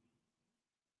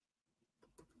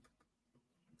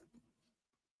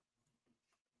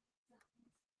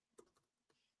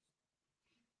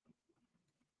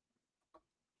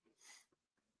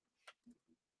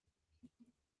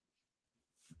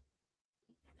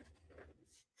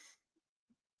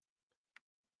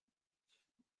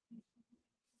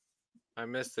 I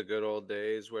miss the good old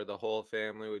days where the whole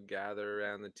family would gather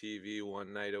around the TV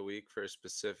one night a week for a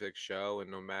specific show, and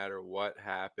no matter what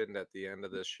happened at the end of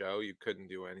the show, you couldn't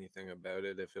do anything about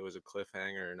it. If it was a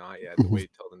cliffhanger or not, you had to wait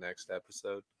till the next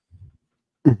episode.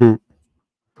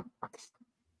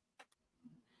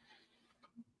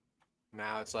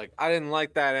 Now it's like, I didn't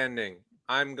like that ending.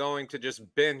 I'm going to just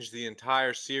binge the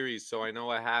entire series so I know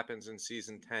what happens in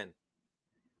season 10.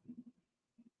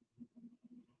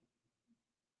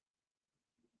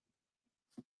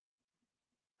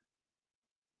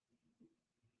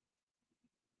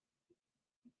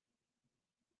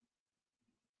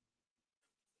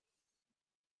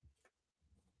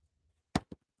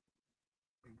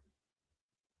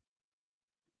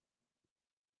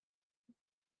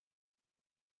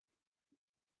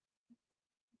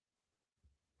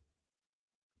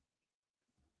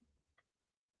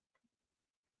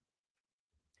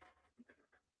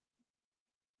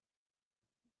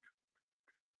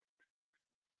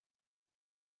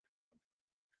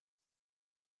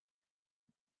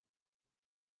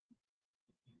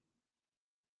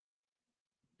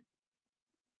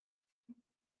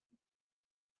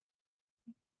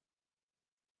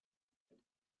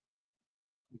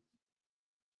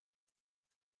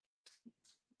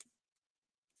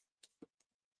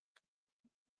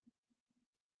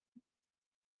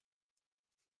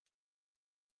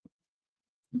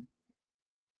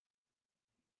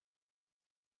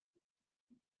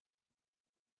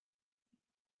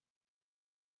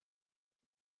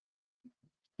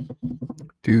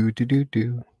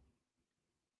 Do.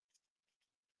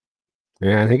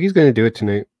 Yeah, I think he's gonna do it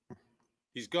tonight.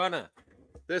 He's gonna.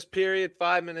 This period,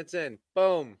 5 minutes in.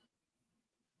 Boom.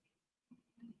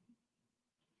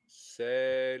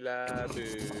 C'est la boo.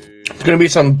 It's gonna be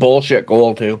some bullshit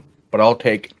goal too, but I'll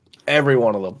take every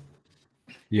one of them.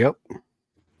 Yep. Oh,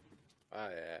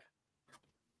 yeah.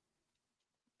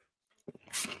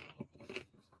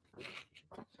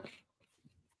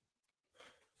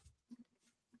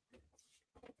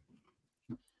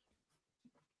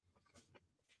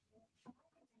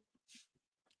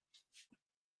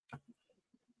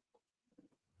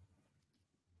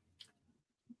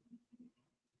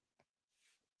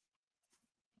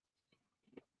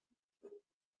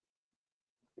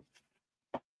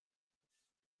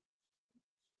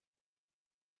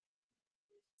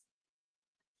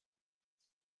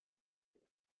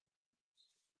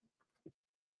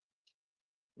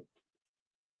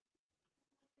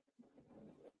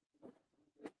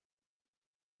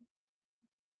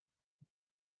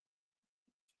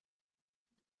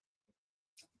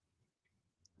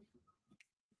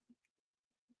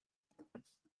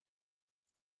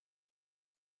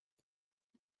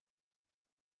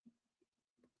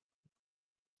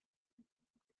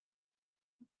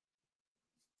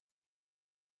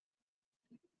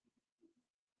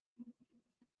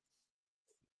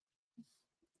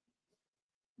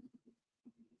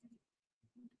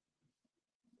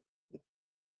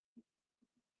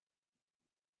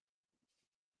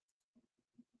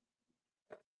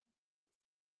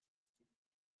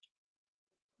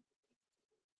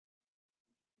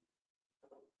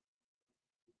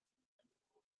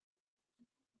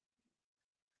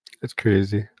 It's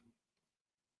crazy.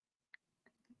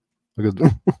 Look at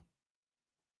them.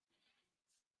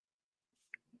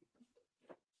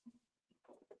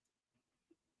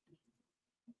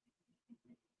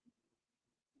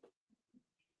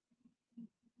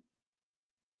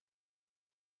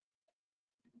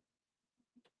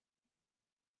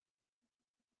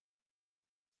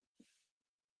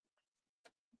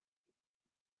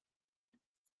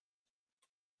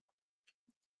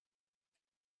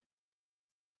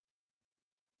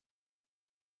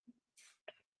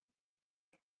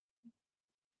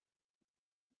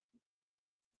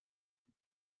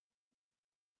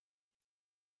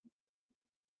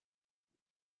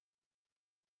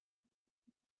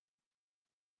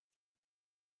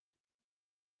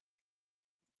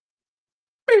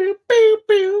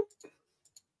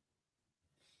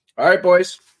 All right,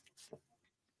 boys.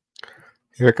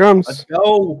 Here it comes. Let's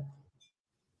go.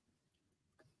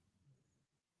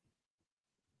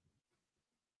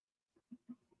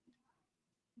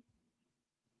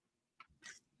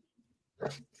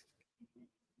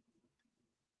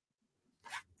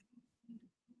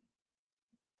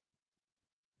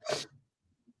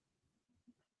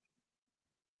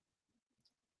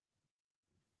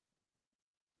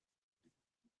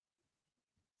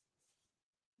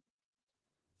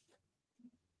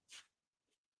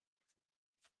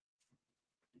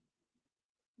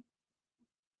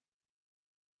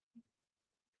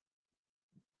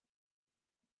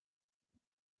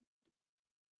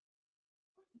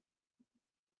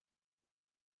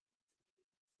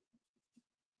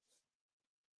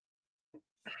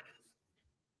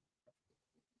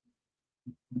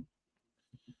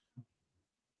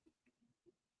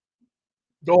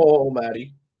 Oh,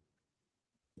 Maddie.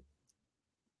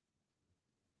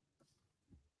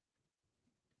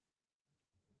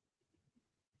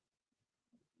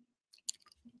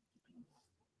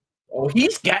 Oh,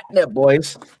 he's getting it,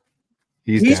 boys.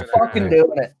 He's definitely- fucking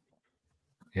doing it.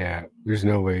 Yeah, there's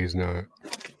no way he's not.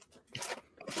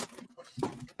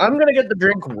 I'm gonna get the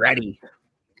drink ready.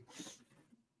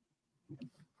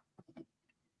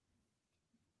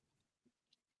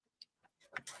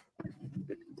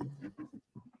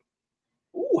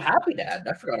 Ooh, Happy Dad.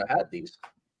 I forgot I had these.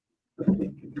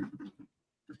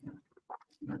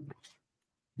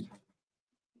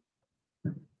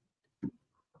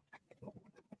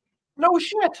 No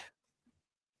shit.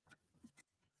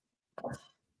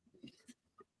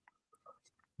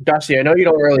 Dusty, I know you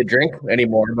don't really drink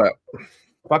anymore, but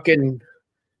fucking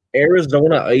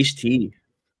Arizona iced tea.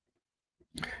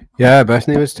 Yeah,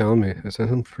 Bethany was telling me. That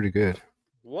sounds pretty good.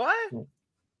 What?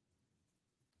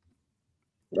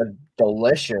 A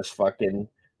delicious fucking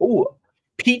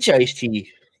peach iced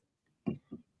tea.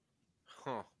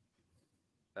 Huh.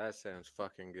 That sounds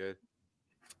fucking good.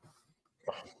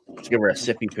 Let's give her a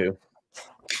sippy poo.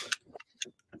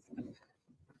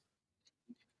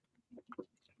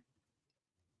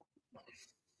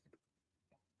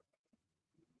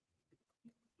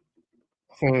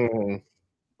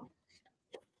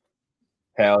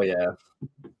 Hell yeah.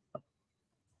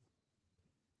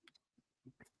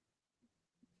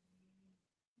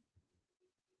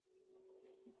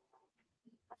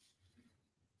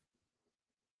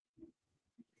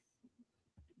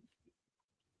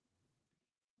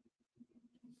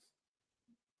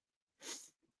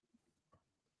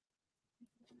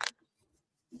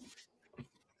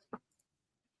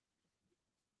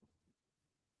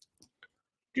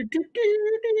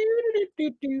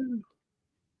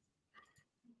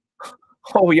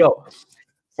 Oh, yo.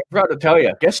 I forgot to tell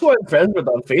you. Guess who I'm friends with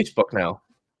on Facebook now?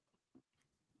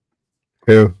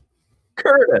 Who?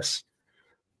 Curtis.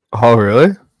 Oh,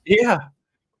 really? Yeah.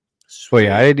 Wait,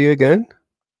 I added you again?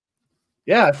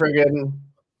 Yeah, friggin'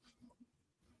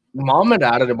 Mom had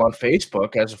added him on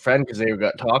Facebook as a friend because they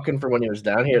got talking for when he was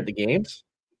down here at the games.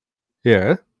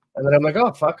 Yeah. And then I'm like,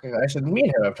 oh, fuck. I said, me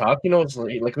and him have talked. You know, it's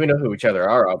like we know who each other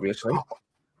are, obviously. So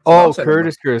Oh, I'll send him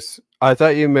Curtis, Chris. I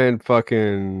thought you meant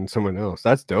fucking someone else.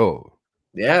 That's dope.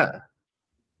 Yeah.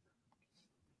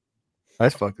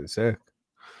 That's fucking sick.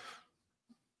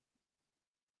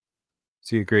 Is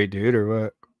he a great dude or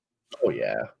what? Oh,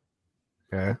 yeah.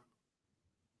 Yeah.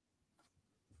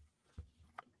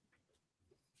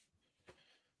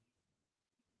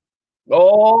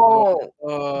 Oh.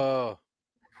 Oh.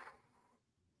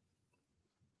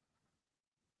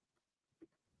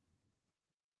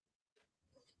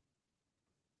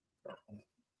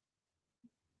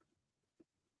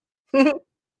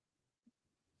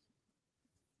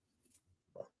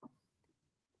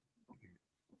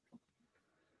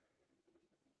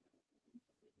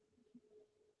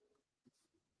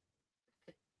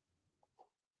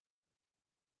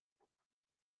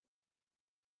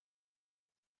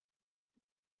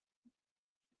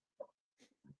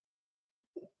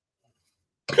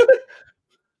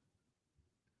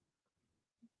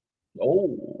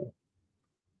 Oh.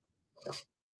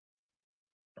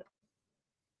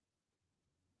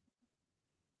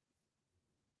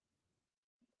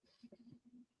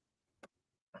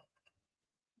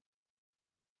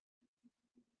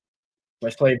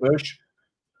 Nice play, Bush.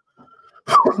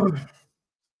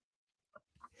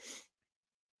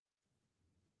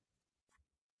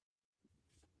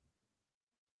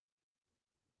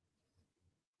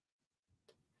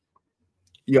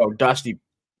 Yo, Dusty,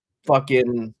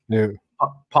 fucking Yeah.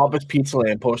 Papa's Pizza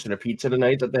Land posted a pizza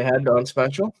tonight that they had on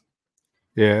special.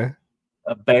 Yeah.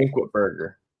 A banquet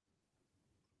burger.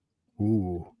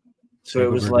 Ooh. So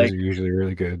it was burgers like, are usually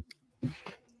really good.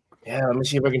 yeah, let me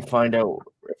see if I can find out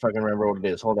if I can remember what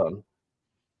it is. Hold on.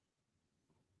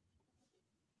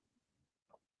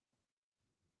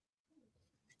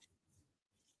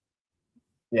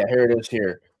 Yeah, here it is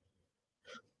here.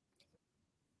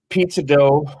 Pizza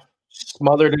dough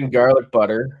smothered in garlic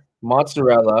butter,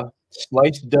 mozzarella,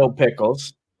 sliced dill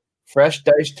pickles, fresh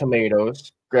diced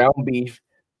tomatoes, ground beef,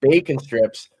 bacon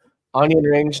strips, onion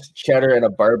rings, cheddar, and a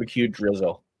barbecue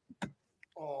drizzle.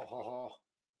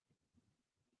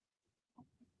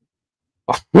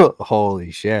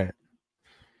 Holy shit.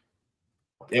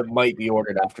 It might be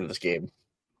ordered after this game.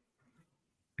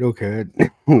 Okay.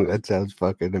 That sounds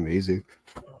fucking amazing.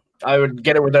 I would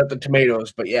get it without the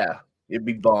tomatoes, but yeah, it'd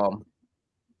be bomb.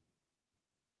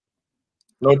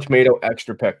 No tomato,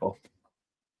 extra pickle.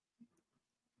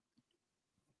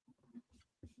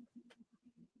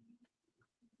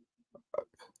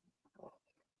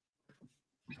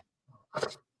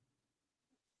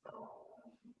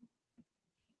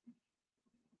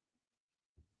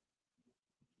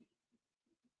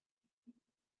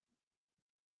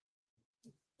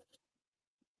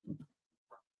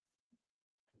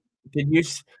 Did you?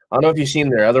 I don't know if you've seen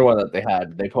their other one that they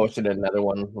had. They posted another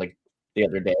one like the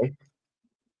other day.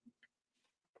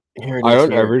 Here it I is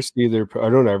don't here. ever see their. I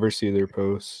don't ever see their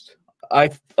post. I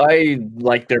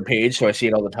like their page, so I see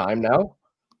it all the time now.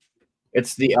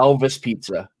 It's the Elvis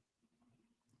pizza.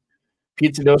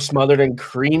 Pizza dough smothered in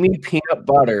creamy peanut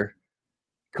butter,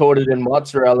 coated in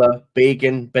mozzarella,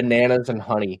 bacon, bananas, and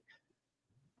honey.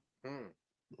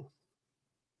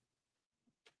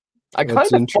 I kind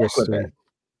That's of fuck with interesting. it.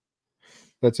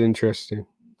 That's interesting.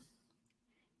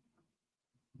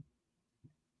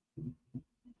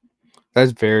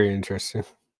 That's very interesting.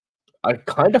 I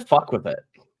kind of fuck with it.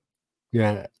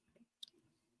 Yeah.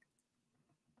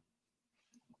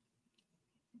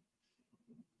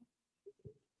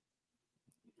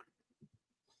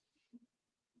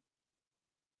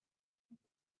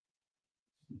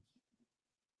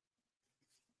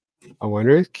 I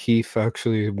wonder if Keith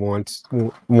actually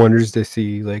wonders to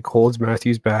see, like, holds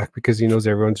Matthews back because he knows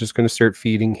everyone's just going to start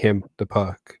feeding him the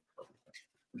puck.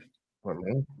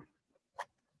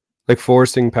 Like,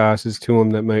 forcing passes to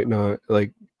him that might not,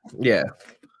 like... Yeah.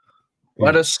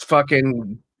 Let us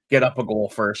fucking get up a goal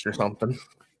first or something.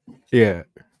 Yeah.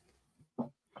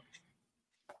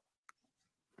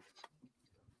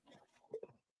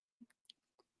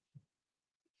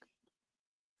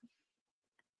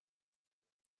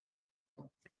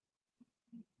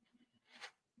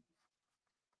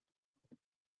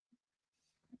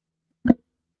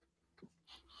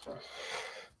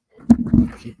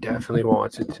 He definitely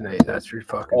wants it tonight. That's for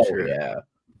fucking sure. Yeah.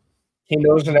 He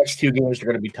knows the next 2 games are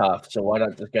going to be tough, so why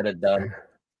not just get it done?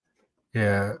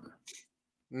 Yeah.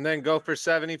 And then go for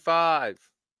 75.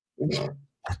 Not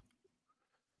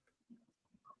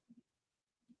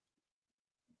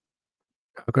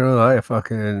gonna lie, a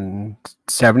fucking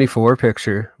 74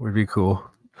 picture would be cool.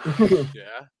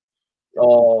 Yeah.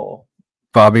 Oh.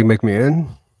 Bobby McMahon.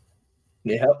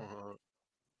 Yep.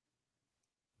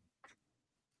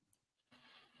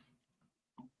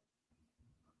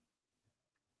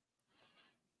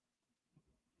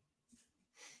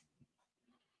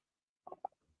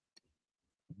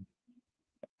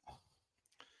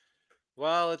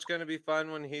 Well, it's going to be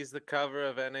fun when he's the cover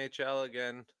of NHL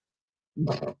again.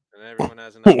 And everyone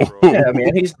has an uproar. Yeah,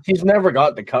 man, he's never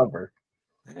got the cover.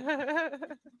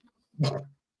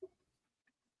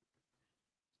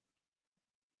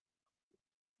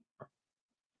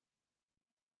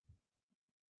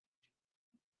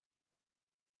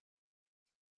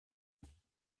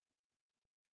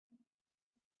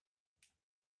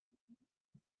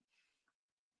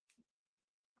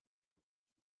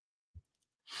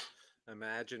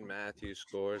 Imagine Matthew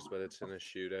scores, but it's in a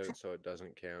shootout, so it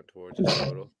doesn't count towards his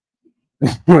total.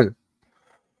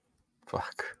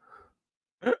 Fuck.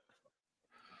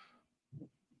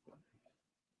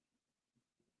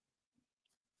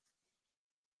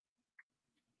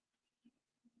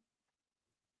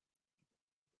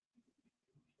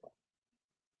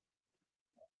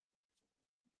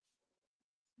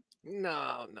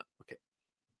 No. Okay.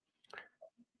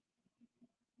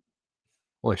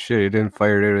 Holy shit, he didn't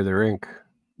fire it out of the rink.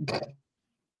 Let's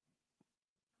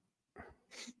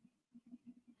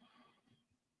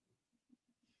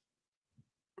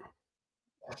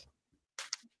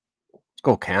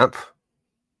go, Camp.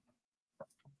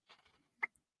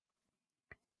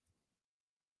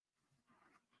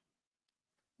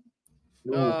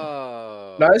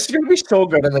 Oh. No, this is gonna be so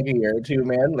good in like a year or two,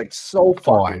 man. Like so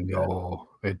fucking Oh, I know.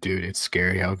 Dude, it's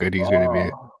scary how good he's going to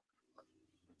be.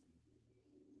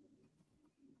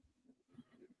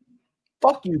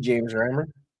 Fuck you, James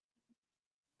Reimer.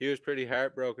 He was pretty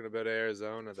heartbroken about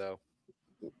Arizona, though.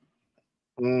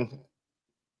 Mm.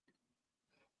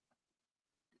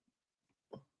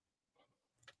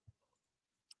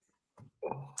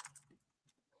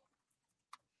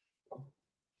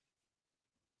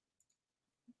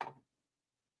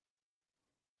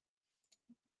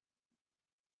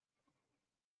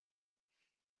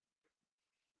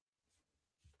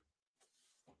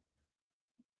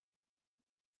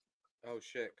 Oh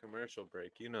shit! Commercial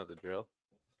break. You know the drill.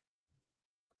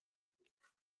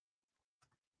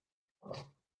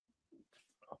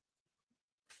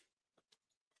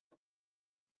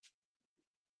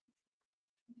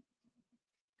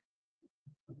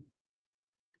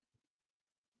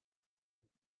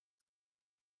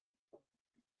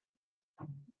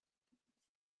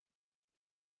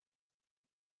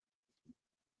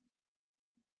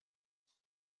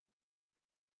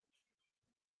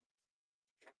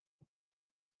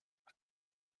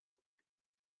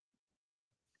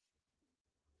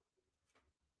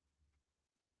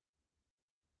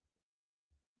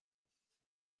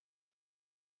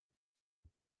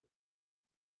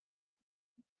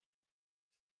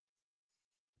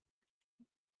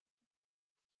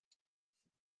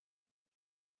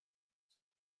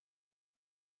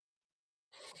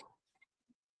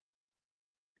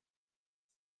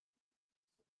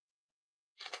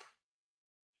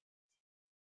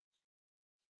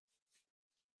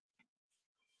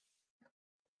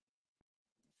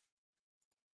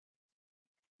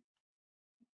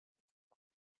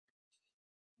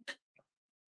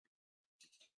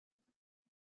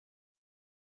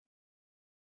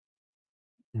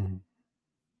 Mm-hmm.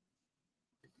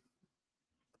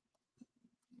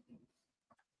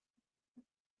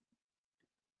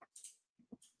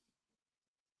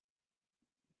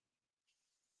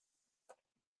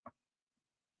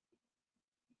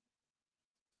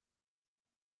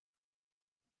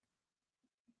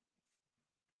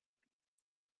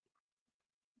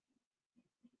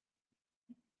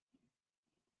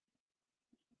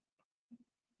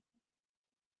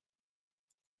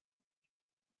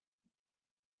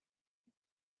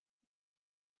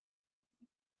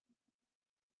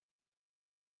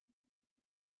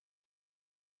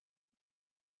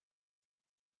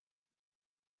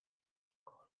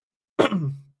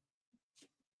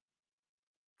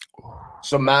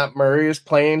 So Matt Murray is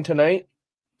playing tonight.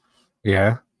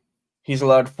 Yeah. He's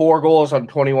allowed 4 goals on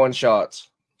 21 shots.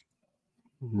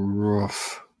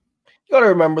 Rough. You gotta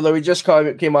remember though, he just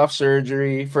came off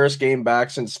surgery, first game back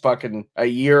since fucking a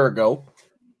year ago.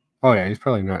 Oh yeah, he's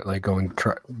probably not like going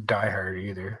die hard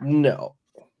either. No.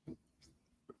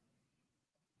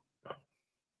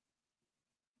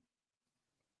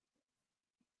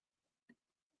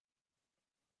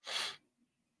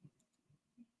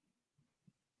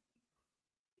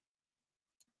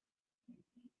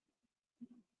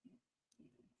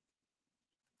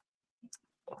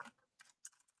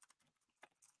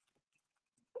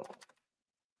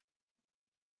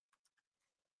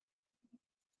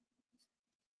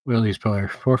 Willie's player.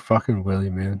 Poor fucking Willie,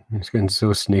 man. He's getting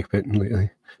so snake bitten lately.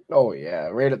 Oh yeah,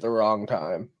 right at the wrong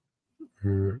time.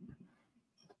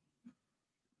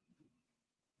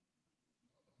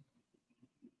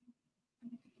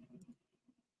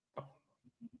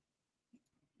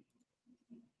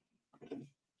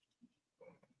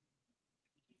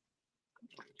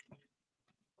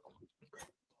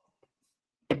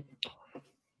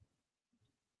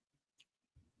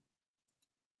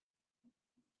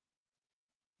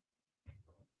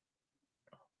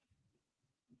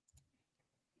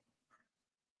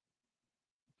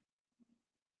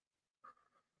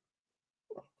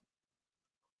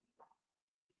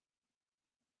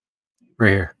 Right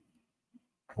here.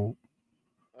 Oh.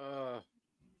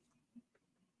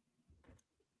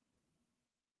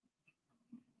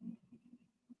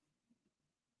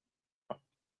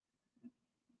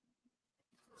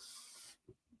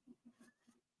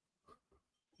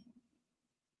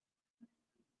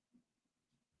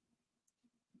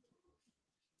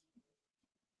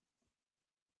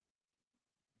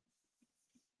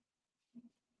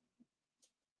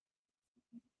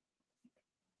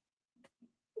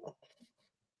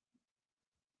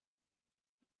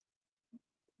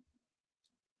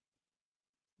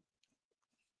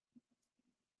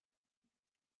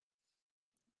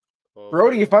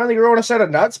 Brody, you finally growing a set of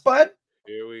nuts, bud?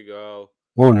 Here we go.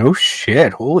 Oh no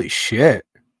shit! Holy shit!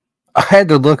 I had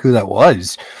to look who that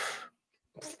was.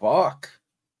 Fuck.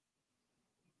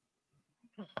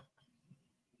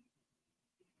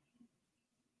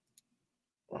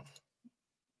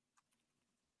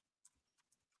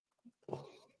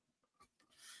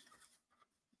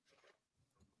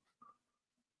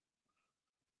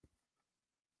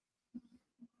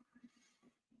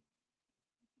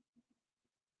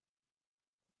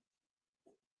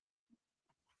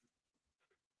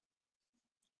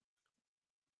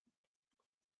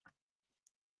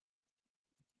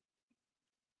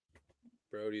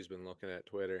 Brody's been looking at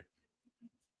Twitter.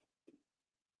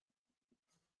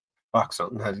 Fuck,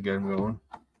 something has to get him going.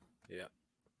 Yeah.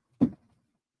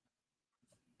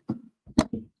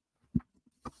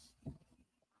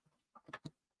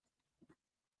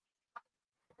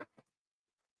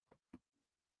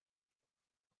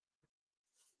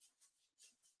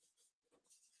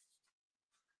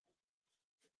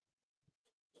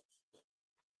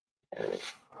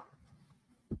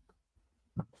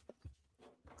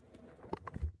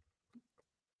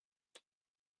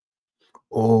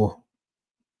 Oh,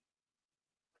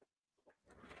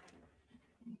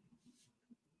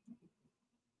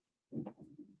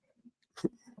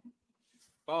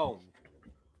 Boom.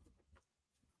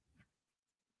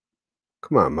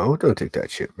 come on, Mo. Don't take that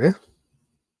shit, man.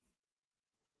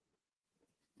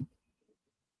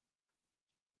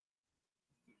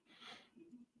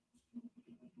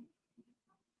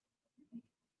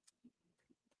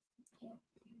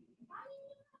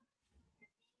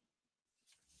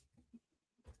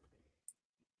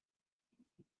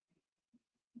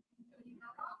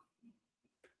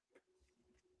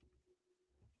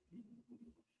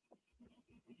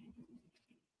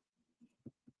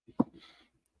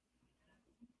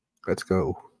 Let's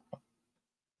go.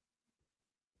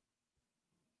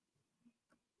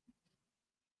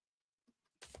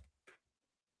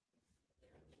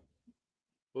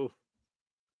 Ooh.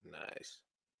 Nice.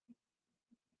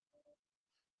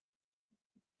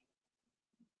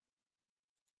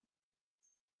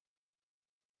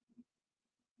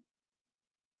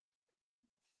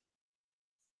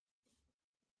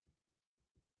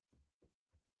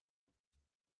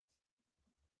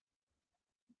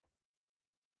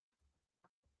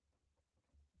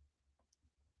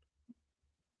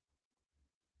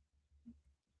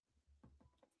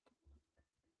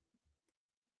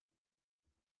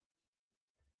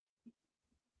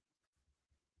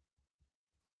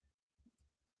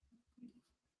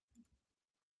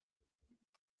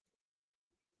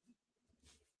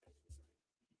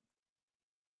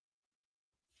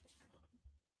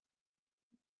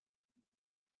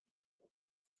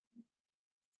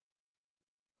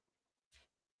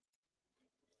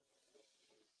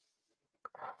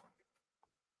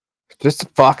 Just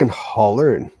fucking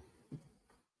hollering.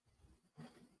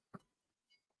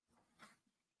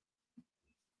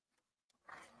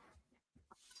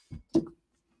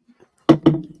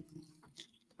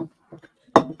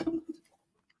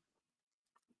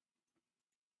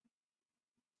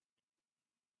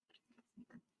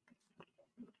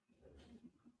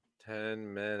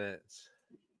 Ten minutes.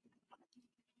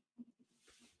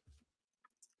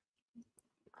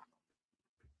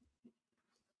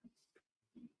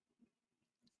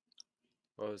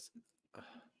 What was?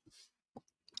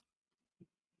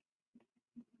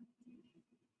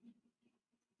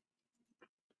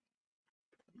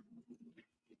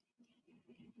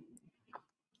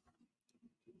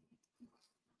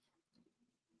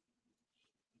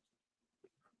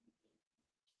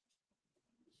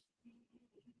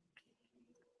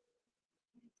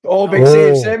 Oh, big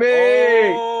save, Sammy!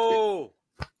 Oh!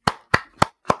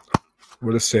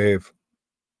 What a save.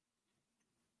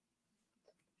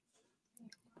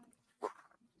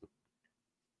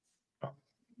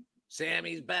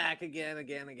 Sammy's back again.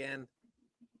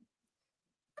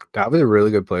 That was a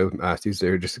really good play with Matthews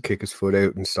there, just to kick his foot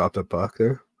out and stop the puck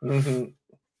there. Mm-hmm.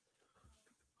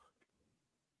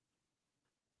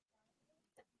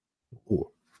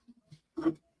 Ooh.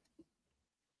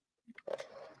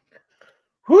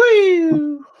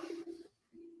 Whee!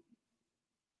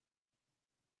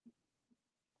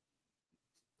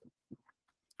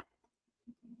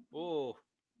 Oh.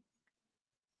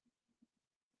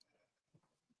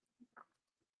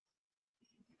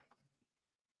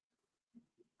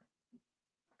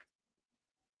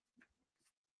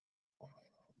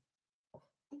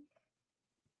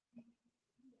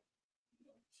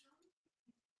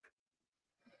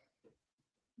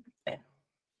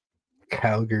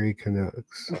 Calgary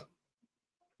Canucks.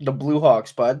 The Blue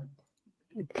Hawks, bud.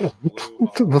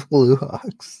 The Blue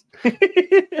Hawks.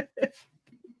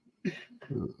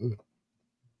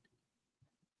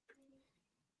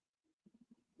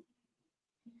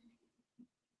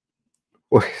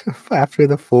 After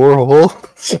the 4 hole.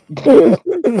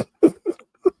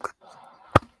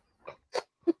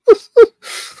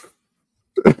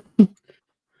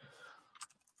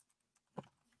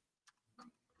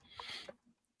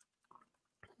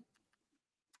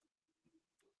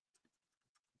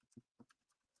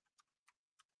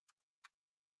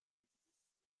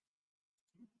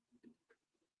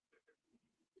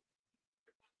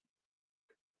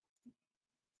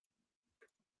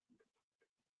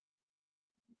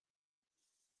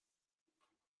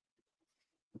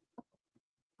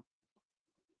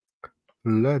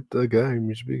 Let the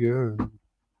games begin.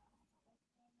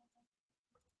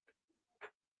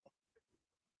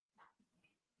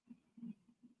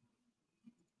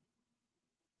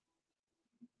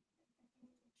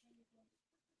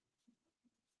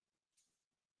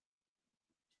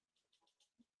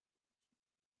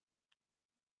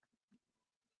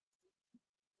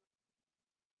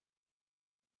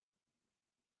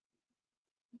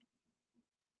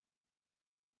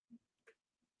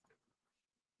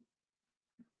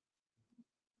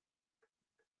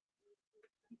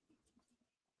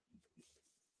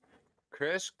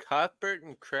 Chris Cuthbert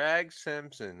and Craig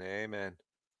Simpson. Amen.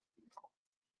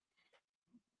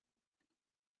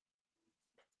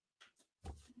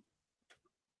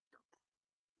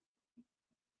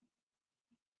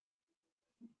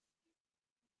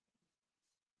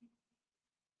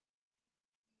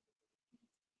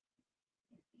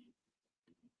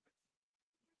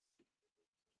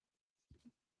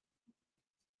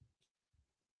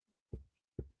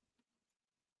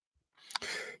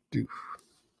 Dude.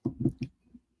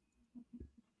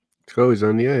 Chloe's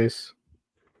on the ice.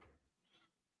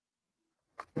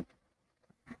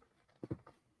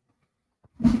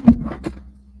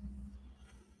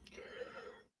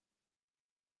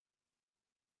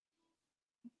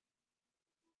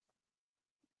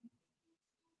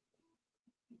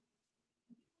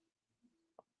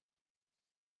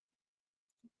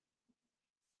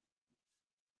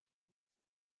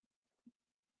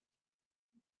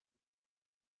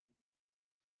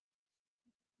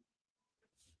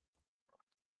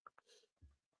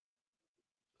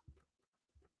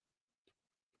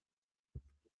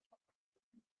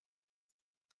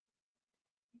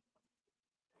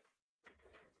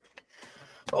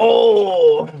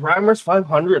 Oh, Reimer's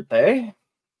 500th, eh?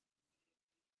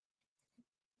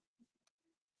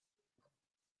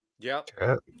 Yep.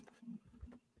 Yeah.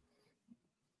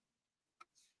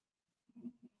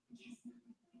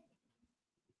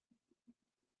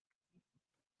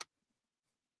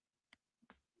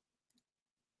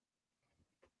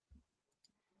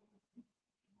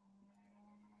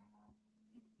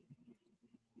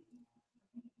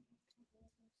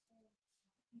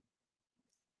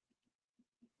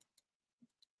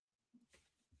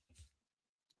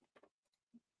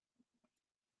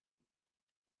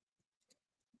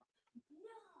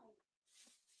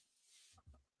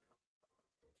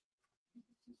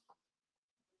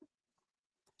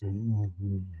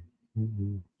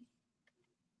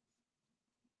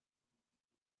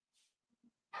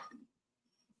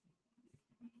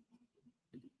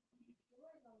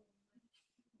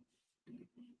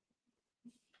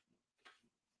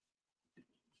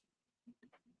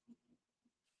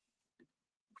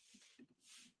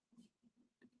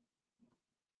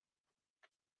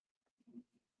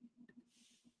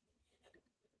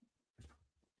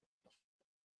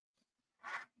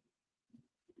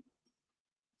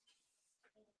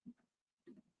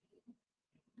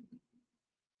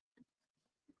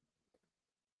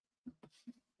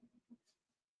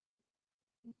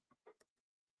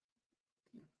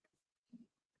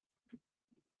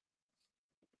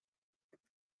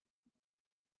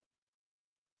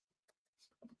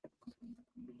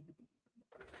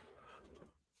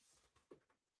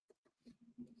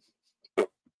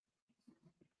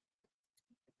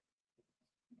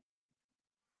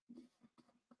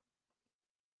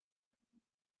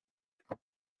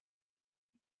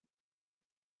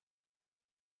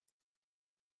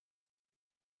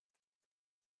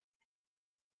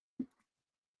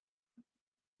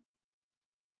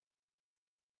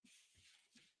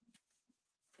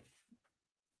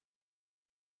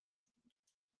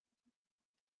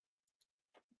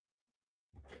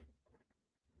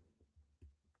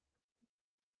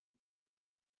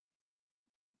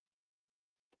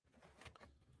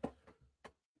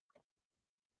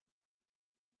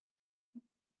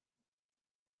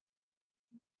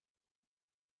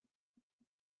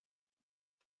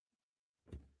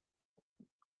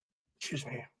 Excuse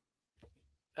me.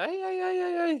 Ay, ay, ay,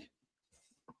 ay, ay.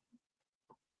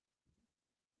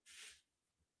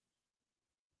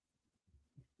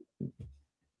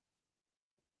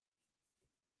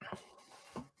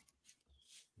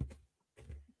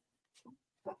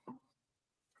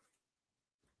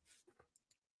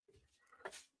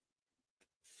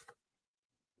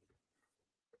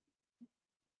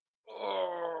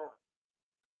 Oh.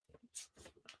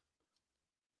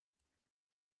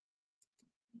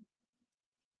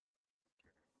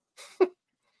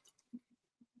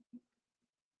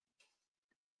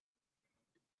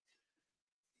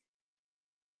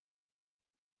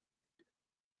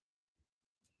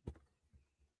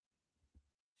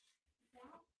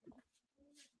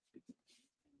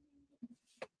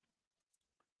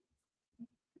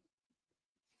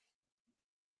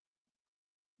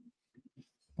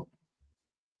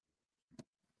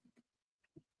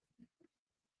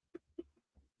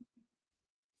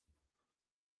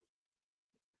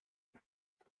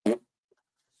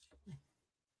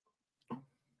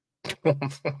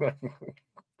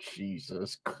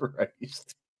 Jesus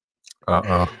Christ.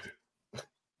 Uh-oh.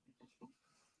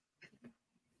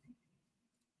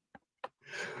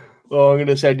 Oh, I'm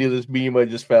gonna send you this meme I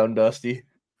just found, Dusty.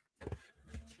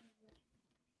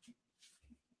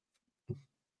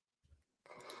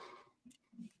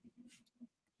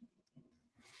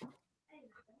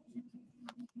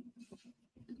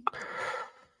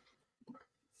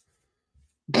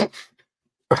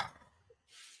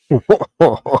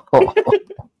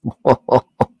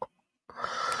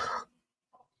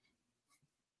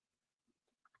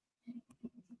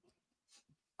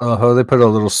 Oh, they put a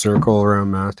little circle around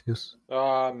Matthews.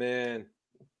 Oh man.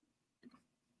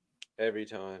 Every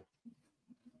time.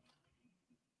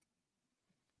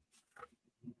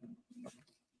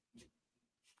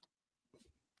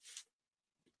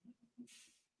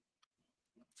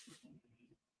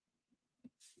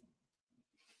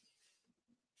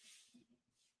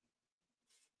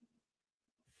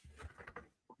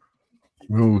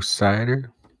 Ooh,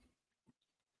 cider.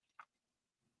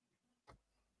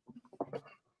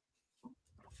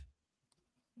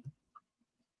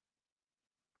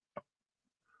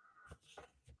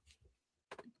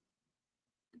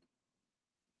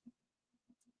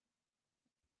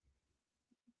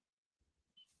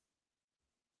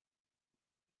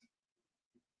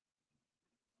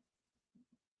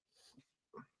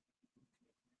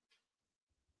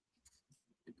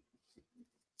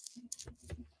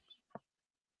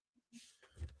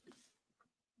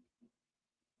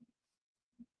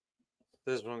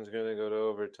 This one's gonna go to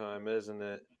overtime, isn't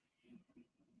it?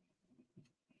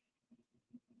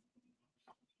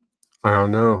 I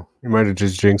don't know. You might have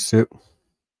just jinxed it.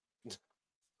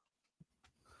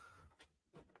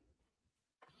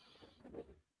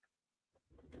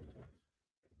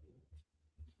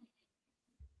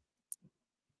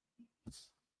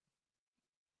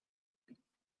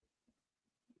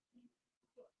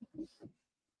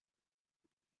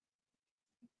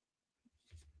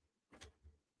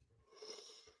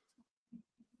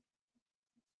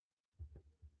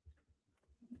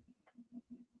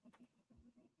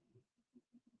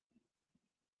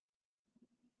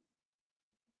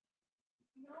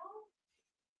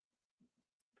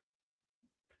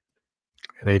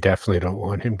 They definitely don't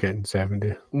want him getting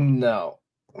 70. No.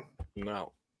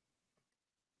 No.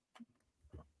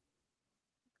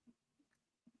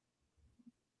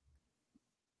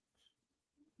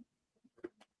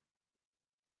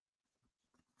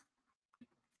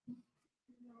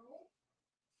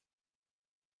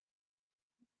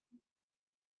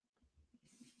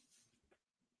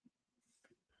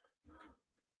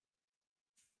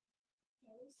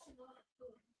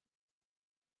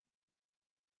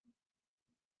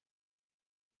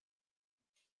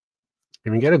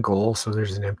 Even get a goal so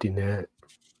there's an empty net.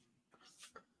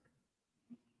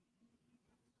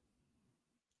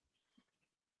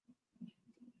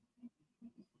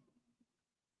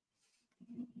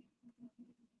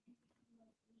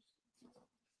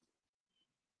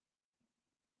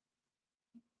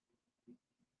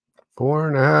 Four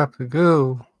and a half to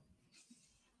go.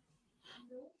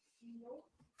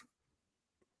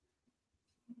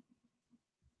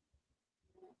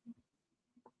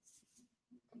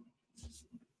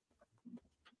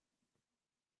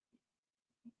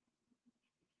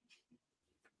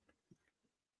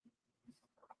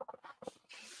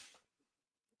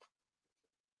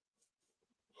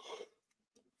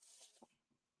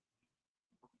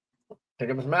 Take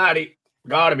him with Maddie.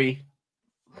 Gotta be.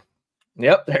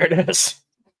 Yep, there it is.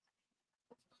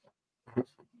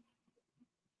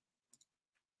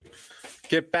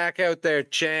 Get back out there,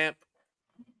 champ.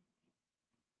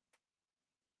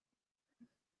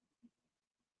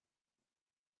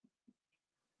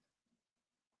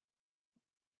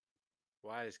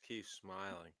 Why is Keith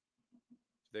smiling?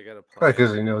 They got a plan.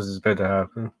 Because he knows it's about to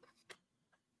happen.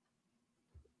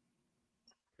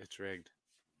 It's rigged.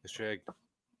 It's rigged.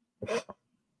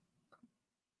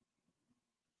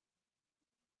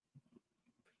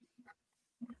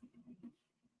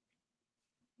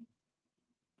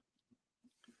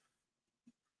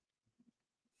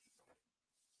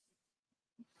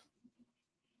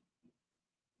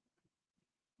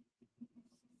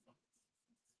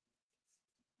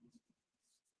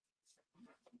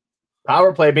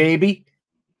 Power play, baby.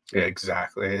 Yeah,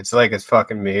 exactly. It's like it's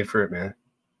fucking made for it, man.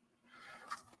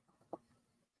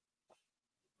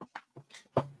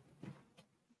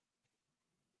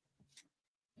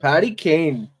 Patty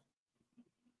Kane.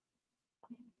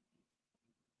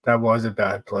 That was a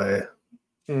bad play.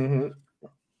 Mm-hmm.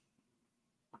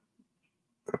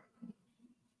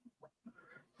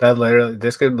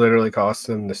 This could literally cost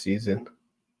them the season.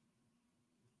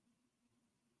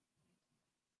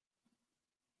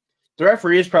 The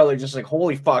referee is probably just like,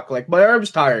 holy fuck, like my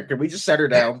arm's tired. Can we just set her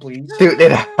down, please? Dude,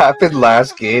 it happened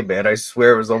last game, man. I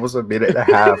swear it was almost a minute and a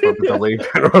half of the delayed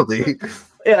penalty.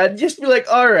 Yeah, I'd just be like,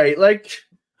 all right, like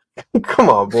Come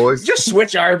on, boys. just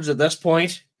switch arms at this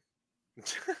point.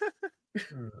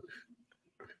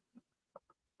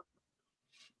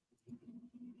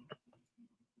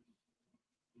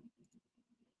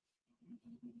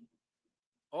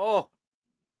 Oh,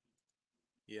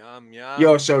 yum yum.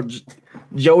 Yo, so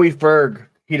Joey Ferg,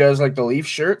 he does like the Leaf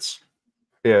shirts.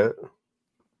 Yeah.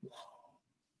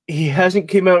 He hasn't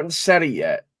came out and said it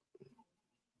yet,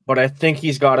 but I think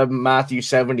he's got a Matthew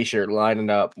 70 shirt lining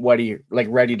up, ready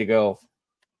to go.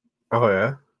 Oh,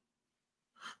 yeah?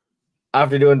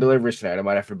 After doing deliveries tonight, I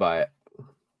might have to buy it.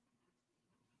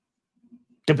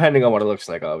 Depending on what it looks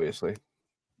like, obviously.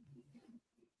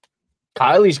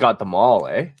 Kylie's got them all,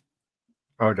 eh?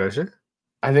 Oh, does she?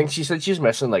 I think she said she's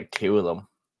missing like 2 of them.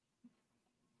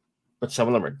 But some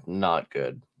of them are not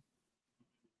good.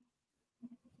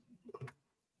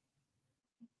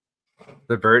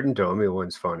 The Burton Domi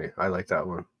one's funny. I like that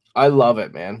one. I love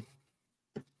it, man.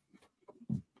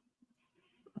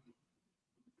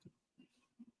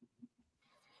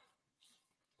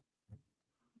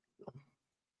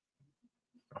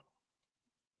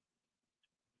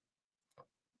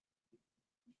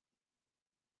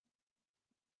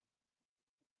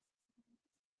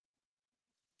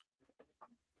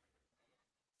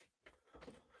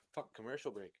 Fuck,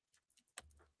 commercial break.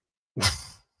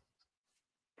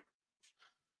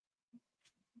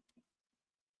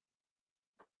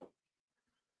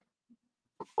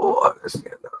 Oh, I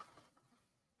understand that.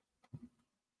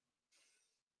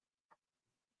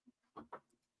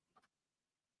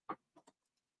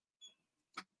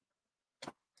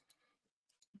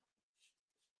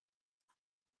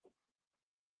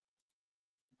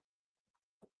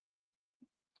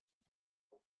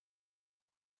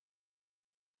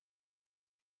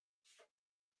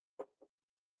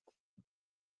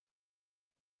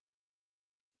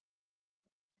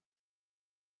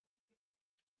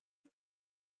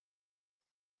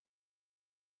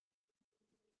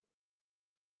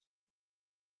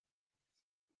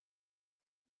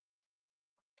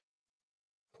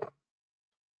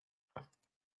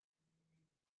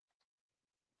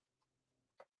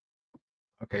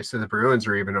 Okay, so the Bruins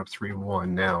are even up 3-1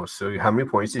 now. So how many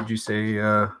points did you say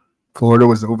Florida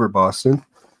was over Boston?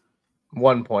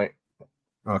 1 point.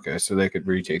 Okay, so they could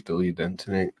retake the lead then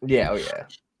tonight. Yeah, oh yeah.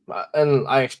 And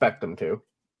I expect them to.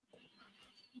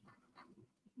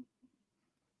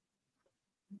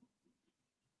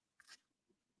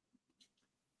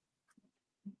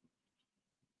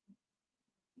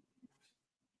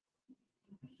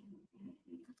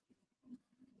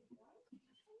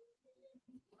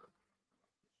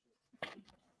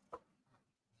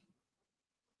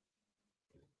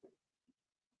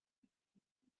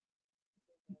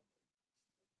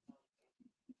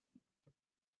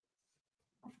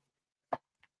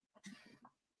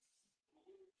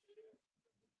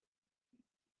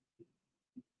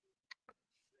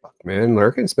 Man,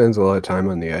 Larkin spends a lot of time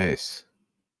on the ice.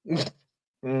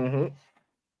 Mm-hmm.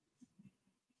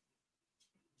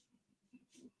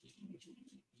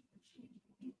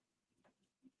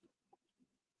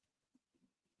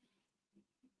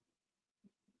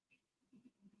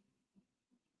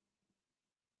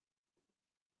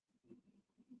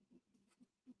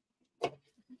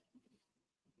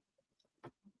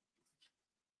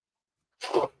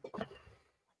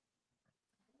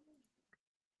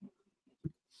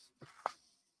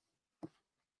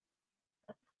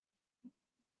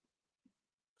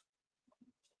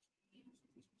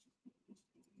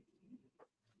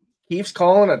 Keeps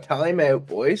calling a timeout,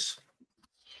 boys.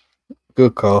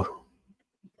 Good call.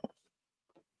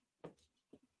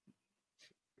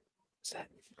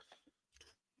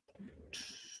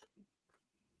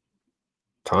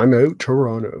 Timeout,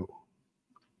 Toronto.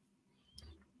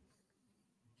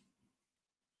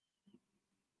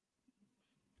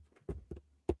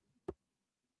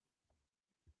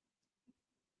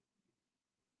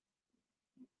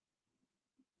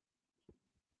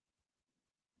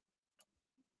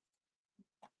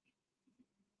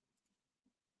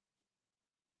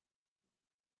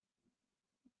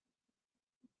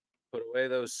 Put away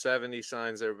those 70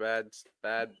 signs. They're bad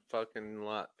fucking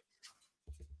luck.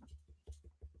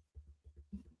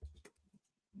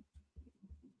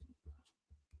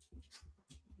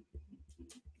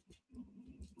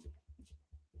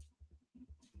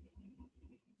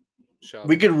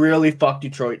 We could really fuck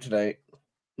Detroit tonight.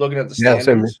 Looking at the Yeah,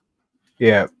 standings.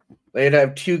 Yeah. They'd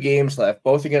have 2 games left,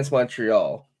 both against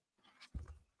Montreal.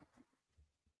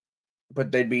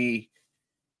 But they'd be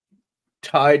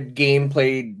Tied game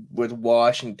played with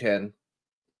Washington,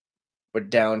 but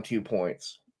down 2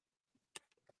 points.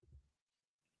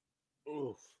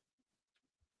 Oof.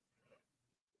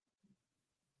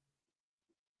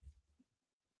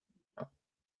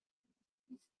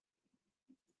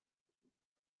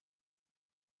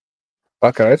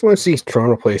 Fuck it, I just want to see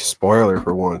Toronto play spoiler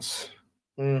for once.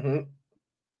 Mm-hmm.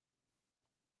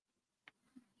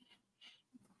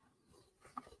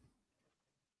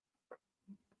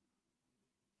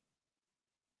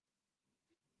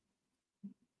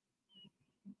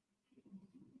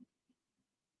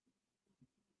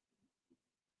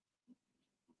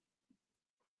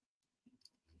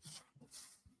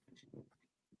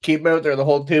 Keep him out there the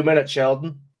whole 2 minutes,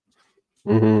 Sheldon.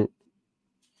 Mm-hmm.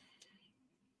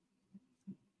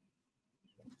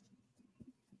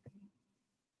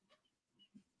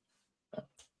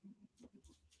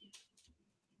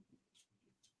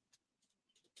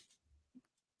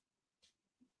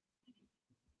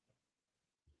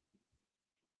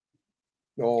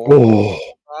 Oh.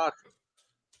 Fuck.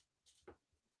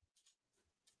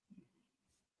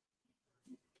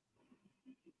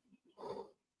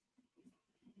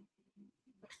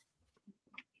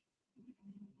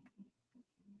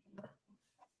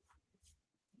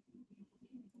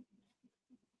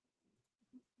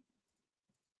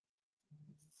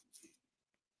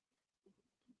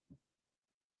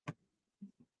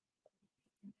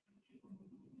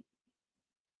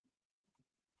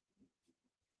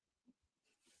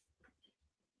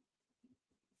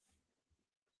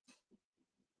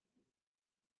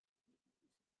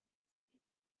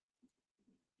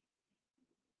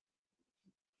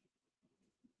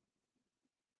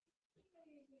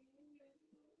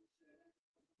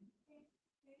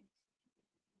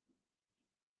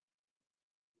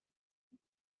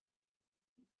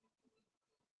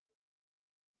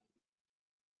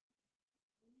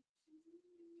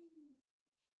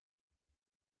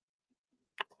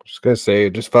 Just gonna say,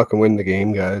 just fucking win the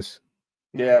game, guys.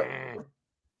 Yeah.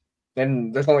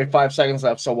 And there's only 5 seconds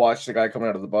left, so watch the guy coming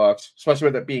out of the box, especially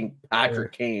with it being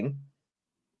Patrick Kane.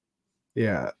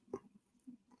 Yeah.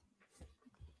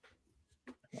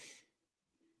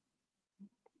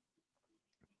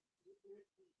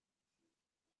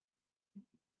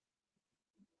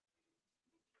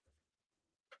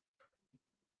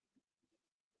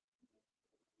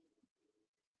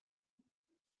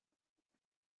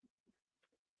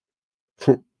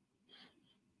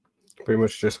 Pretty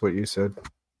much just what you said.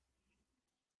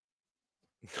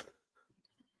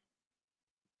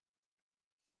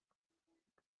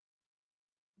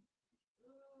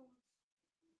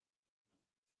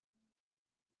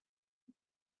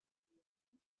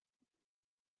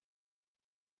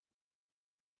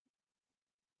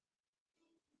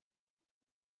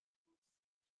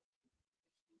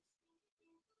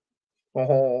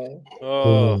 Oh.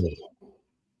 Oh.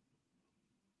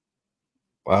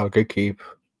 Wow, good keep.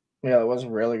 Yeah, that was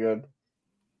really good.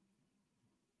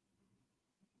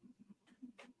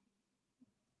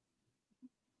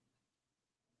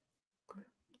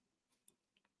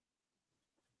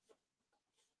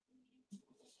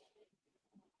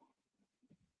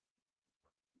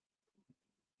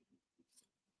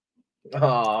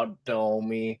 Oh,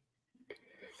 Domi.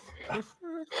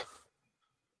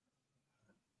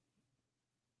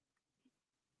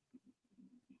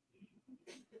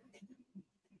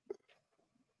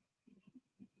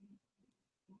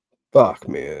 Fuck,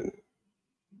 man.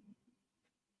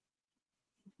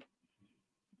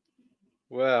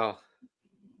 Well.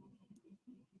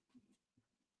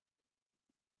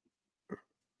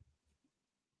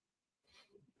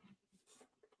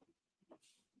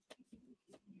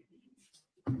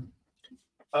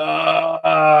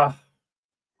 Yeah,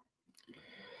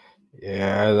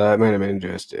 that might have been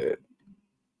just it.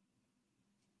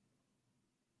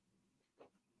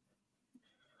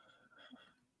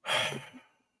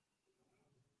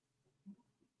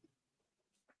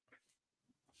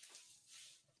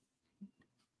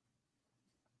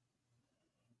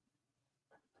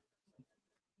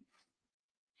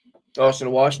 Oh, so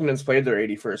Washington's played their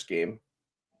 81st game.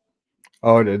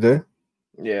 Oh, did they?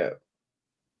 Yeah.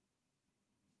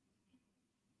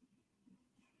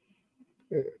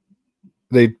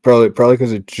 They probably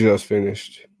because it just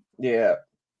finished. Yeah.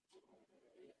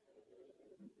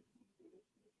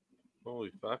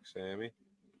 Holy fuck, Sammy.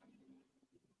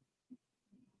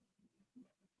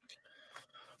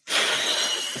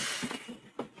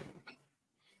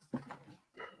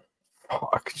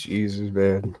 Fuck, Jesus,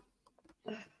 man.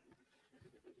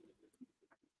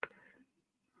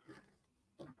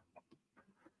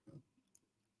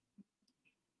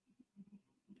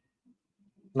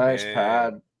 Nice Damn.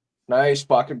 pad. Nice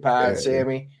fucking pad, Yeah.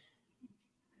 Sammy.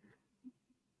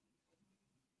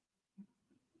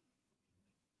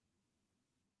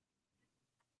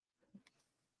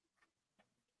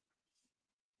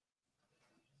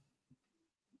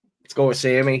 Let's go with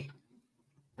Sammy.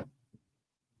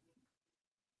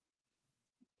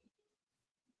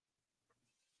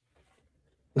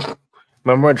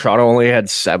 Remember when Toronto only had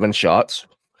 7 shots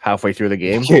halfway through the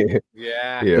game?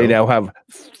 Yeah. They now have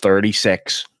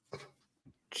 36.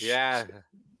 Yeah.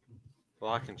 A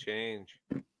lot can change.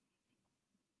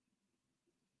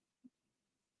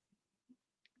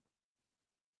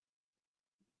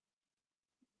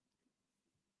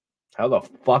 How the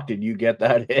fuck did you get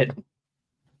that hit?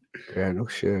 Yeah, no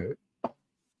shit.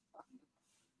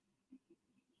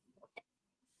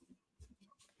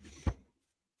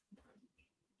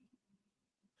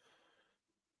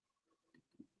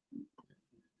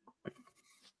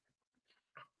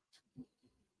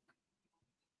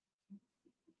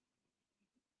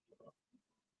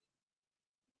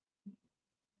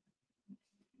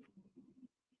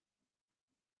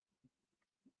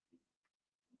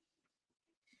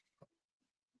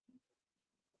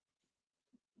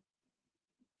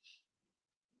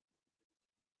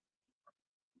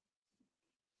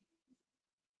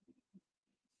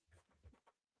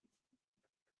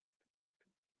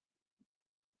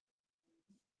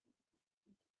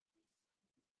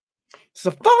 It's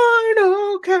the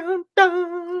final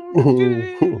countdown.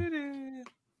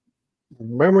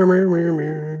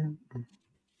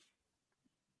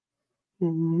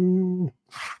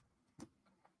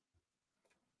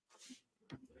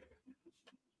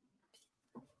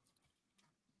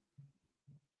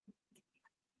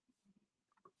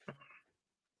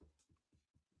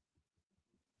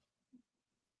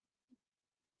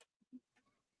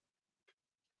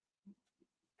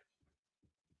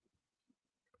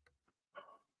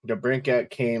 The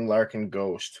Brinket, Kane, Larkin,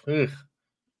 Ghost. Ugh.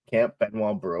 Camp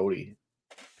Benoit Brody.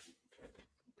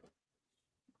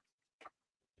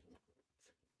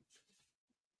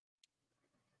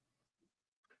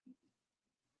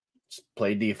 Just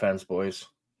play defense, boys.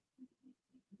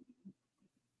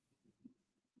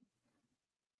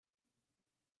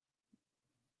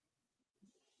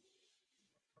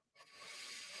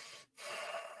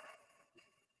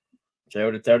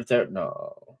 It's out.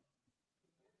 No.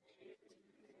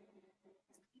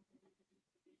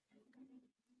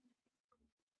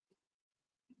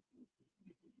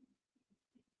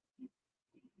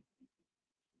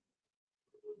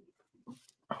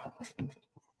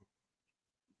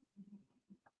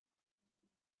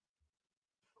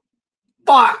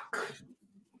 Fuck!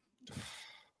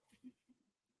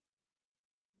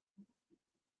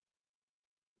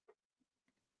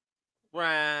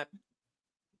 Rap.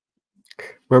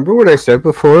 Remember what I said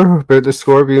before about the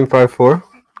score being 5-4?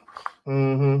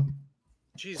 Mm-hmm.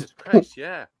 Jesus Christ,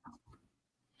 yeah.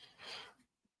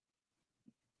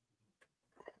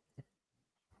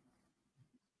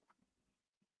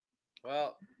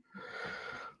 Well,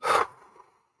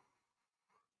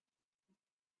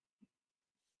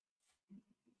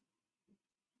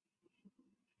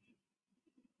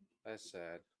 that's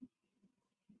sad.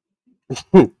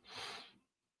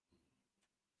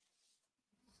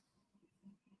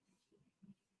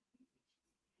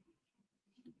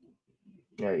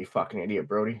 Yeah, you fucking idiot,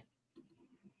 Brody.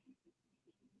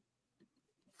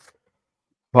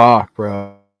 Fuck,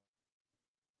 bro.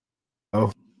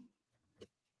 Oh.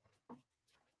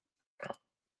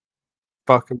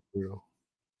 Fucking brutal.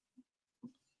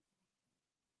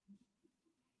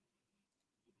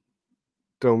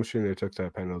 Dome shouldn't have took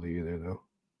that penalty either, though.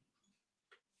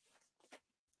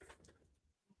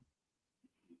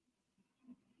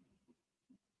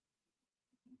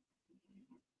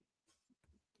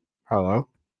 Hello?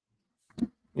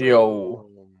 Yo.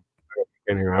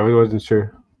 Anyway, I wasn't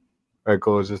sure. I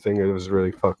closed the thing. It was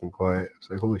really fucking quiet. It's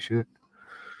like, holy shit.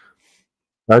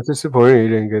 That's disappointing. You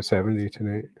didn't get 70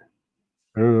 tonight.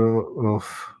 I don't know. Well,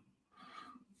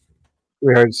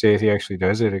 it's hard to say if he actually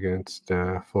does it against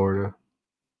Florida.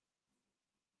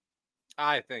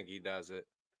 I think he does it.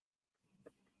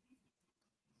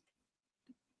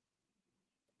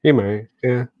 He might,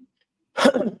 yeah.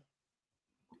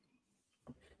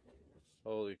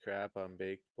 Holy crap, I'm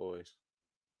baked, boys.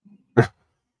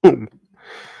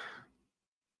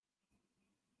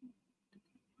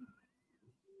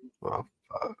 Well,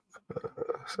 fuck.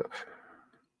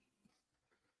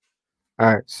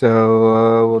 All right,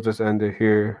 so we'll just end it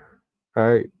here. All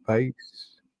right, bye.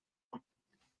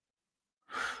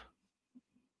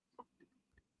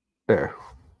 There.